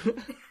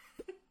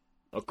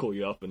 I'll call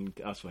you up and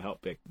ask for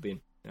help back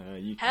then.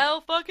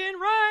 Hell fucking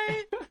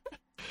right!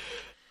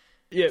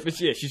 Yeah,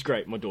 but yeah, she's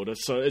great, my daughter.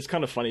 So it's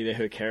kind of funny that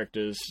her character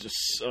is just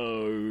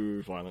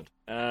so violent.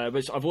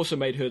 But I've also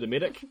made her the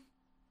medic.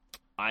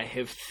 I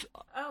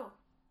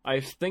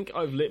think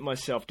I've let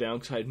myself down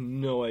because I had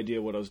no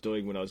idea what I was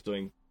doing when I was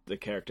doing the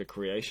character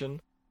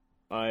creation.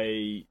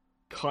 I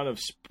kind of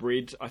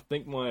spread... I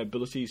think my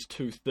ability's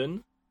too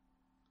thin.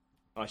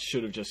 I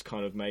should have just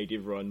kind of made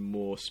everyone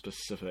more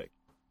specific.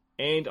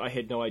 And I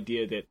had no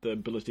idea that the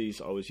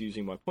abilities I was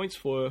using my points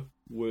for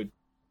were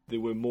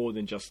more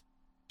than just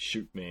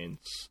shoot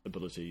man's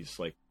abilities,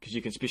 because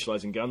you can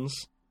specialize in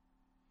guns.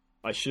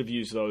 I should have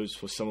used those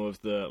for some of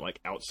the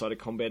outside of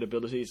combat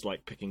abilities,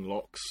 like picking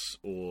locks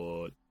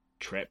or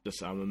trap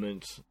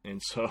disarmament,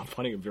 and so I'm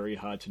finding it very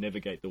hard to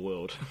navigate the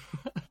world.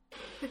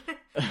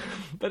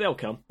 But they'll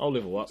come. I'll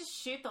level up.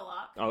 Just shoot the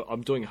lock.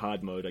 I'm doing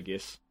hard mode, I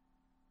guess.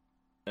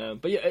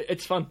 But yeah,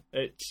 it's fun.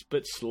 It's a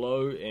bit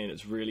slow, and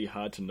it's really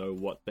hard to know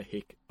what the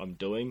heck I'm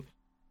doing.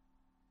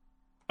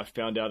 I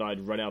found out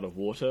I'd run out of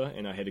water,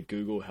 and I had to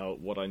Google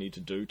what I need to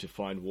do to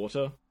find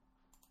water.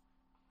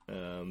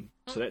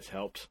 So that's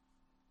helped.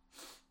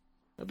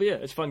 But yeah,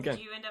 it's a fun game.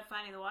 Did you end up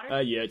finding the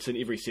water? Yeah, it's in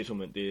every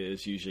settlement.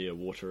 There's usually a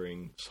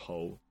watering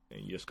hole, and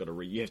you just got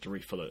to you have to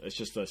refill it. It's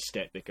just a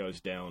stat that goes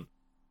down,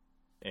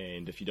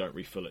 and if you don't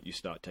refill it, you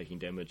start taking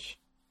damage.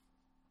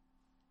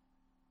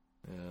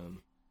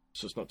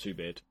 So it's not too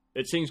bad.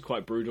 It seems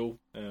quite brutal,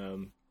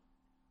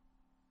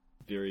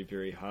 very,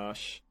 very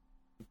harsh,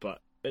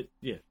 but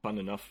fun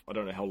enough. I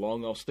don't know how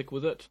long I'll stick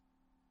with it,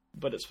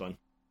 but it's fun.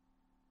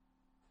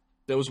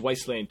 There was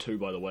Wasteland 2,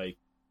 by the way,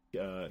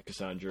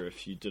 Cassandra,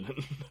 if you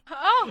didn't.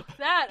 Oh,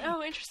 that.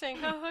 Oh, interesting.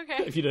 Oh,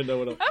 okay. If you didn't know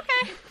what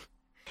Okay.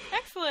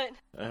 Excellent.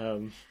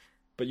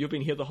 But you've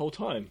been here the whole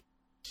time,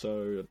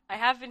 so... I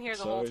have been here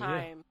the whole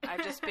time. Yeah.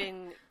 I've just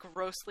been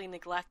grossly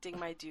neglecting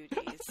my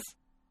duties.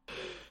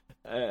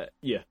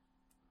 Yeah.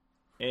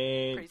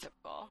 And pretty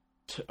typical.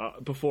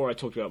 before I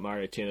talked about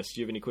Mario Tennis,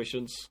 do you have any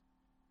questions?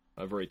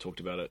 I've already talked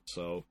about it,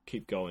 so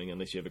keep going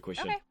unless you have a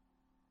question. Okay.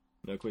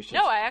 No questions?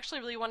 No, I actually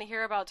really want to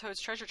hear about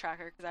Toad's Treasure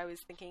Tracker because I was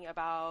thinking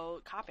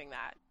about copying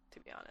that, to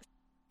be honest.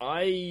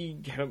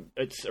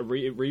 It's a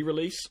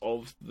re-release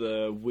of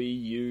the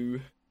Wii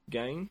U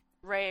game.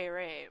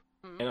 Right.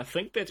 And I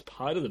think that's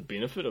part of the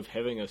benefit of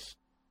having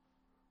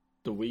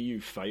the Wii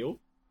U fail,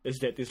 is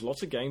that there's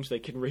lots of games they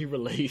can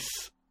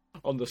re-release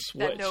on the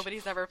Switch. That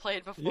nobody's ever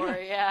played before,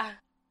 yeah.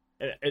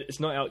 It's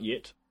not out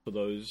yet, for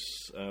those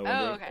wondering.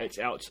 Okay. It's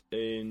out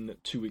in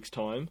 2 weeks'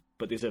 time,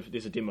 but there's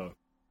a demo.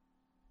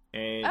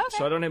 And Okay.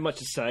 so I don't have much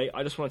to say.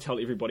 I just want to tell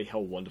everybody how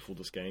wonderful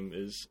this game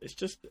is. It's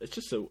just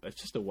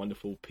a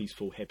wonderful,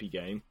 peaceful, happy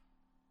game.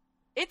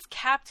 It's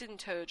Captain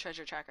Toad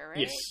Treasure Tracker,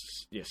 right?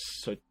 Yes.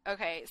 So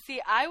Okay,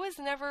 see, I'm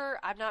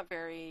not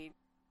very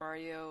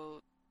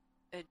Mario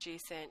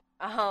adjacent,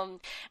 and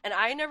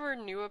I never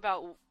knew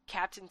about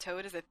Captain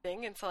Toad as a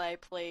thing until I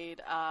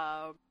played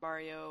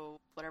Mario,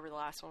 whatever the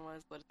last one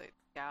was. What is it?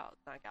 Not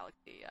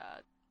Galaxy,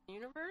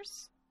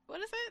 Universe? What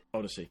is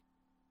it?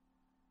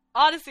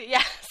 Odyssey,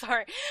 yeah,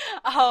 sorry.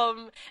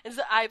 And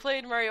so I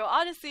played Mario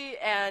Odyssey,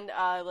 and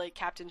like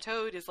Captain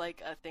Toad is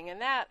like a thing in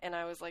that, and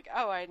I was like,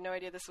 oh, I had no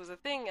idea this was a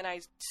thing, and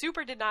I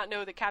super did not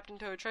know that Captain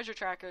Toad Treasure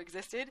Tracker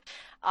existed.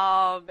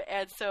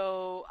 And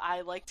so I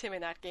liked him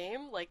in that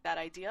game, like that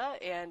idea,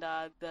 and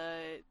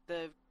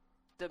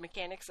the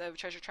mechanics of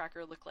Treasure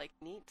Tracker look like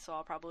neat. So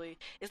I'll probably.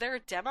 Is there a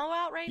demo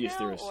out right now? yes,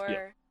 there is. Or...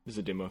 Yeah, there's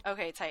a demo.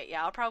 Okay, tight.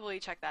 Yeah, I'll probably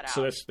check that out.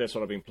 So that's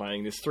what I've been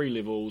playing. There's 3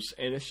 levels,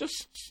 and it's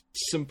just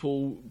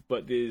simple,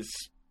 but there's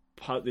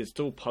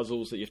still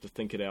puzzles that you have to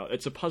think it out.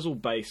 It's a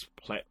puzzle-based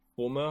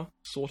platformer,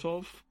 sort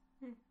of.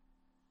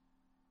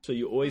 So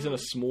you're always in a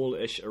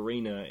small-ish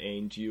arena,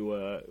 and you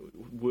are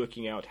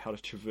working out how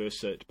to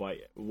traverse it by,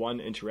 1,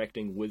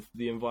 interacting with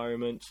the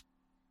environment,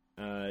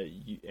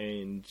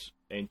 and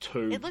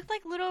 2... It looked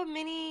like little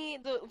mini,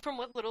 from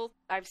what little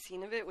I've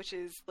seen of it, which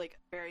is like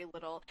very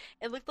little.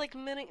 It looked like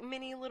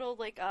mini little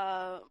like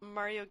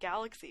Mario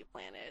Galaxy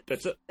planets.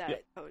 That's it.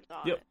 That Toad's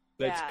on. Yep.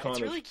 That's yeah,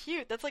 it's really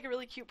cute. That's like a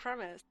really cute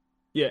premise.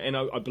 Yeah, and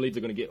I believe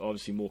they're going to get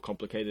obviously more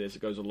complicated as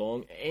it goes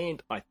along.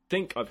 And I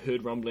think I've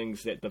heard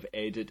rumblings that they've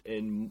added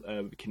in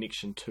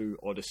connection to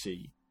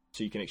Odyssey,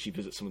 so you can actually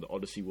visit some of the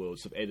Odyssey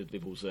worlds. They've added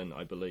levels in,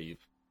 I believe.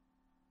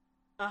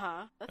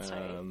 That's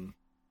right.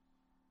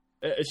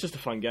 It's just a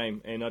fun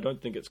game, and I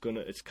don't think it's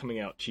coming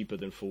out cheaper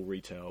than full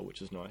retail,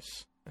 which is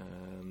nice.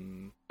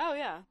 Oh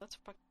yeah, that's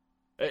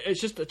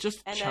it's just a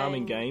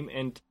charming then... game,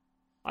 and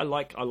I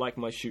like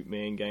my shoot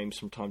man games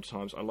from time to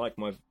time. I like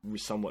my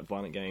somewhat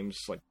violent games,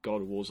 like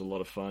God of War's a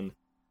lot of fun,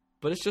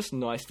 but it's just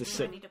nice to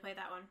sit. I need to play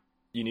that one.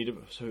 You need to.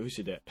 So who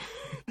said that?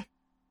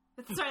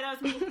 Sorry, that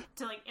was me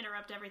to like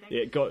interrupt everything.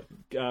 Yeah, God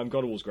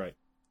of War's great,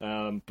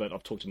 but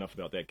I've talked enough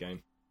about that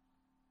game.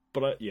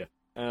 But yeah,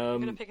 I'm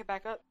gonna pick it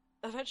back up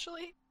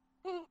eventually.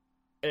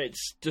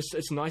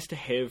 It's nice to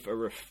have a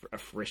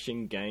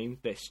refreshing game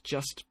that's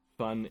just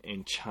fun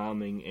and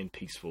charming and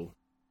peaceful.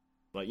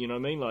 Like, you know what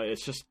I mean? Like,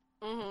 it's just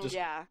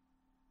yeah.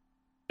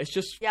 It's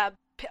just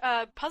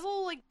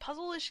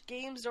puzzle-ish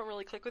games don't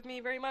really click with me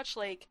very much.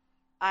 Like,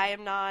 I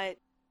am not.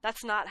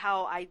 That's not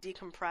how I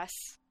decompress.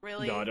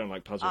 Really. No, I don't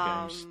like puzzle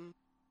games.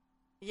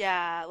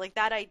 Yeah, like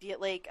that idea,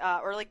 like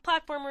or like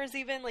platformers,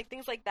 even like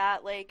things like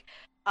that. Like,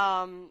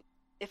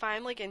 if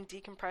I'm like in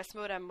decompress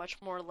mode, I'm much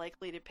more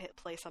likely to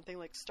play something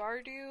like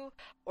Stardew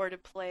or to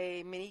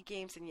play mini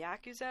games in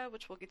Yakuza,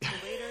 which we'll get to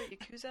later.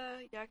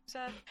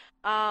 Yakuza.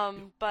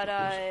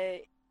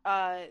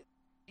 But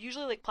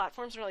usually like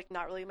platforms are like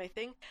not really my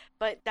thing.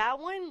 But that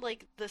one,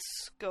 like the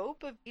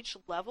scope of each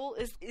level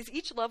is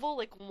each level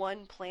like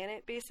one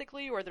planet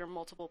basically, or are there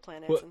multiple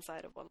planets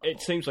inside of one level? It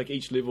seems like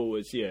each level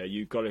is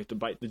you got to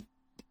debate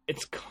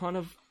it's kind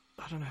of,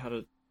 I don't know how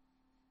to.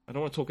 I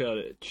don't want to talk about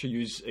it to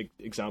use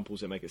examples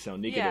that make it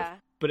sound negative,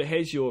 but it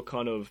has your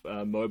kind of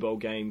mobile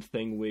game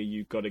thing where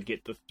you got to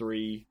get the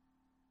 3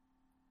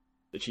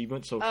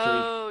 achievements of 3.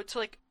 Oh, to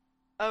like,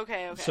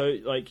 okay. So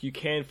like you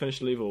can finish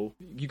the level.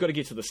 You got to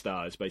get to the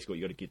stars. Basically, what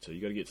you got to get to.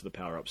 You got to get to the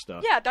power-up star.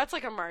 Yeah, that's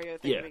like a Mario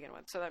thing to begin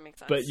with, so that makes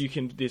sense. But you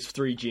can. There's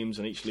 3 gems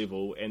on each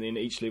level, and then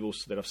each level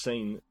that I've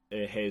seen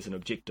has an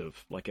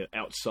objective, like an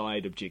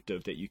outside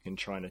objective that you can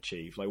try and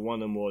achieve. Like one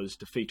of them was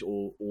defeat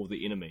all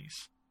the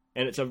enemies.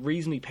 And it's a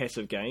reasonably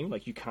passive game.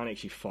 Like, you can't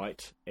actually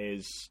fight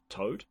as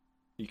Toad.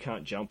 You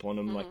can't jump on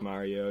him like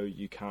Mario.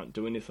 You can't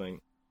do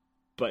anything.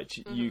 But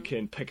you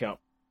can pick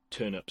up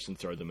turnips and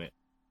throw them at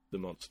the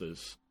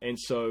monsters. And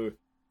so...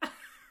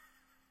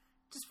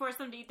 Just force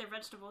them to eat their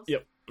vegetables.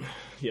 Yep.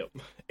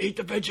 Eat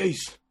the veggies!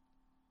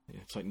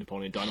 Yeah, it's like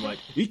Napoleon Dynamite.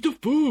 Eat the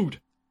food!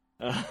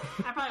 I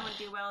probably wouldn't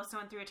do well if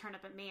someone threw a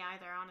turnip at me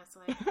either,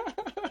 honestly.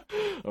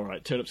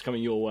 Alright, turnips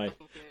coming your way.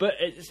 But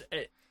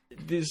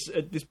there's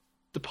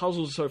the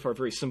puzzles so far are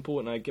very simple,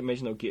 and I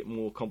imagine they'll get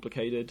more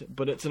complicated.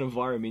 But it's an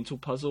environmental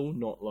puzzle,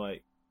 not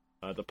like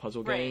the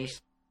puzzle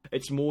games.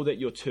 It's more that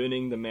you're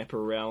turning the map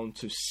around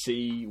to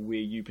see where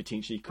you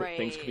potentially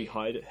things could be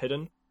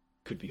hidden.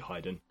 could be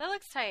hidden. That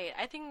looks tight.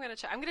 I think I'm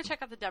gonna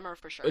check out the demo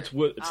for sure. It's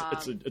worth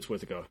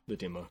a go. The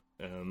demo.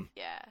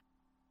 Yeah,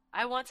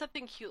 I want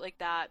something cute like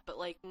that, but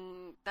like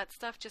that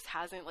stuff just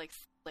hasn't like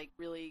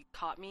really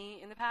caught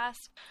me in the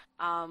past.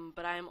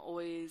 But I'm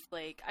always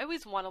like I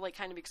always want to like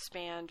kind of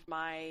expand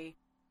my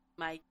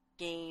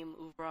game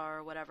oeuvre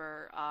or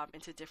whatever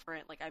into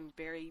different, like I'm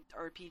very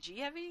RPG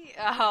heavy,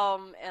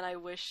 and I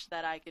wish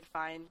that I could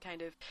find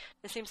kind of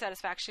the same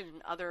satisfaction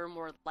in other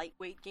more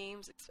lightweight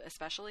games,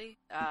 especially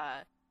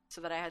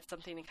so that I had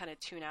something to kind of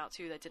tune out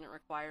to that didn't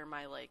require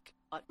my like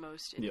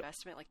utmost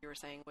investment, like you were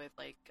saying with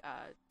like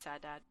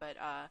Sad Dad. But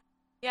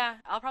yeah,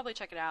 I'll probably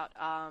check it out.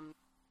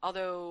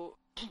 Although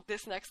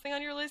this next thing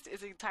on your list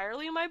is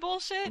entirely my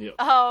bullshit, and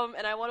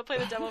I want to play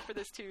the demo for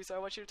this too, so I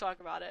want you to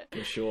talk about it.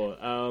 For sure.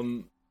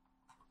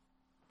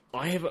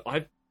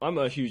 I'm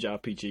a huge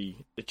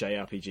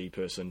JRPG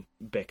person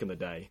back in the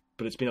day,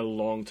 but it's been a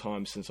long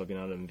time since I've been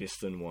able to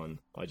invest in one.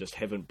 I just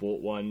haven't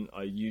bought one.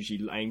 I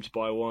usually aim to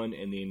buy one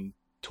and then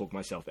talk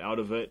myself out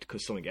of it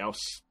because something else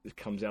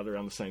comes out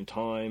around the same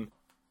time.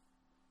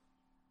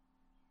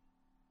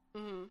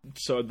 Mm-hmm.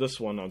 So this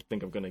one I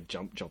think I'm going to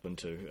jump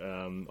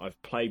into. I've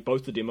played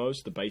both the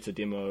demos, the beta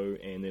demo,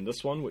 and then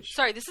this one, which...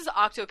 Sorry, this is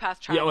Octopath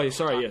Traveler. Yeah,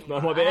 sorry, yeah.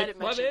 My bad.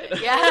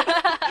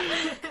 Yeah.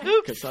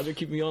 Oops. Cassandra,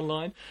 keep me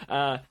online.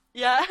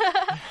 Yeah.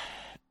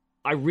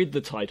 I read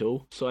the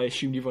title, so I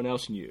assumed everyone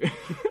else knew.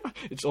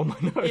 It's on my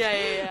notes.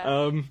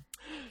 Yeah.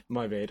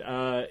 My bad.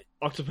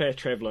 Octopath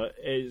Traveler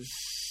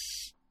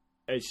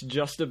it's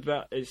just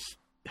about...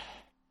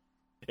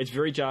 It's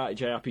very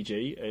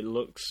JRPG. It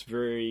looks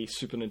very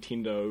Super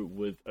Nintendo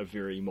with a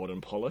very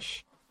modern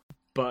polish.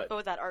 But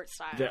with that art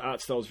style. The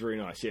art style is very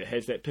nice. Yeah, it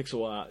has that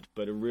pixel art,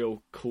 but a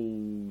real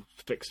cool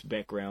fixed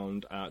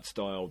background art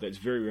style that's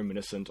very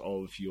reminiscent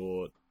of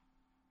your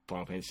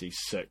Final Fantasy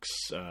VI,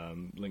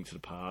 Link to the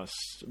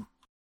Past.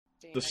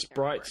 The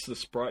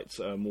sprites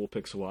are more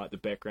pixel art. The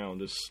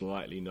background is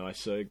slightly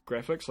nicer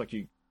graphics, like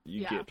you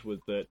get with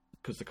that,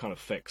 because they're kind of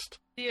fixed.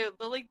 The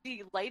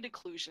light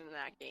occlusion in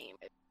that game,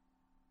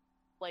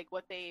 like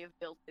what they've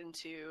built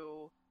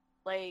into,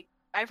 like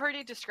I've heard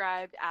it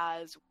described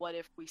as what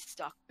if we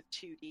stuck with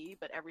 2D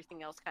but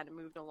everything else kind of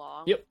moved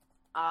along. Yep.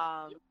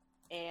 Or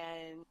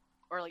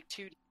like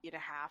 2D and a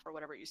half or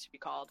whatever it used to be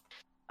called.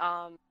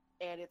 And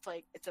it's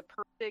like it's a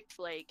perfect,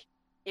 like,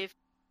 if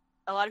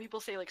a lot of people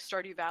say like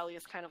Stardew Valley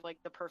is kind of like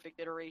the perfect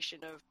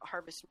iteration of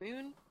Harvest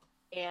Moon,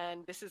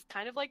 and this is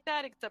kind of like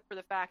that, except for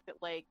the fact that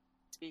like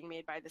it's being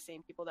made by the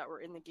same people that were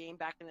in the game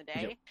back in the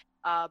day.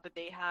 Yep. But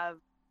they have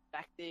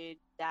affected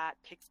that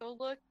pixel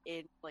look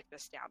in like the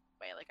astounding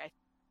way. Like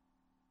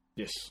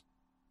yes,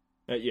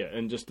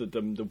 and just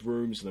the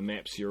rooms and the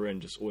maps you're in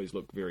just always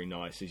look very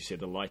nice. As you said,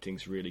 the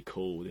lighting's really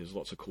cool. There's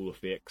lots of cool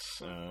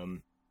effects,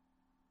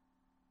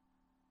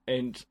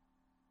 and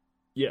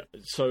yeah.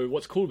 So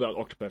what's cool about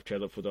Octopath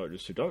Traveler, for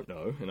those who don't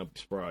know, and I'm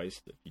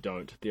surprised if you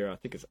don't, there are, I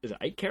think is it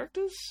 8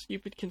 characters you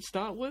can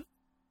start with.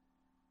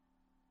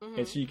 Mm-hmm.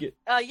 And so you get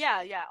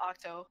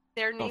Octo.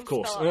 Their names of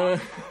course. spell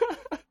out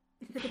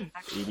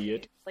Actually,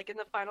 idiot. Like in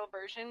the final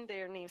version,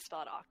 their names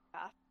spelled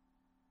Octopath.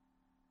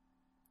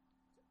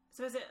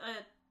 So is it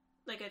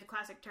like a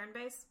classic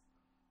turn-based?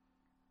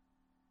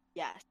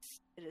 Yes,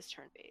 it is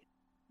turn-based.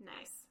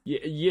 Nice. Yeah,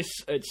 yes,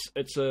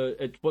 it's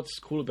what's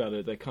cool about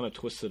it, they kind of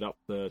twisted up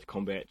the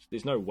combat.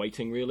 There's no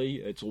waiting really.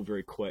 It's all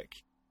very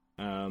quick.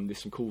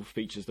 There's some cool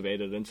features they've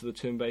added into the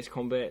turn-based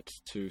combat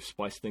to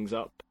spice things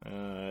up.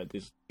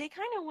 They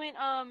kind of went.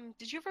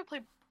 Did you ever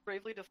play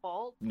Bravely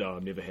Default? No,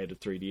 I've never had a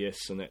 3DS,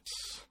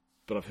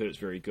 but I've heard it's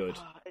very good.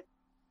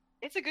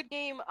 It's a good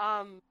game.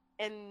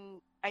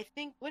 And I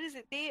think, what is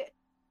it?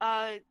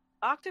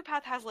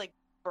 Octopath has like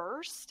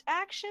burst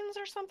actions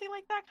or something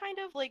like that, kind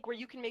of like where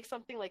you can make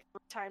something like 3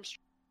 times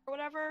or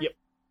whatever. Yep.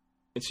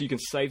 And so you can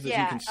save them.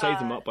 You can save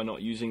them up by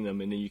not using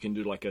them, and then you can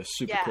do like a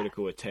super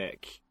critical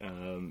attack.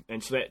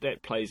 And so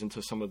that plays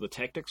into some of the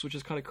tactics, which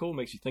is kind of cool.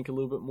 Makes you think a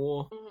little bit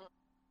more. Mm-hmm.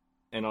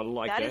 And I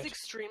like that. That is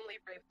extremely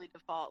Bravely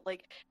Default.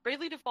 Like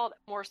Bravely Default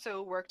more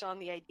so worked on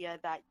the idea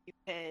that you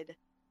could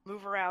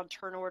move around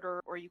turn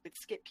order, or you could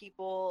skip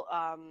people.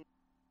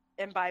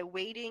 And by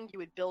waiting, you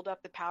would build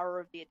up the power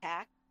of the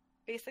attack,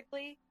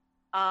 basically.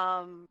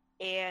 And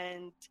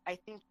I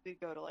think you could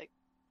go to like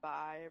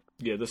 5.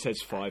 Yeah, this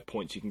has 5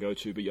 points you can go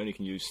to, but you only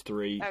can use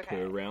 3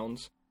 per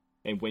round.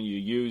 And when you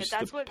use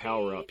the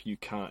power up, you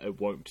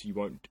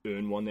won't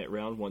earn one that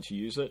round once you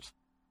use it.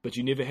 But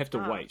you never have to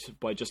wait.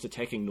 By just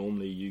attacking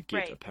normally, you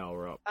get a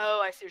power up.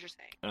 Oh, I see what you're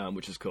saying.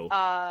 Which is cool.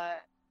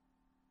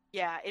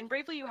 Yeah, in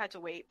Bravely you had to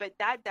wait, but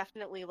that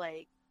definitely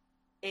like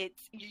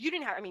you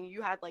didn't have. I mean,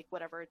 you had like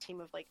whatever, a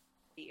team of like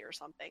 3 or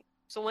something.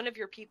 So one of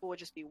your people would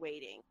just be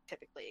waiting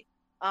typically.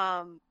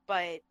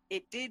 But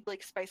it did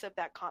like spice up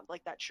that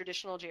that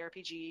traditional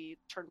JRPG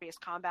turn-based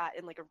combat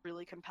in like a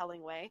really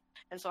compelling way,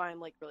 and so I'm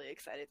like really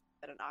excited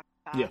that an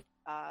Octopath.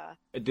 Yeah.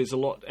 There's a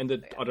lot, and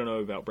I don't know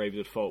about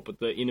Bravely Default, but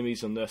the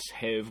enemies in this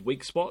have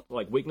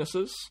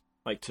weaknesses,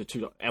 like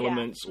to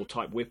elements or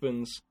type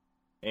weapons.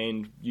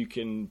 and you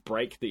can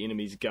break the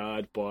enemy's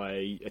guard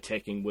by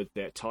attacking with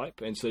that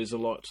type. And so there's a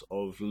lot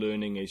of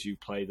learning as you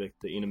play the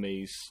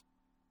enemies,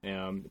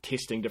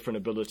 testing different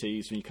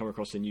abilities when you come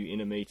across a new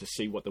enemy to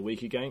see what they're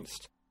weak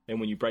against. And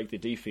when you break their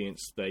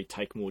defense, they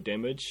take more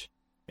damage,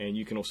 and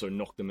you can also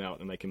knock them out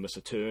and they can miss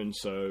a turn.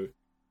 So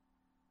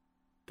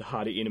the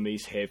harder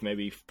enemies have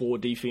maybe 4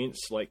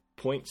 defense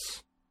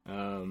points,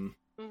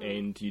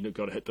 and you've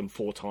got to hit them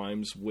 4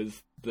 times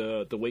with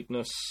the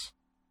weakness,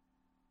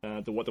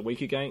 what they're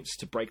weak against,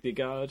 to break their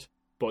guard.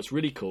 But what's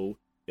really cool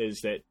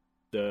is that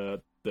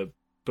the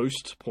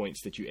boost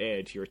points that you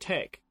add to your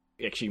attack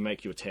actually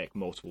make you attack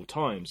multiple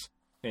times.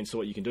 And so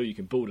what you can do, you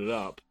can build it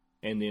up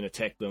and then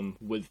attack them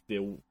with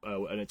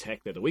an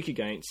attack that they're weak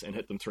against and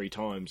hit them 3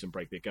 times and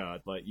break their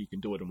guard. Like, you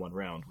can do it in one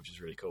round, which is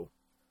really cool.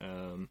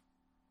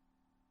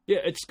 Yeah,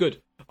 it's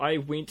good. I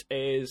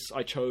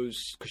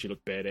chose, because she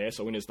looked badass,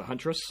 I went as the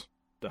Huntress,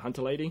 the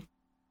Hunter Lady.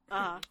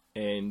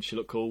 And she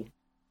looked cool.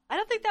 I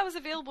don't think that was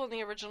available in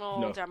the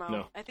original demo.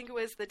 No. I think it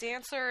was the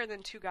dancer and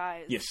then 2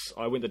 guys. Yes,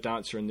 I went the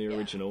dancer in the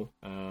original,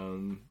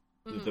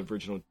 the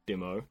original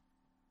demo.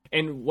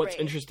 And what's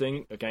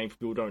interesting, again, for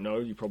people who don't know,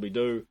 you probably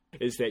do,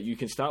 is that you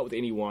can start with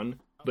anyone,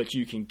 but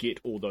you can get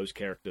all those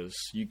characters.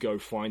 You go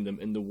find them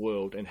in the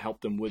world and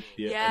help them with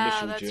their initial journey.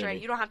 Yeah, that's right.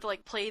 You don't have to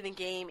play the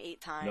game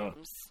 8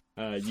 times.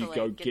 No. You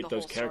go get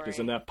those characters,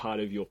 and they're part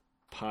of your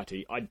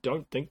party. I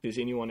don't think there's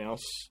anyone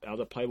else,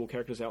 other playable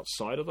characters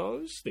outside of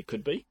those. There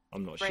could be.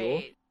 I'm not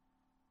sure.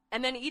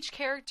 And then each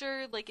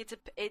character,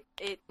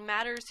 it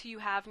matters who you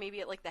have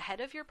maybe at the head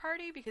of your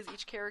party, because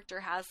each character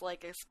has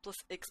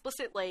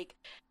explicit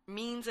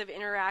means of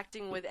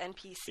interacting with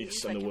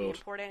NPCs that can be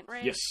important,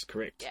 right? Yes,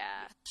 correct.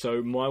 Yeah.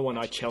 So my one,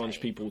 I challenge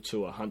people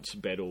to a hunt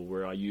battle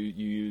where you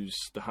use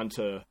the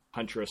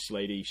huntress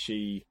lady.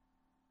 She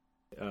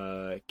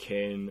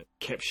can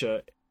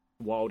capture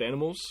wild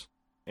animals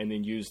and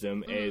then use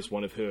them as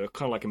one of her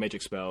kind of like a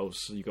magic spells.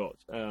 You got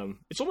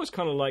it's almost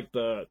kind of like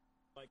the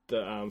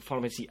Final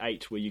Fantasy VIII,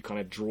 where you kind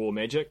of draw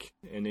magic,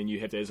 and then you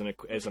have that as an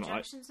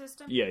projection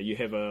system. Yeah, you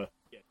have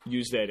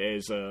use that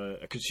as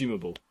a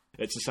consumable.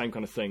 It's the same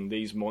kind of thing.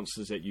 These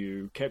monsters that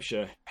you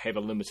capture have a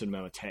limited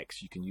amount of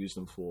attacks you can use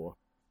them for,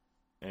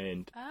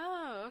 and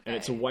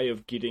it's a way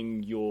of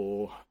getting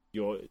your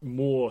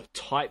more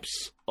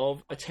types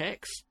of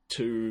attacks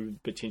to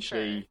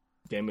potentially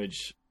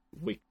damage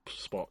weak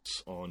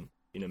spots on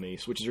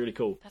enemies, which is really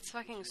cool. That's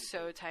fucking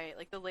so tight.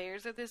 The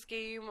layers of this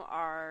game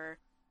are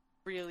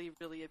really,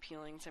 really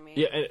appealing to me.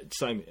 Yeah,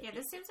 same. Yeah,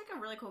 this seems like a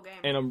really cool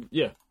game. And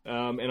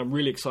I'm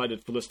really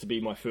excited for this to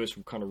be my first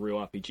kind of real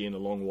RPG in a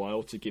long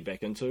while to get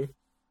back into.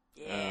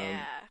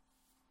 Yeah.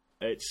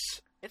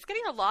 It's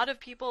getting a lot of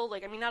people,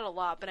 not a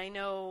lot, but I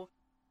know,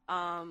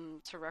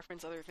 to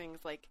reference other things,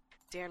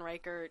 Dan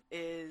Reichert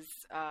is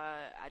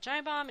at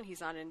Giant Bomb, and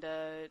he's not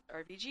into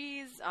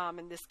RPGs.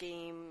 In this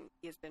game,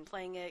 he has been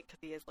playing it because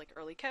he has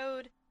early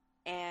code,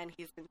 and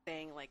he's been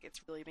saying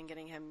it's really been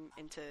getting him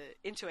into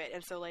it.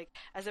 And so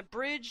as a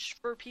bridge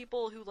for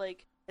people who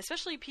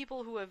especially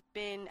people who have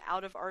been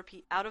out of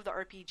the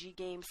RPG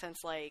game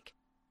since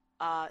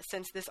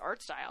since this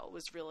art style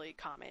was really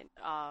common,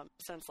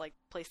 since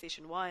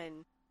PlayStation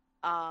 1,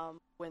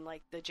 when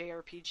the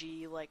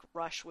JRPG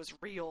rush was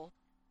real.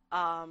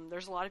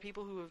 There's a lot of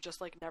people who have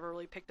just never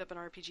really picked up an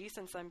RPG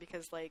since then,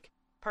 because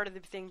part of the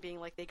thing being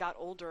they got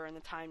older and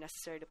the time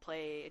necessary to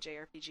play a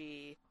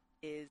JRPG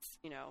is,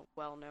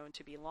 well known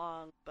to be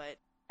long. But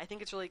I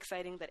think it's really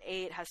exciting that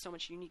it has so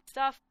much unique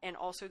stuff, and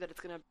also that it's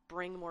going to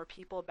bring more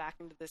people back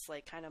into this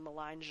kind of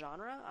maligned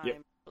genre. Yep.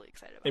 I'm really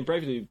excited about And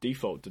Bravely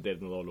Default did that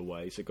in a lot of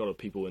ways. It got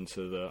people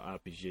into the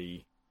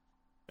RPG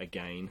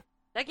again.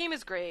 That game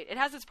is great. It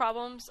has its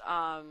problems,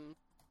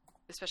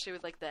 especially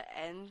with the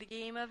end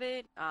game of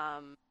it.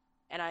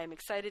 And I'm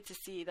excited to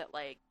see that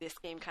this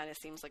game kind of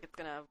seems like it's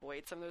going to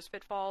avoid some of those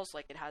pitfalls.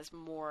 It has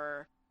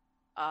more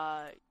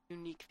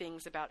unique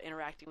things about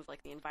interacting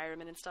with the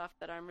environment and stuff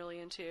that I'm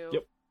really into.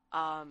 Yep.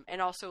 And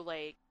also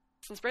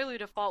since Bravely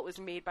Default was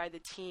made by the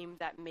team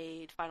that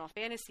made Final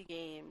Fantasy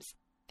games,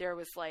 there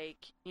was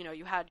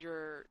you had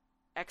your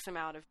X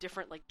amount of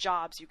different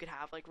jobs you could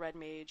have, Red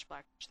Mage,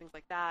 Black Mage, things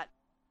like that.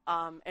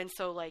 And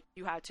so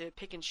you had to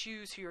pick and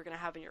choose who you were going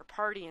to have in your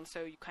party, and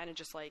so you kind of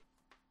just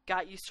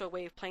got used to a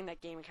way of playing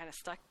that game and kind of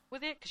stuck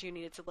with it because you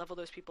needed to level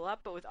those people up.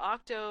 But with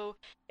Octo,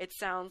 it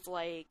sounds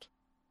like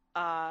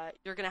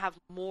you're going to have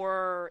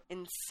more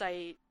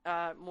insight,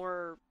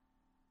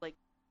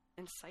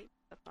 insight,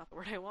 that's not the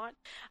word I want,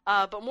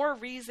 but more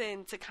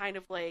reason to kind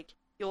of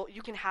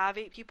you can have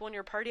 8 people in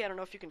your party. I don't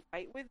know if you can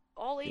fight with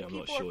all 8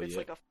 people, or if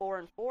it's a 4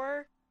 and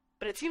 4,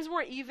 but it seems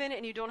more even,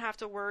 and you don't have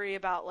to worry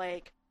about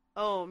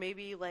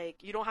maybe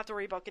you don't have to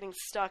worry about getting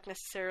stuck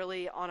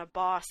necessarily on a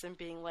boss and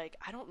being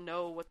I don't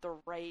know what the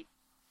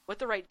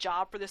right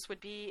job for this would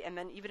be, and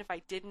then even if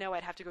I did know,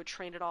 I'd have to go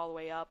train it all the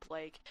way up.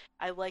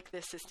 I like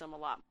this system a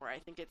lot more. I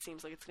think it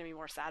seems like it's going to be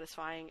more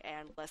satisfying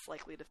and less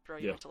likely to throw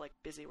you into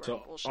busy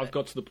work bullshit. I've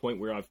got to the point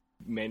where I've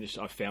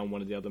found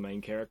one of the other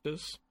main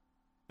characters,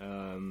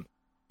 and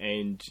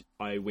and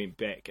I went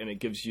back, and it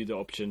gives you the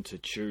option to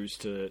choose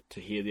to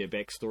hear their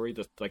backstory,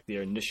 like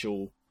their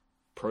initial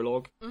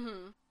prologue.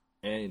 Mm-hmm.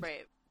 And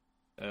Right.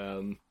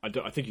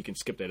 I think you can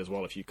skip that as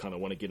well if you kind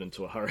of want to get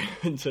into a hurry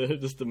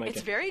to make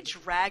It's very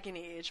Dragon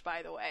Age,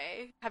 by the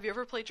way. Have you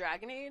ever played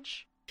Dragon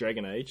Age?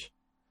 Dragon Age,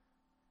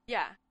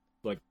 Yeah,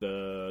 like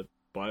the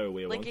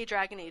BioWare like one. a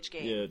Dragon Age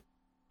game, Yeah,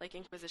 like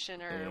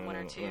Inquisition or 1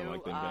 or 2. I don't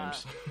like them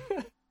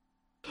games.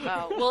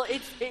 Oh, well,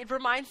 it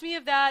reminds me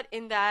of that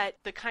in that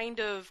the kind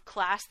of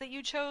class that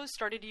you chose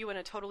started you in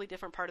a totally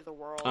different part of the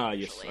world. Yes,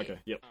 usually. okay,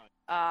 yep.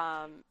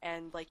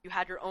 And like you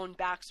had your own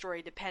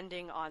backstory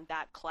depending on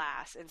that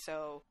class, and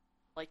so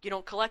like you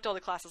don't collect all the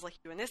classes like you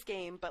do in this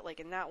game, but like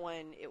in that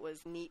one it was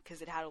neat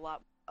because it had a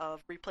lot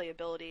of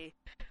replayability.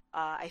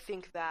 I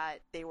think that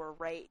they were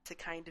right to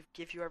kind of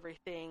give you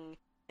everything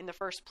in the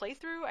first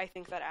playthrough. I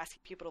think that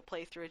asking people to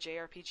play through a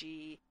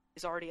JRPG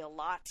is already a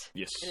lot.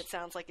 Yes. And it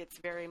sounds like it's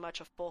very much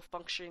a full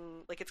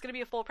function, like it's going to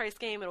be a full price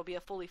game, it'll be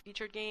a fully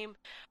featured game.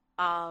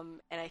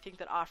 And I think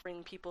that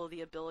offering people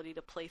the ability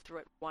to play through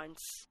it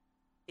once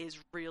is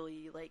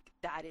really like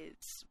that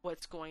is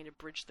what's going to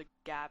bridge the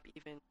gap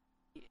even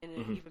in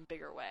an even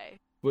bigger way.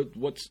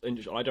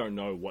 I don't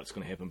know what's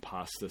going to happen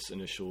past this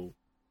initial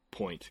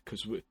point,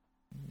 because when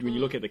you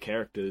look at the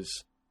characters,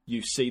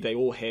 you see they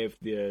all have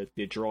their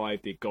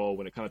drive, their goal,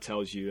 and it kind of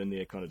tells you in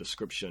their kind of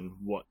description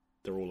what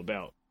they're all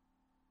about.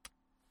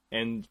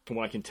 And from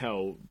what I can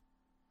tell,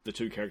 the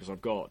two characters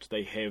I've got,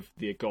 they have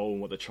their goal and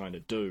what they're trying to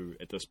do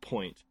at this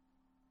point.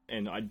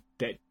 And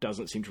that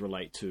doesn't seem to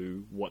relate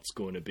to what's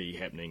going to be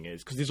happening,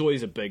 because there's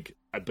always a big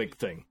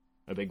thing,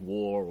 a big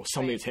war or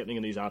something that's happening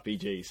in these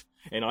RPGs,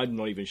 and I'm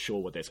not even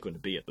sure what that's going to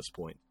be at this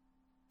point,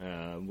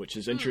 which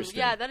is interesting.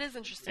 Yeah, that is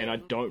interesting. And I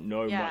don't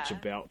know much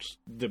about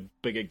the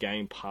bigger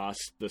game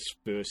past this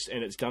first,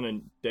 and it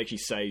actually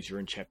says you're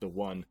in chapter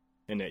 1,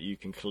 and that you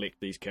can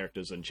collect these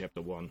characters in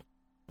chapter 1.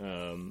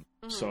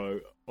 So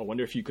I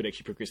wonder if you could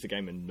actually progress the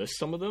game and miss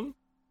some of them.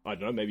 I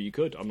don't know, maybe you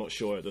could. I'm not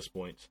sure at this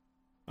point.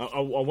 I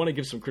want to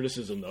give some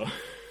criticism though.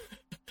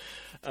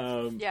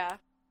 Yeah.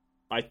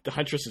 The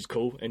Huntress is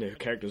cool and her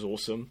character's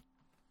awesome.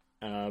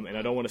 And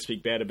I don't want to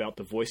speak bad about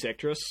the voice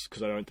actress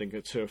because I don't think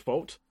it's her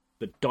fault.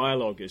 The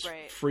dialogue is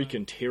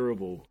freaking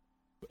terrible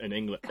in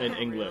English.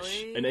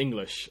 Really? In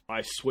English,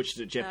 I switched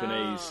to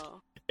Japanese.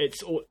 Oh.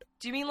 It's all.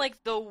 Do you mean like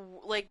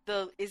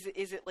is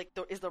it like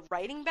is the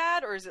writing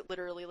bad, or is it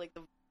literally like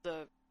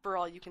the for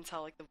all you can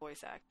tell like the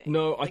voice acting?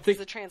 No, I think is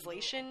the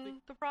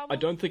translation the problem? I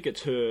don't think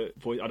it's her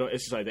voice. I don't.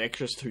 As I say, the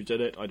actress who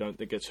did it, I don't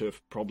think it's her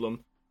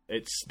problem.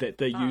 It's that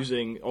they're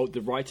using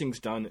the writing's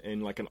done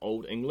in like an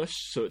old English,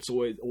 so it's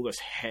always all this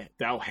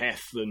thou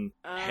hath and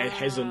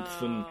hasn't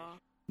and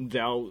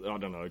thou. I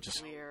don't know.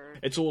 Just weird.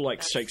 It's all like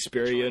That's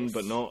Shakespearean,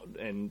 but not,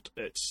 and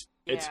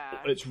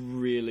it's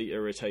really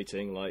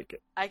irritating.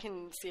 Like I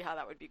can see how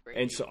that would be great.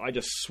 And so I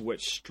just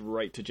switched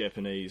straight to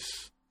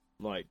Japanese,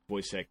 like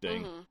voice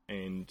acting,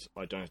 and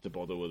I don't have to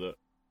bother with it.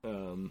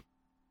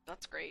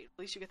 That's great. At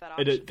least you get that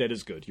option. That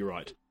is good. You're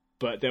right.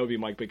 But that would be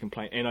my big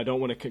complaint, and I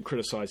don't want to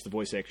criticize the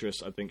voice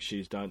actress. I think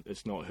she's done.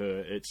 It's not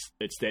her. It's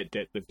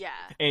that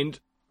and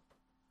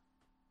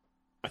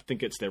I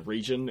think it's the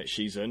region that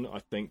she's in. I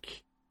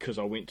think because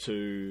I've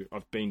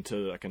been to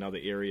like another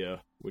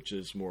area which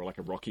is more like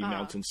a rocky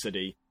mountain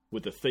city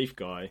with the thief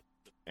guy,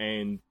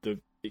 and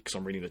because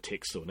I'm reading the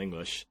text still in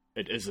English,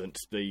 it isn't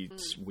the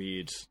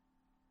weird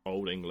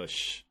old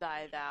English.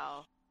 Thy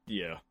thou.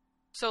 Yeah.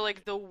 So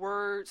like the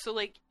word, so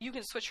like you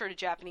can switch her to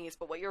Japanese,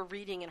 but what you're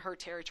reading in her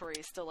territory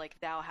is still like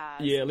thou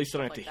has. Yeah, at least I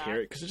don't have to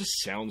hear it because it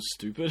just sounds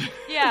stupid.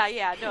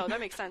 Yeah, no, that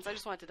makes sense. I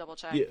just wanted to double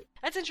check. Yeah.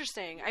 That's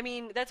interesting. I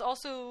mean, that's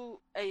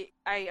also I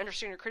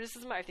understand your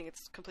criticism. I think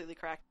it's completely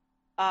correct.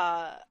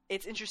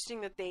 It's interesting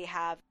that they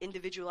have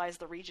individualized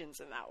the regions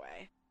in that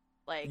way.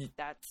 Like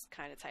that's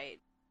kind of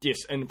tight. Yes,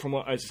 and from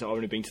what I said, I've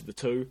only been to the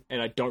 2,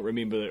 and I don't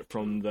remember it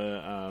from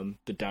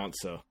the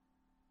dancer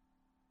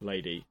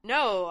lady.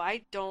 No,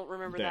 I don't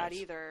remember that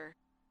either.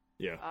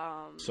 Yeah.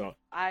 So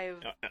I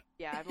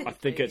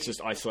think it's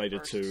just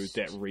isolated to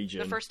that region.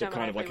 The first They're time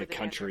kind of I like a played with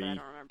country, the Android,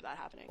 I don't remember that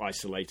happening.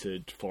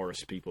 Isolated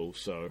forest people.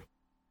 So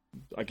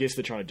I guess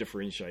they're trying to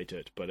differentiate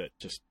it, but it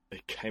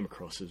came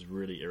across as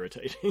really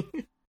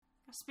irritating.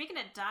 Speaking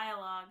of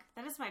dialogue,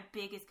 that is my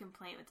biggest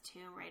complaint with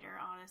Tomb Raider,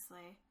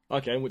 honestly.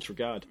 Okay, in which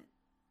regard?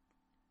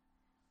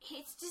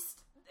 It's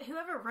just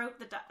whoever wrote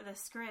the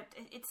script.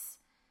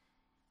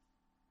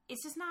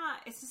 It's just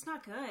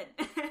not good.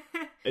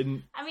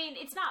 I mean,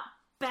 it's not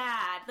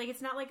bad. Like,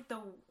 it's not like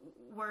the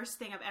worst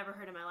thing I've ever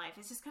heard in my life.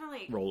 It's just kind of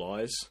like roll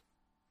eyes.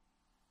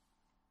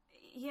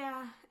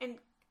 Yeah, and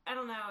I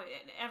don't know.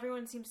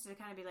 Everyone seems to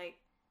kind of be like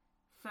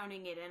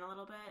phoning it in a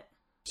little bit.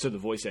 So the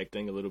voice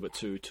acting a little bit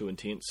too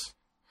intense.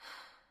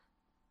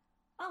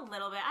 A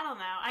little bit. I don't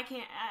know. I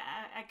can't.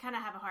 I kind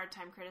of have a hard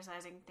time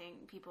criticizing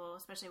people,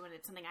 especially when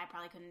it's something I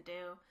probably couldn't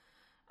do.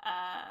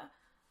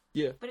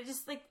 Yeah. But it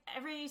just like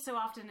every so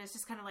often it's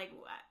just kind of like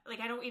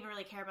I don't even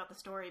really care about the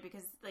story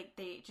because like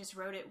they just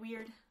wrote it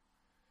weird.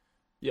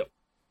 Yep.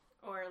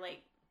 Or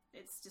like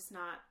it's just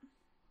not.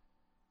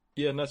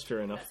 Yeah, and that's fair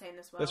enough. Not saying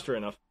this well. That's fair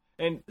enough.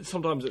 And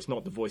sometimes it's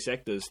not the voice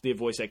actors. Their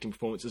voice acting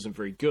performance isn't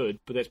very good,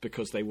 but that's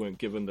because they weren't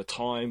given the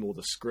time or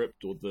the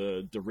script or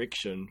the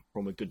direction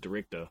from a good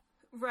director.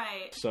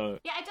 Right. So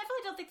yeah, I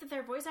definitely don't think that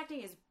their voice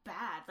acting is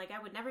bad. Like,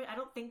 I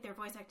don't think their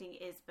voice acting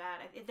is bad.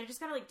 They're just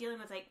kind of like dealing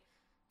with like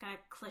kind of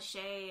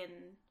cliche and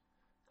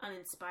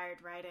uninspired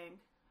writing,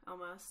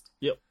 almost.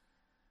 Yep.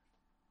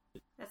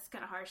 That's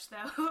kind of harsh,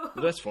 though.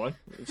 But that's fine.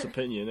 It's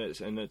opinion,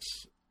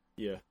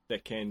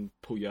 that can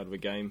pull you out of a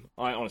game.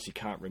 I honestly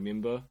can't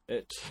remember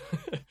it.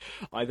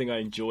 I think I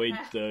enjoyed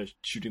the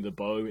shooting the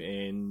bow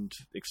and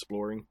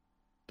exploring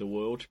the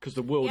world, because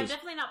the world I'm is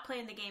definitely not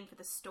playing the game for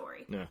the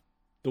story. no,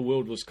 the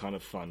world was kind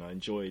of fun. I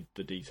enjoyed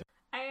the detail.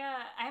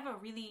 I have a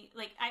really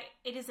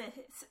it is an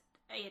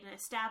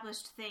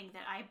established thing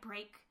that I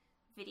break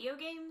video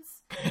games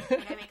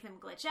and I make them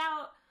glitch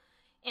out.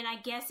 And I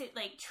guess it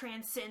like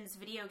transcends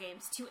video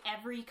games to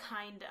every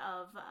kind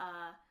of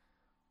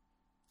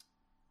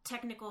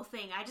technical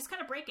thing. I just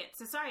kind of break it.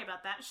 So sorry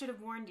about that. Should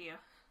have warned you.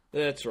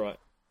 That's right.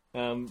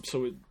 So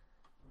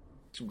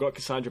we've got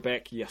Cassandra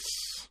back. Yes,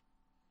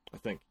 I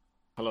think.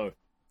 Hello.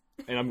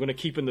 And I'm going to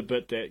keep in the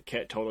bit that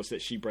Kat told us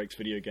that she breaks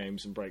video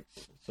games and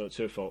breaks, so it's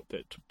her fault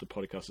that the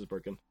podcast is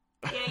broken.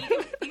 Yeah,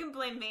 you can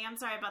blame me. I'm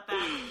sorry about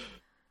that.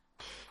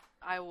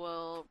 I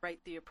will write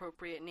the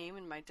appropriate name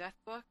in my death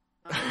book.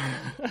 You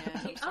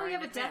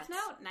have a death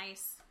note?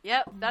 Nice.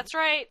 Yep, that's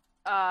right.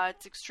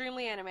 It's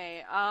extremely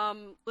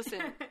anime.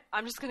 Listen,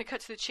 I'm just gonna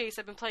cut to the chase.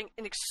 I've been playing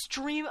an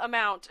extreme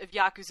amount of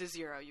Yakuza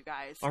 0, you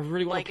guys. I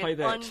really want to play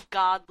that. Like an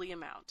ungodly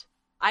amount.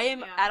 I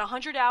am at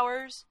 100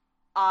 hours.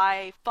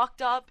 I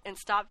fucked up and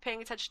stopped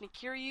paying attention to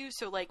Kiryu,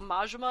 so like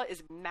Majima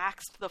is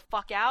maxed the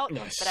fuck out.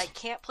 Nice. But I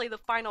can't play the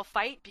final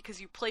fight because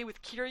you play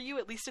with Kiryu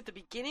at least at the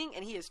beginning,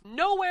 and he is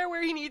nowhere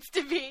where he needs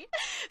to be.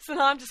 So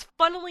now I'm just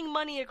funneling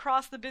money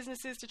across the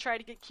businesses to try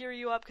to get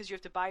Kiryu up, because you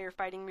have to buy your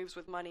fighting moves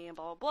with money and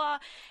blah blah blah.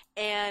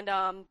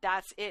 And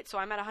that's it. So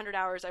I'm at 100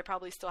 hours. I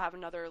probably still have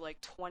another like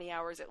 20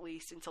 hours at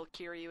least until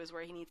Kiryu is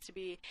where he needs to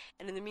be.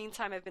 And in the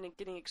meantime, I've been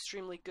getting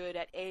extremely good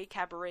at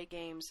cabaret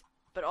games,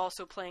 but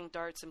also playing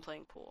darts and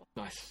playing pool.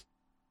 Nice.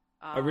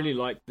 I really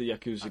like the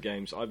Yakuza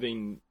games. I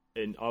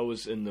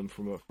was in them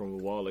from a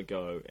while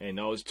ago, and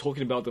I was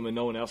talking about them and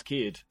no one else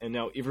cared, and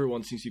now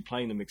everyone seems to be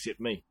playing them except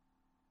me.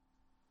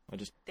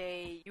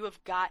 You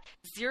have got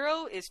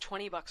 0 is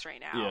 $20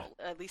 right now.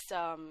 Yeah. At least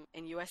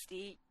in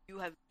USD,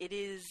 it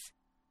is.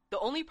 The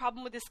only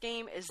problem with this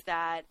game is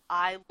that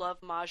I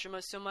love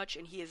Majima so much,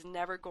 and he is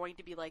never going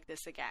to be like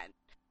this again.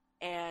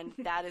 And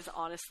that is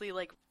honestly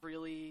like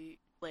really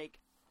like.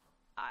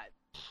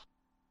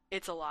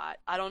 It's a lot.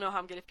 I don't know how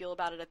I'm going to feel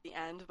about it at the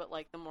end, but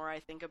like the more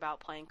I think about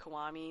playing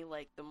Kiwami,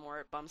 like the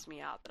more it bums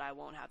me out that I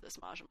won't have this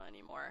Majima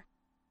anymore.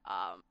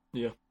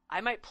 Yeah.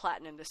 I might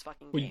platinum this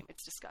fucking game.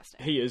 It's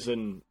disgusting. He is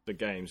in the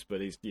games,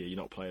 but you're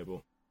not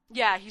playable.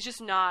 Yeah, he's just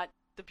not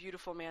the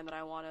beautiful man that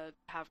I want to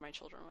have my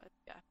children with.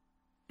 Yeah.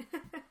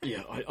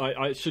 Yeah,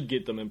 I should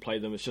get them and play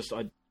them. It's just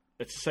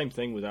it's the same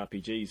thing with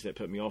RPGs that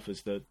put me off,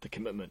 is the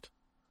commitment.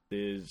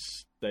 They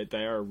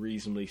are a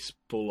reasonably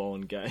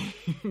full-on game.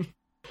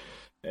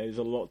 There's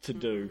a lot to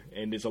do,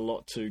 and there's a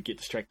lot to get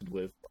distracted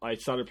with. I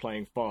started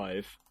playing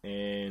 5,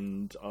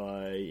 and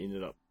I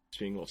ended up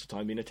spending lots of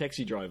time being a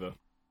taxi driver.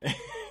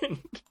 And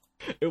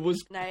it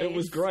was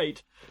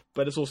great,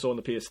 but it's also on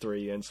the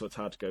PS3, and so it's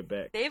hard to go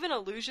back. They have an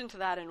allusion to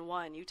that in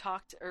 1.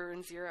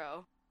 In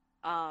 0.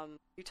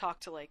 You talk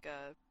to like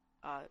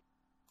a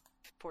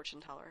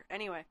fortune teller.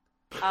 Anyway,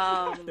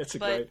 That's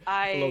great.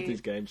 I love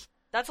these games.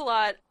 That's a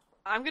lot.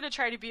 I'm going to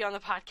try to be on the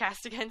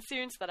podcast again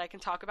soon so that I can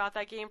talk about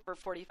that game for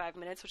 45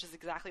 minutes, which is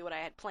exactly what I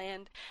had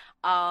planned.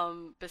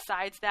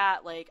 Besides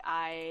that, like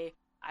I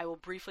will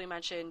briefly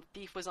mention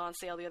Thief was on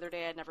sale the other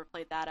day. I'd never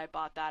played that. I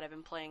bought that. I've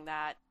been playing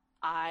that.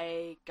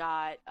 I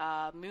got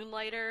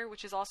Moonlighter,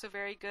 which is also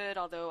very good,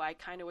 although I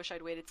kind of wish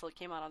I'd waited till it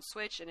came out on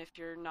Switch, and if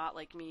you're not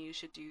like me, you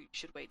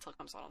should wait till it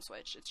comes out on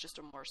Switch. It's just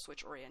a more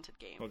Switch-oriented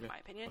game, in my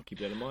opinion. I'll keep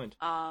that in mind.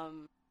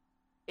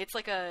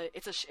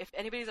 If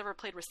anybody's ever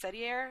played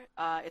Recetier,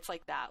 it's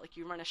like that. Like,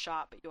 you run a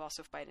shop, but you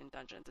also fight in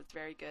dungeons. It's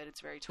very good.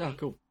 It's very tweet.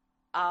 Oh,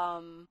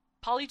 cool.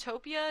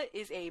 Polytopia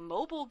is a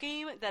mobile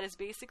game that is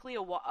basically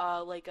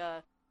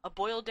a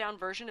boiled down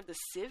version of the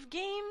Civ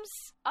games,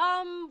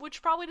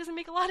 which probably doesn't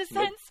make a lot of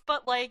sense,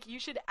 but like you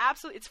should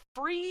absolutely, it's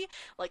free,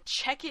 like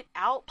check it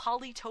out.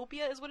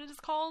 Polytopia is what it is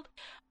called.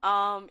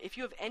 If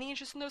you have any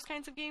interest in those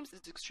kinds of games,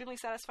 it's extremely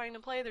satisfying to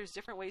play. There's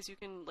different ways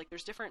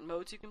there's different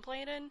modes you can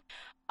play it in,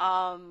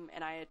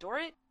 and I adore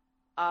it.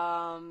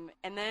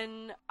 And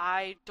then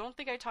I don't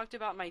think I talked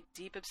about my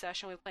deep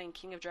obsession with playing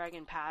King of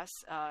Dragon Pass.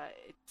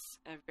 It's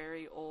a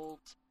very old,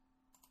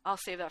 I'll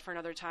save that for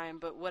another time,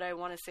 but what I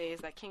want to say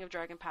is that King of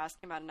Dragon Pass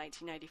came out in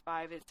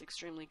 1995. It's an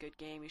extremely good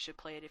game. You should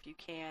play it if you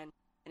can.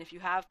 And if you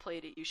have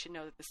played it, you should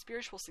know that the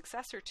spiritual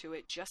successor to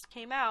it just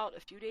came out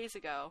a few days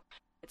ago.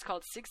 It's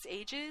called 6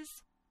 Ages.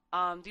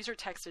 These are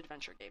text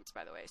adventure games,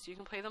 by the way, so you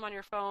can play them on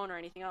your phone or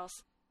anything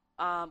else.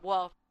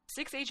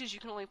 6 Ages you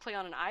can only play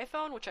on an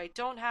iPhone, which I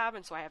don't have,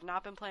 and so I have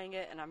not been playing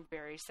it, and I'm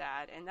very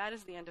sad. And that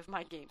is the end of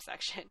my game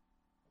section.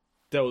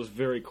 That was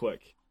very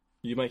quick.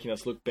 You're making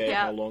us look bad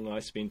Yeah. how long I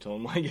spent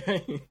on my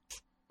game.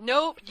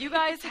 Nope, you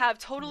guys have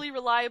totally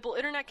reliable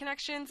internet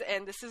connections,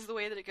 and this is the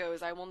way that it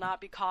goes. I will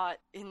not be caught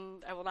in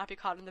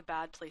the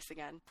bad place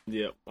again.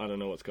 Yep, I don't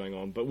know what's going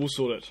on, but we'll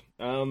sort it.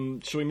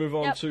 Shall we move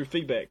on Yep. to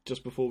feedback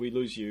just before we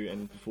lose you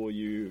and before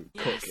you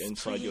cook Yes,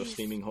 inside your please.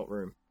 steaming hot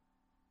room?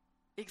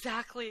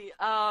 Exactly.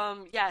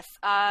 Yes.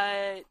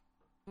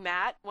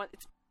 Matt.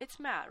 It's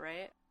Matt,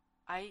 right?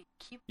 I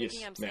keep Yes,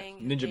 thinking I'm Matt. saying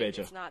Ninja his name.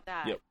 Badger. It's not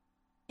that. Yep.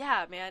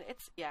 Yeah, man.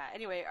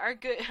 Anyway, our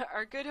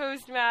good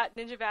host Matt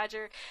Ninja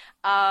Badger,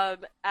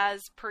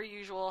 as per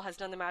usual, has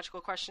done the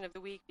magical question of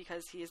the week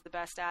because he is the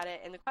best at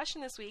it. And the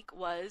question this week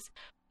was,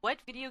 what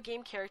video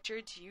game character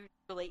do you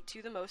relate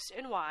to the most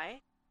and why?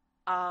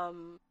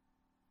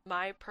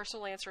 My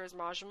personal answer is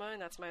Majima,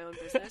 and that's my own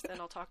business, and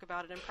I'll talk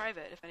about it in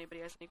private if anybody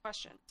has any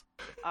questions.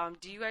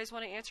 Do you guys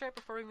want to answer it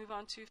before we move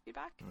on to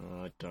feedback?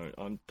 I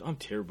don't. I'm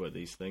terrible at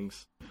these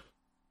things.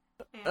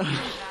 Yeah, I'm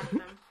bad at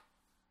them.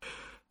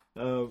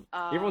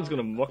 Everyone's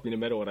gonna mock me no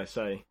matter what I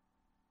say.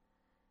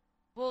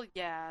 Well,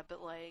 yeah,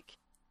 but like,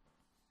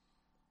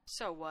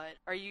 so what?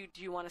 Do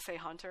you want to say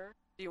Hunter?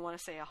 Do you want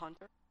to say a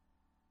Hunter?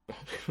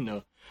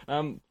 No. I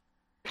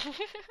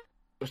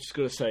was just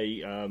gonna say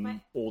What?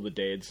 all the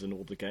dads and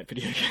all the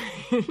video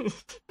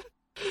games.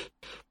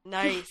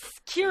 Nice.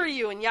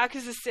 Kiryu in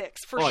Yakuza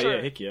 6, for oh sure.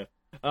 yeah, heck yeah.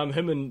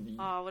 Him and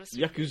Oh, what a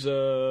sweet...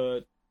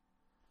 Yakuza.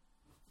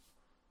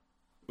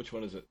 Which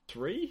one is it?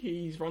 3?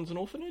 He runs an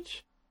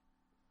orphanage.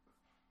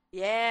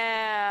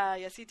 Yeah,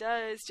 yes he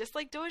does. Just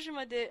like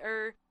Dojima did,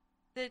 or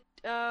that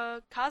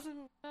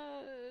Kazuma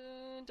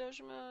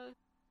Dojima,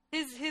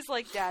 his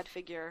like dad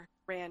figure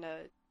ran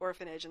a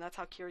orphanage, and that's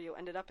how Kiryu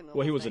ended up in the.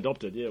 Well, he whole was thing.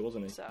 adopted, yeah,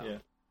 wasn't he? So.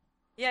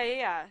 Yeah.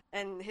 Yeah.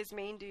 And his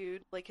main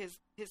dude, like his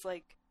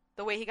like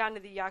the way he got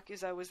into the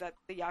Yakuza was that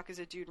the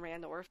Yakuza dude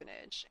ran the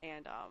orphanage,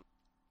 and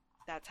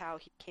that's how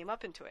he came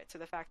up into it. So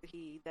the fact that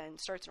he then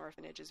starts an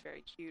orphanage is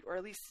very cute, or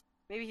at least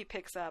maybe he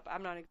picks up.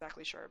 I'm not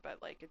exactly sure,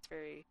 but like it's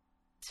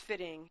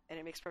fitting, and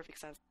it makes perfect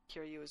sense.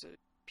 Kiryu is a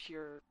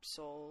pure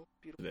soul,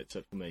 beautiful. That's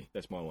it for me.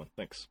 That's my one.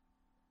 Thanks.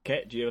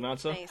 Kat, do you have an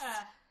answer? Nice.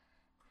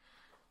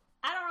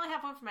 I don't really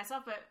have one for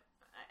myself, but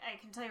I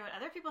can tell you what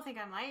other people think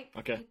I'm like.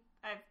 Okay.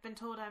 I've been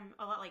told I'm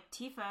a lot like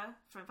Tifa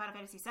from Final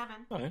Fantasy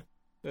VII, Oh, yeah.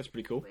 That's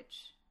pretty cool.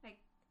 which I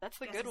That's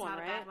the guess good is one, not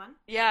right? a bad one.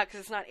 Yeah,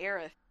 because it's not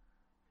Aerith,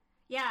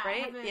 Yeah, I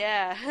right? haven't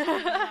Yeah.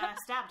 been,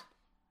 stabbed.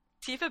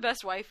 Tifa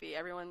best wifey.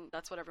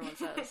 That's what everyone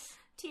says.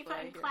 Tifa What I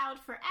and hear. Cloud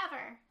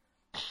forever.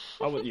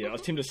 I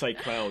was tempted to say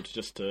Cloud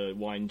just to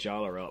wind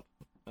Jala up.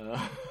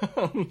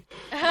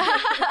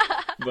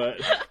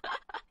 But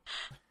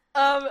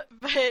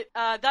But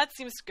that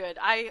seems good.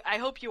 I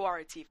hope you are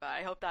a Tifa.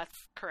 I hope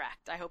that's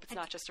correct. I hope it's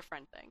not just a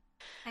friend thing.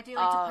 I do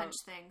like to punch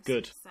things.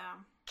 good. So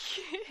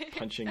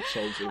punching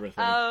solves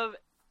everything.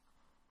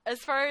 As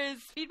far as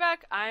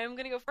feedback, I'm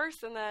gonna go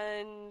first, and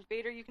then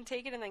Vader, you can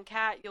take it, and then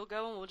Kat, you'll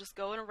go, and we'll just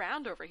go in a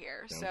round over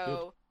here. Sounds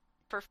So,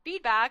 for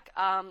feedback,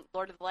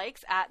 Lord of the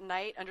Likes at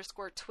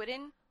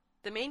 @night_twitten.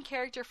 The main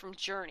character from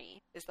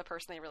Journey is the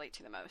person they relate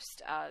to the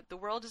most. The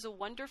world is a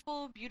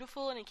wonderful,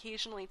 beautiful, and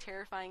occasionally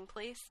terrifying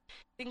place.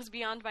 Things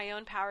beyond my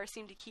own power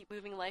seem to keep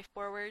moving life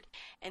forward,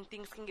 and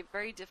things can get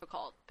very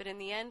difficult. But in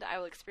the end, I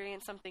will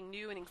experience something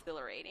new and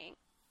exhilarating.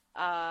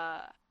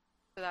 So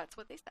that's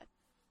what they said.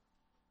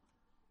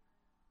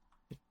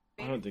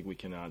 I don't think we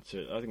can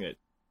answer it. I think that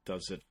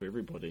does it for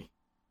everybody.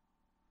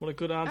 What a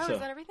good Oh, answer. is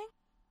that everything?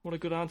 What a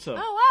good answer. Oh,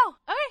 wow.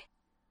 Okay.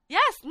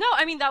 Yes. No,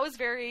 I mean, that was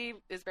very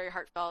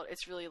heartfelt.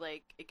 It's really,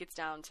 like, it gets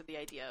down to the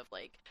idea of,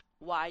 like,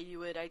 why you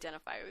would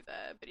identify with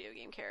a video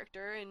game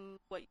character and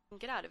what you can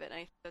get out of it. And I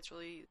think it's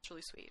really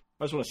sweet.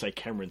 I just want to say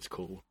Cameron's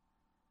cool.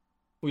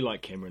 We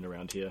like Cameron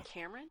around here.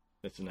 Cameron?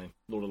 That's the name.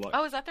 Lord of Lights.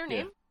 Oh, is that their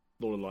name?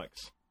 Lord of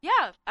Lights.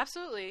 Yeah,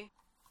 absolutely.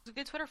 It's a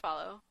good Twitter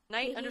follow.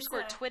 He's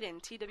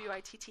Night_twitten,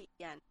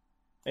 TWITTEN.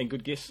 And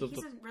good guest of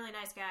he's the... a really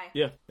nice guy.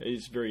 Yeah,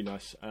 he's very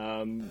nice.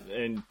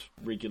 And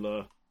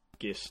regular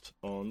guest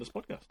on this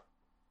podcast.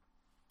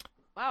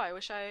 Wow, I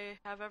wish I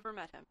have ever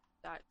met him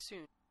that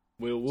soon.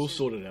 We'll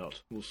sort it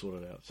out. We'll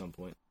sort it out at some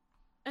point.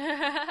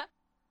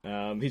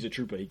 He's a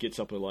trooper. He gets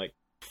up at like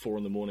 4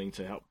 a.m.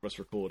 to help us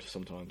record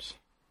sometimes.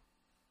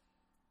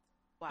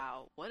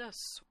 Wow, what a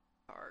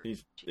sweetheart.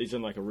 He's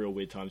in like a real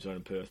weird time zone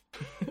in Perth,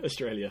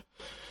 Australia.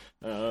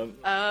 Oh,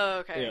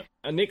 okay. Yeah.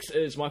 And next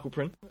is Michael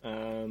Prinn.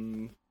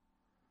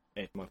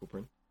 At Michael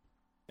Prinn.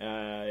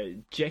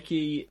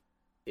 Jackie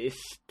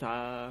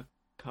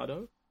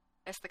Estacado.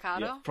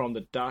 Estacado? From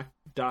the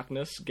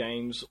Darkness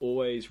games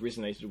always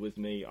resonated with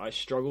me. I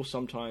struggle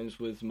sometimes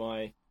with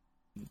my,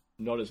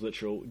 not as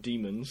literal,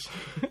 demons,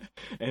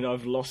 and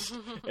I've lost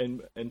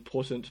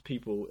important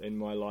people in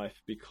my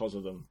life because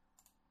of them.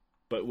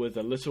 But with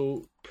a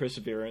little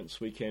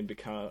perseverance, we can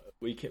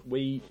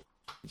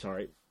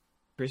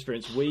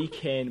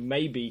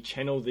maybe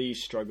channel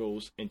these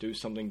struggles and do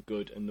something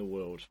good in the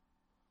world.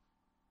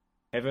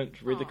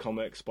 Haven't read the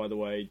comics, by the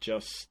way,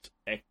 just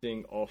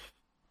acting off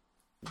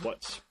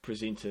what's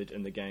presented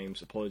in the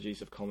games.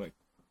 Apologies if comic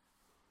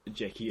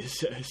Jackie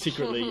is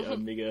secretly a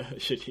mega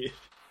shithead.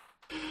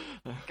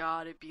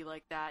 God, it'd be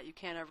like that. You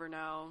can't ever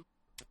know.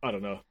 I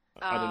don't know.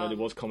 I don't know. There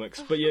was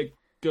comics, but yeah,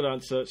 good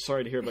answer.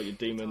 Sorry to hear about your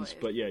demons,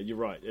 Totally. but yeah, you're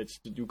right.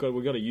 We've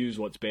got to use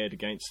what's bad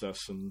against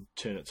us and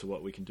turn it to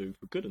what we can do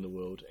for good in the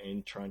world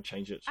and try and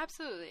change it.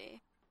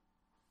 Absolutely.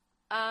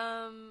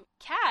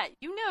 Kat,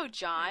 you know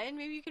John.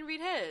 Maybe you can read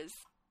his.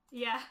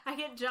 Yeah, I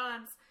get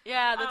John's.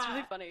 Yeah, that's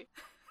really funny.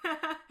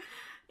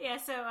 Yeah,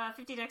 so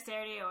 50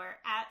 dexterity or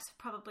at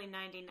probably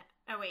 90.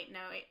 Oh, wait,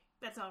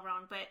 that's all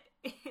wrong, but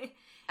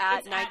At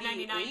it's at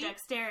 99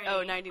 dexterity.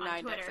 Oh, 99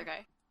 on Twitter. dex,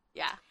 okay.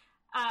 Yeah.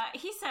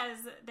 He says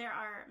there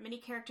are many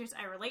characters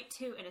I relate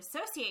to and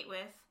associate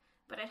with,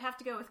 but I'd have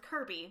to go with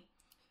Kirby.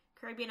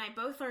 Kirby and I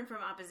both learn from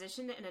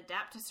opposition and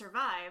adapt to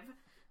survive.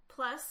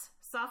 Plus,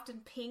 soft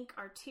and pink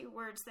are two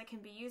words that can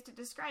be used to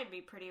describe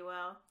me pretty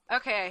well.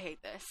 Okay, I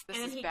hate this. This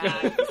And is then he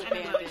bad. gave This is an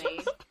abandoning.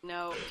 emoji.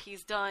 No,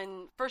 he's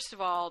done, first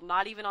of all,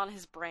 not even on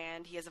his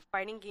brand. He has a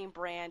fighting game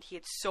brand. He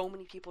had so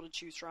many people to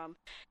choose from.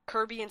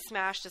 Kirby and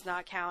Smash does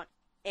not count.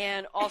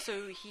 And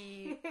also,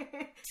 he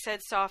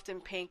said soft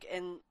and pink,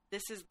 and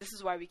this is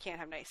why we can't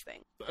have nice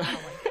things. I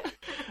don't like it.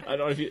 I don't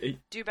know if you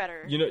Do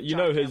better. know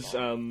John his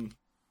Campbell.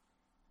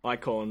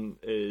 icon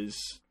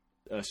is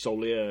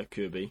Solaire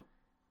Kirby.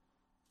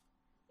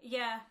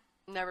 Yeah.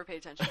 Never paid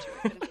attention to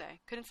it.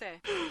 Couldn't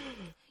say.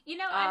 You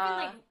know, I've been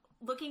like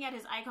looking at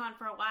his icon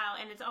for a while,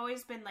 and it's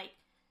always been like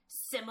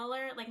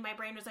similar. Like my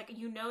brain was like,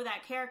 you know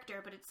that character,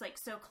 but it's like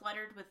so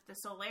cluttered with the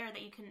Solaire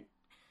that you can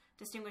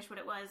distinguish what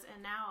it was.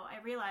 And now I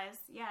realize,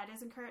 yeah, it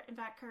is in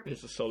fact Kirby.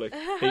 It's a Solaire.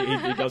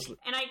 He does.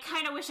 And I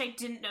kind of wish I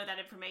didn't know that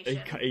information.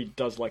 He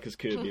does like his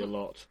Kirby a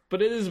lot,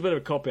 but it is a bit of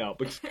a cop out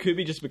because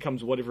Kirby just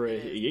becomes whatever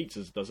he eats,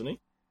 doesn't he?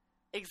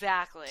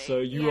 Exactly. So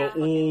you Yeah. are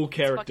all It's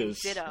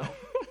characters. fucking Ditto.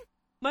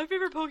 My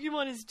favorite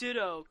Pokemon is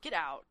Ditto. Get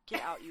out,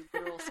 you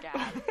literal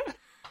scab.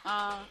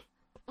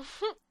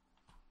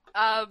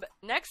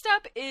 Next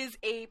up is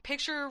a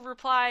picture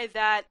reply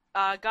that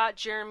got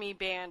Jeremy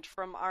banned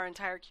from our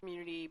entire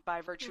community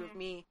by virtue of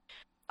me.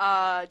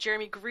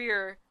 Jeremy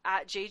Greer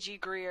at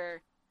JG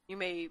Greer. You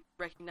may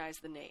recognize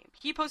the name.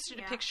 He posted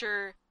a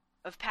picture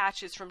of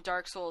patches from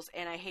Dark Souls,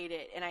 and I hate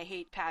it. And I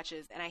hate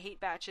patches, and I hate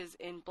patches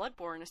in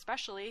Bloodborne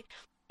especially.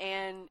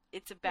 And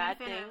it's a bad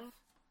thing.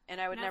 And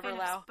I would never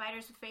allow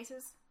spiders with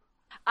faces.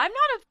 I'm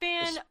not a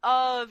fan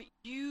of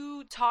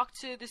you talk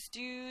to this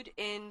dude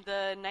in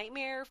the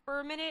nightmare for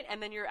a minute,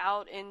 and then you're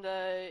out in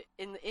the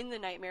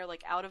nightmare,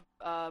 like out of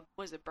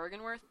what is it,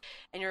 Bergenworth,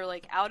 and you're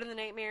like out in the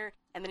nightmare,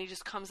 and then he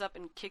just comes up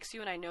and kicks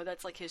you, and I know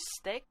that's like his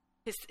shtick.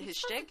 His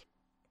shtick.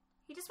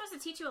 He just wants to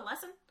teach you a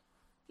lesson.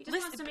 He just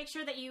wants to make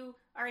sure that you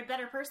are a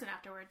better person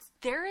afterwards.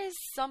 There is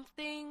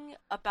something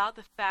about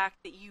the fact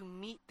that you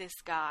meet this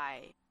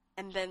guy,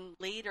 and then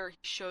later he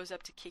shows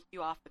up to kick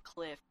you off the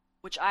cliff,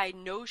 which I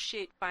no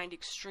shit find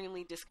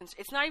extremely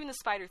disconcerting. It's not even the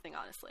spider thing,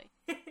 honestly.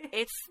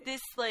 It's this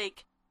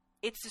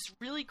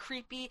really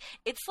creepy.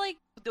 It's like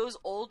those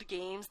old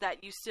games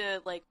that used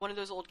to, like, one of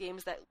those old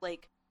games that,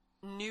 like,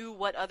 knew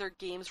what other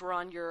games were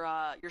on your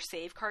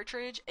save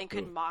cartridge and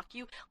could mock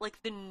you.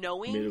 Like, the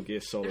knowing. Metal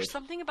Gear Solid. There's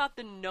something about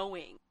the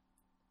knowing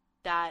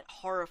that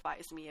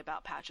horrifies me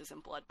about patches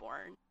in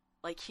Bloodborne.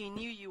 Like, he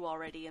knew you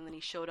already, and then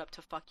he showed up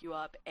to fuck you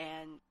up,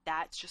 and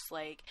that's just,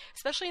 like,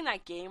 especially in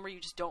that game where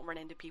you just don't run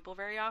into people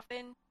very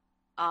often,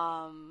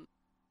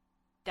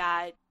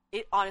 that,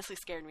 it honestly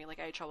scared me. Like,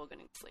 I had trouble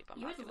getting to sleep.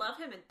 You would love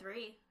him in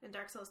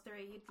Dark Souls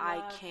 3. You'd love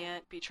I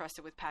can't be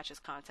trusted with patches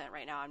content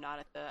right now. I'm not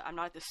at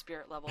the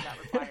spirit level that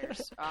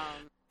requires.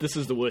 This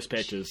is the worst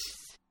patches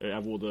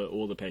of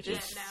all the patches.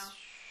 Yeah, no.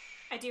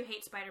 I do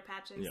hate spider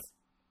patches. Yep.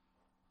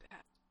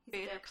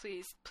 Vader,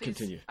 please.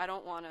 Continue. I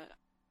don't want to.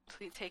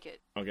 Please take it.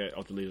 Okay,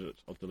 I'll delete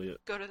it.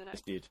 Go to the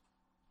next. It's dead.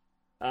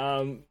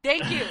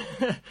 Thank you.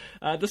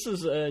 This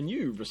is a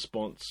new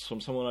response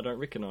from someone I don't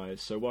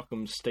recognize. So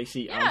welcome,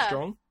 Stacey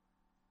Armstrong.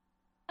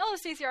 Hello,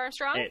 Stacey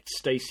Armstrong. At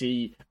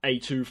Stacey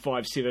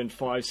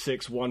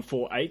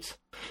A257566148.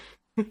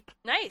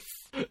 Nice.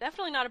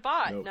 Definitely not a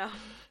bot. Nope. No,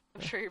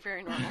 I'm sure you're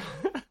very normal.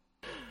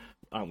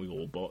 Aren't we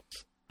all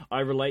bots?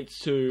 I relate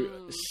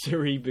to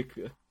Siri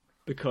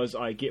because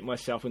I get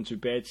myself into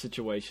bad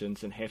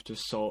situations and have to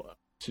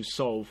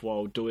solve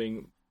while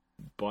doing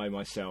by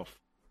myself.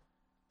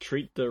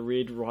 Treat the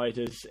Red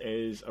Riders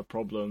as a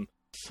problem.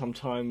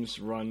 Sometimes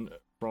run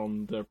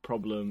from the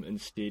problem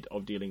instead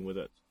of dealing with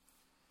it.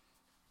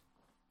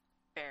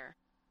 Fair.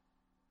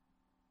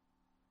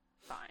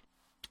 Fine.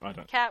 I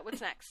don't. Kat,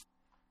 what's next?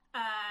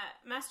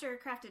 Master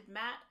Crafted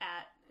Matt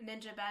at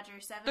Ninja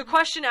Badger 7. The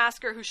question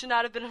asker who should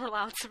not have been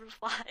allowed to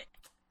reply.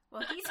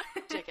 Well,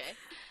 JK.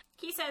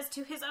 He says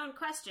to his own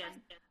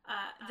question,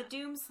 the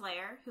Doom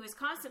Slayer, who is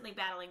constantly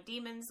battling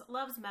demons,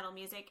 loves metal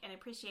music, and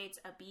appreciates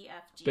a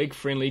BFG. Big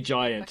friendly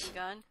giant. Fucking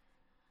gun.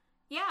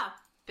 Yeah.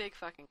 Big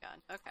fucking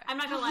gun. Okay. I'm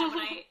not gonna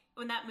lie,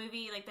 when that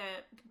movie, like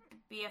the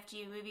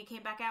BFG movie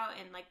came back out,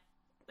 and like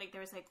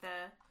there was like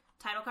the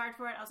title card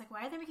for it, I was like,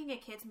 why are they making a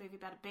kids movie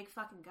about a big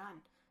fucking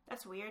gun?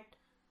 That's weird.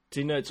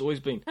 See, no, it's always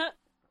been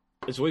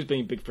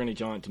Big Friendly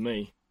Giant to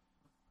me.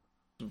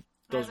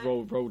 Does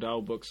Roald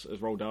Dahl books as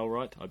Roald Dahl,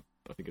 right? I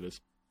think it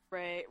is.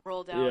 Right,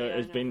 roll down. Yeah,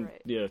 it's been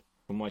right. yeah.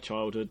 from my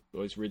childhood.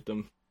 Always read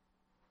them.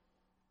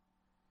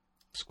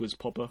 Squiz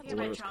Popper, I or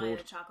whatever it's Charlie called.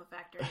 the Chocolate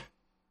Factory.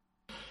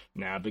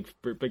 Nah, Big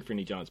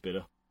Friendly Giant's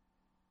better.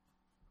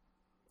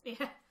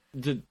 Yeah.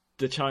 The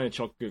Charlie and the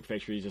Chocolate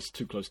Factory is just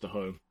too close to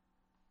home.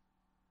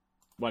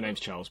 My name's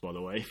Charles, by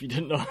the way, if you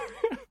didn't know.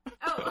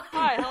 Oh,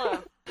 Hi, hello.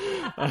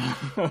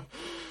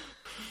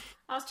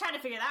 I was trying to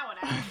figure that one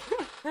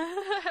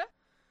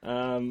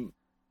out.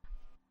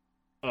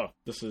 Oh,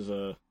 this is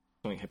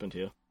something happened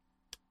here.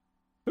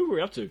 Who were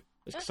we up to?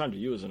 It's Cassandra,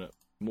 you, isn't it?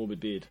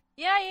 Morbid Beard.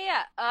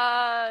 Yeah.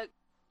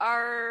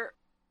 Our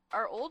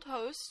old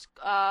host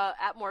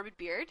at Morbid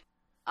Beard,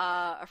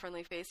 a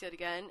friendly face yet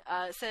again,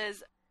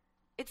 says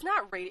it's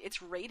not Raiden. It's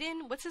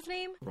Raiden. What's his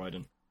name?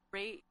 Raiden.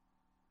 Raiden?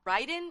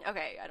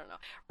 Okay, I don't know.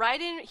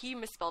 Raiden, he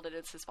misspelled it,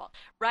 it's his fault.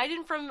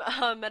 Raiden from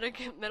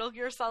Metal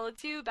Gear Solid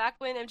 2, back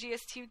when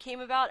MGS2 came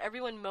about,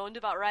 everyone moaned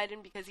about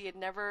Raiden because he had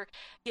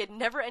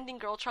never-ending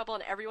girl trouble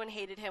and everyone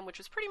hated him, which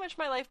was pretty much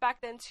my life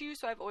back then too,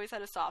 so I've always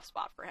had a soft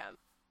spot for him.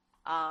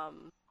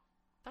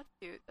 That's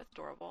cute, that's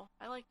adorable.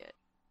 I like it.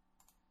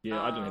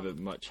 Yeah, I don't have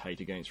much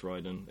hate against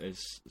Raiden,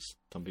 as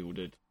some people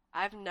did.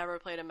 I've never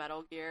played a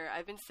Metal Gear.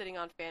 I've been sitting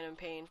on Phantom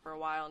Pain for a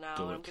while now,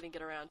 and I'm gonna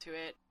get around to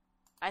it.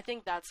 I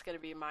think that's going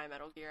to be my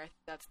Metal Gear. I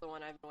think that's the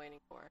one I've been waiting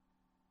for.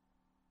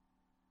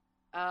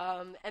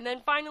 And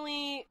then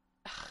finally,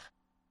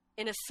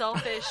 in a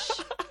selfish,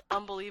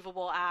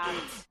 unbelievable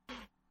act,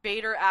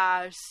 Vader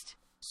asked,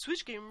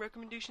 Switch game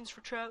recommendations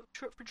for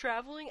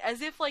traveling?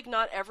 As if, like,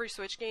 not every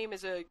Switch game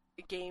is a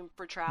game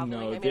for traveling.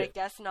 No, I mean, I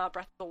guess not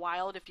Breath of the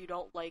Wild if you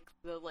don't like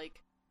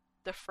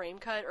the frame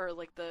cut or,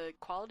 like, the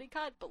quality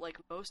cut, but, like,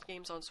 most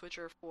games on Switch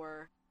are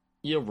for...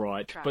 You're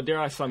right, but there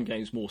are some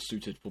games more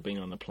suited for being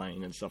on the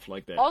plane and stuff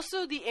like that.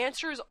 Also, the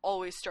answer is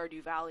always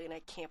Stardew Valley, and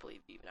I can't believe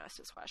you even asked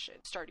this question.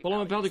 Valley.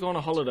 I'm about to go on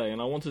a holiday, and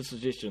I wanted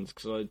suggestions,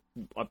 because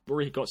I've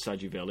already got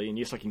Stardew Valley, and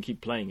yes, I can keep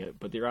playing it,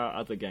 but there are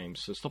other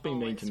games, so stop being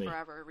mean to me.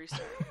 Forever,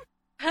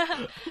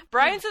 restart.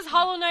 Brian says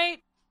Hollow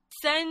Knight,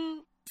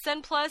 Sen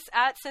Plus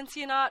at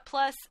Sentient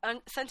Plus,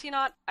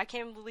 Sentient, I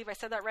can't believe I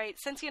said that right.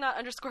 Sentient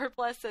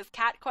 _plus says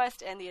Cat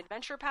Quest and the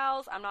Adventure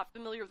Pals. I'm not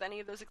familiar with any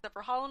of those except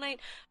for Hollow Knight,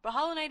 but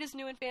Hollow Knight is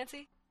new and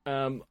fancy.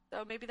 So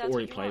maybe that's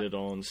already what you played want. it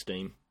on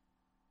Steam.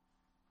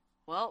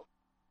 Well,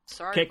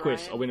 sorry, Cat Brian.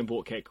 Quest. I went and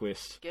bought Cat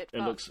Quest. It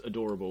looks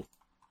adorable.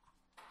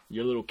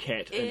 Your little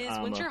cat in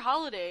armor. Winter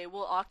Holiday.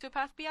 Will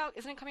Octopath be out?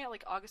 Isn't it coming out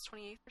like August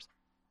 28th or something?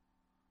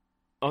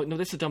 Oh no,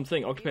 that's a dumb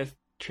thing. Octopath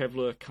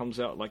Traveler comes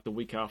out like the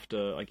week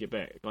after I get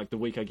back, like the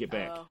week I get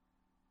back.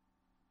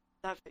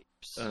 That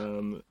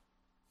figures.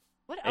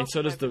 What else? And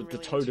so does the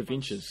Toad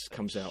Adventures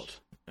comes out.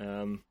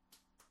 So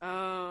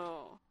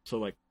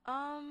like.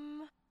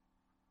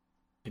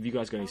 Have you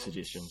guys got any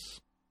suggestions?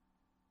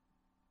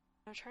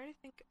 I'm trying to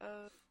think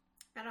of.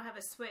 I don't have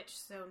a Switch,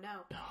 so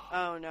no.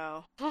 Oh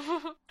no.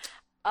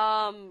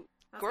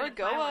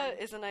 Gorogoa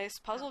is a nice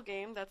puzzle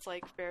game that's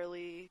like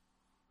fairly.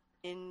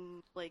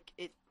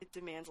 It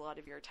demands a lot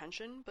of your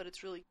attention, but it's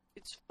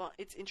fun,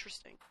 it's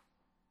interesting.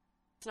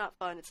 It's not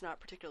fun, it's not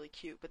particularly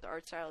cute, but the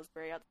art style is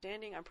very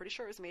outstanding. I'm pretty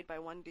sure it was made by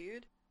one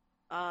dude.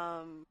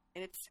 And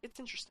it's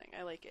interesting.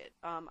 I like it.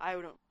 I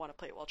don't want to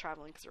play it while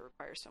traveling because it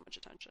requires so much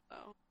attention,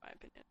 though, in my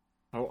opinion.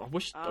 I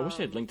wish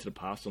they had Link to the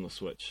Past on the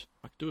Switch.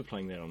 I could do with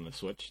playing that on the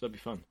Switch. That'd be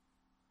fun.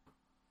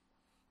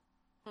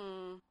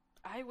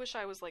 I wish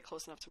I was like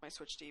close enough to my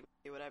Switch to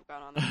see what I've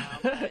got on there now.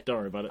 But, don't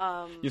worry about it.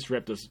 Just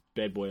wrap this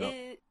bad boy up.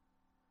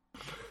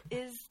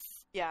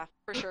 Yeah,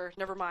 for sure.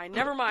 Never mind.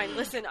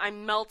 Listen,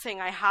 I'm melting.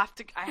 I have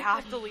to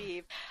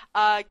leave.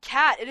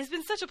 Kat, it has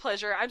been such a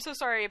pleasure. I'm so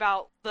sorry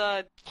about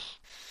the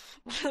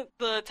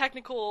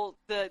technical,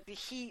 the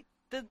heat,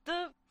 the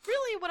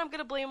really what I'm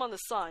gonna blame on the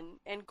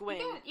sun and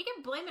Gwen. You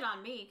can blame it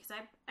on me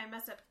because I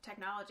messed up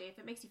technology. If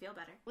it makes you feel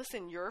better.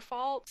 Listen, your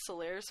fault,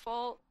 Solaire's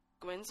fault,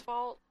 Gwen's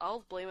fault.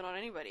 I'll blame it on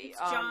anybody. It's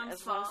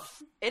John's fault.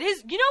 It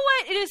is. You know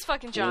what? It is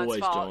fucking John's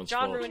Always fault.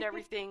 John fault. Ruined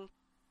everything.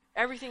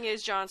 Everything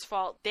is John's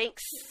fault.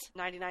 Thanks,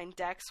 99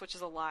 Dex, which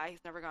is a lie.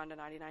 He's never gone to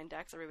 99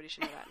 Dex. Everybody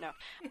should know that.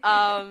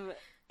 No.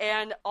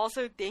 And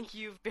also, thank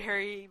you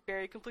very,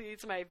 very completely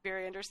to my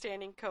very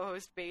understanding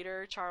co-host,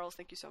 Vader. Charles,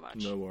 thank you so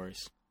much. No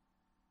worries.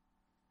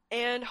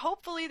 And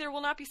hopefully there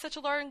will not be such a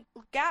large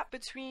gap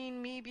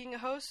between me being a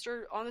host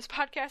or on this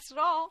podcast at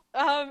all.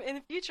 In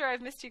the future,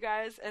 I've missed you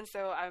guys, and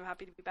so I'm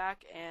happy to be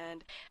back,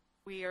 and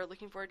we are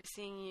looking forward to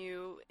seeing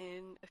you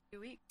in a few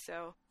weeks.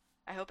 So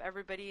I hope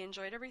everybody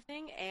enjoyed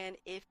everything, and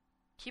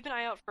keep an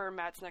eye out for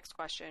Matt's next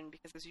question,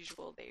 because as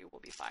usual, they will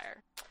be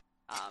fire.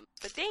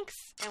 But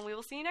thanks, and we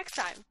will see you next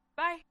time.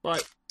 Bye.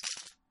 Bye.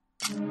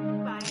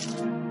 Bye.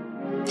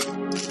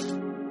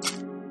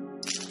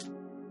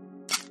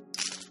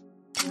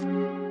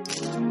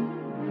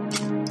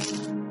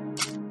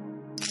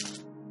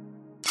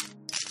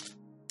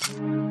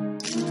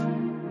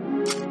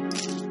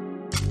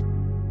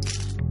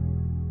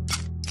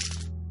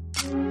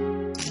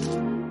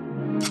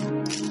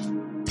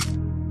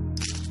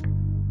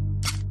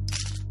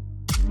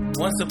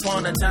 Once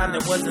upon a time,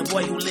 there was a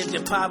boy who lived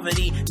in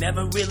poverty.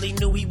 Never really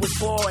knew he was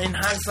poor. In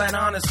hindsight,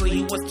 honestly,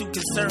 he was too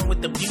concerned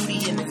with the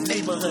beauty in his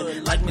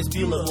neighborhood. Like Miss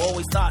Bueller, who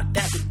always thought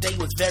that the day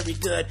was very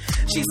good.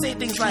 She say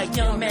things like,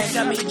 young man,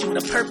 God made you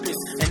with a purpose.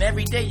 And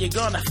every day you're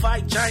gonna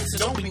fight giants,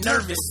 so don't be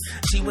nervous.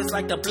 She was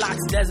like the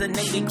block's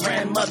designated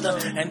grandmother.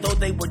 And though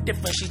they were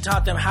different, she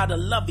taught them how to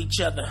love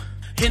each other.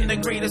 In the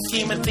greater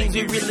scheme of things,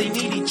 we really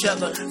need each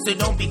other. So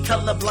don't be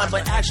colorblind,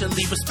 but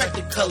actually respect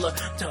the color.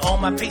 To all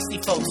my pasty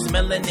folks,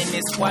 melanin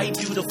is quite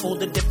beautiful.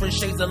 The different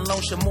shades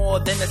alone should more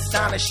than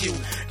astonish you.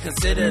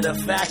 Consider the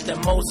fact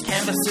that most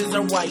canvases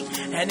are white,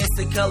 and it's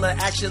the color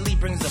actually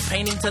brings a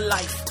painting to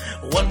life.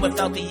 One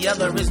without the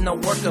other is no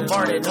work of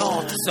art at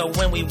all. So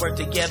when we work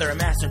together, a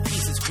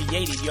masterpiece is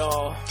created,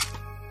 y'all.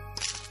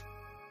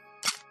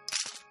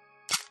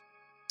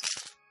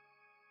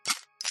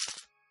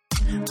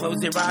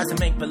 Close your eyes and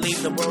make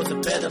believe the world's a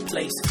better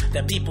place.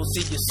 That people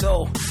see your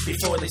soul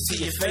before they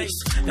see your face.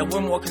 That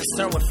we're more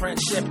concerned with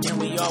friendship than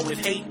we are with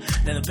hate.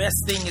 Then the best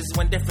thing is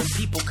when different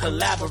people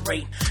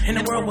collaborate. In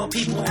a world where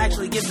people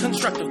actually give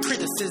constructive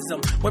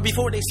criticism, where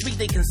before they speak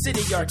they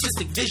consider your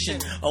artistic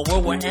vision. A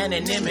world where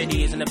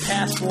anonymity is in the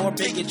past for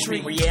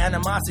bigotry, where your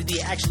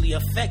animosity actually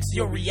affects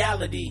your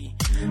reality.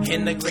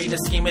 In the greater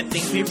scheme of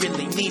things, we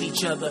really need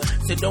each other.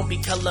 So don't be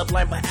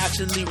colorblind, but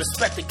actually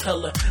respect the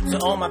color. To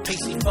all my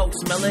pasty folks,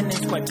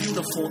 melanin's quite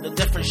beautiful. The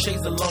different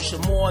shades alone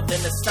should more than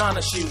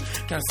astonish you.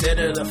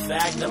 Consider the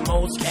fact that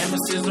most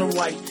canvases are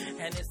white,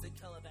 and it's the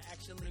color that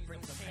actually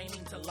brings a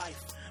painting to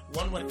life.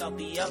 One without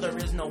the other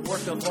is no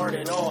work of art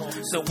at all.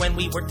 So when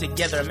we work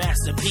together, a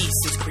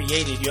masterpiece is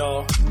created,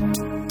 y'all.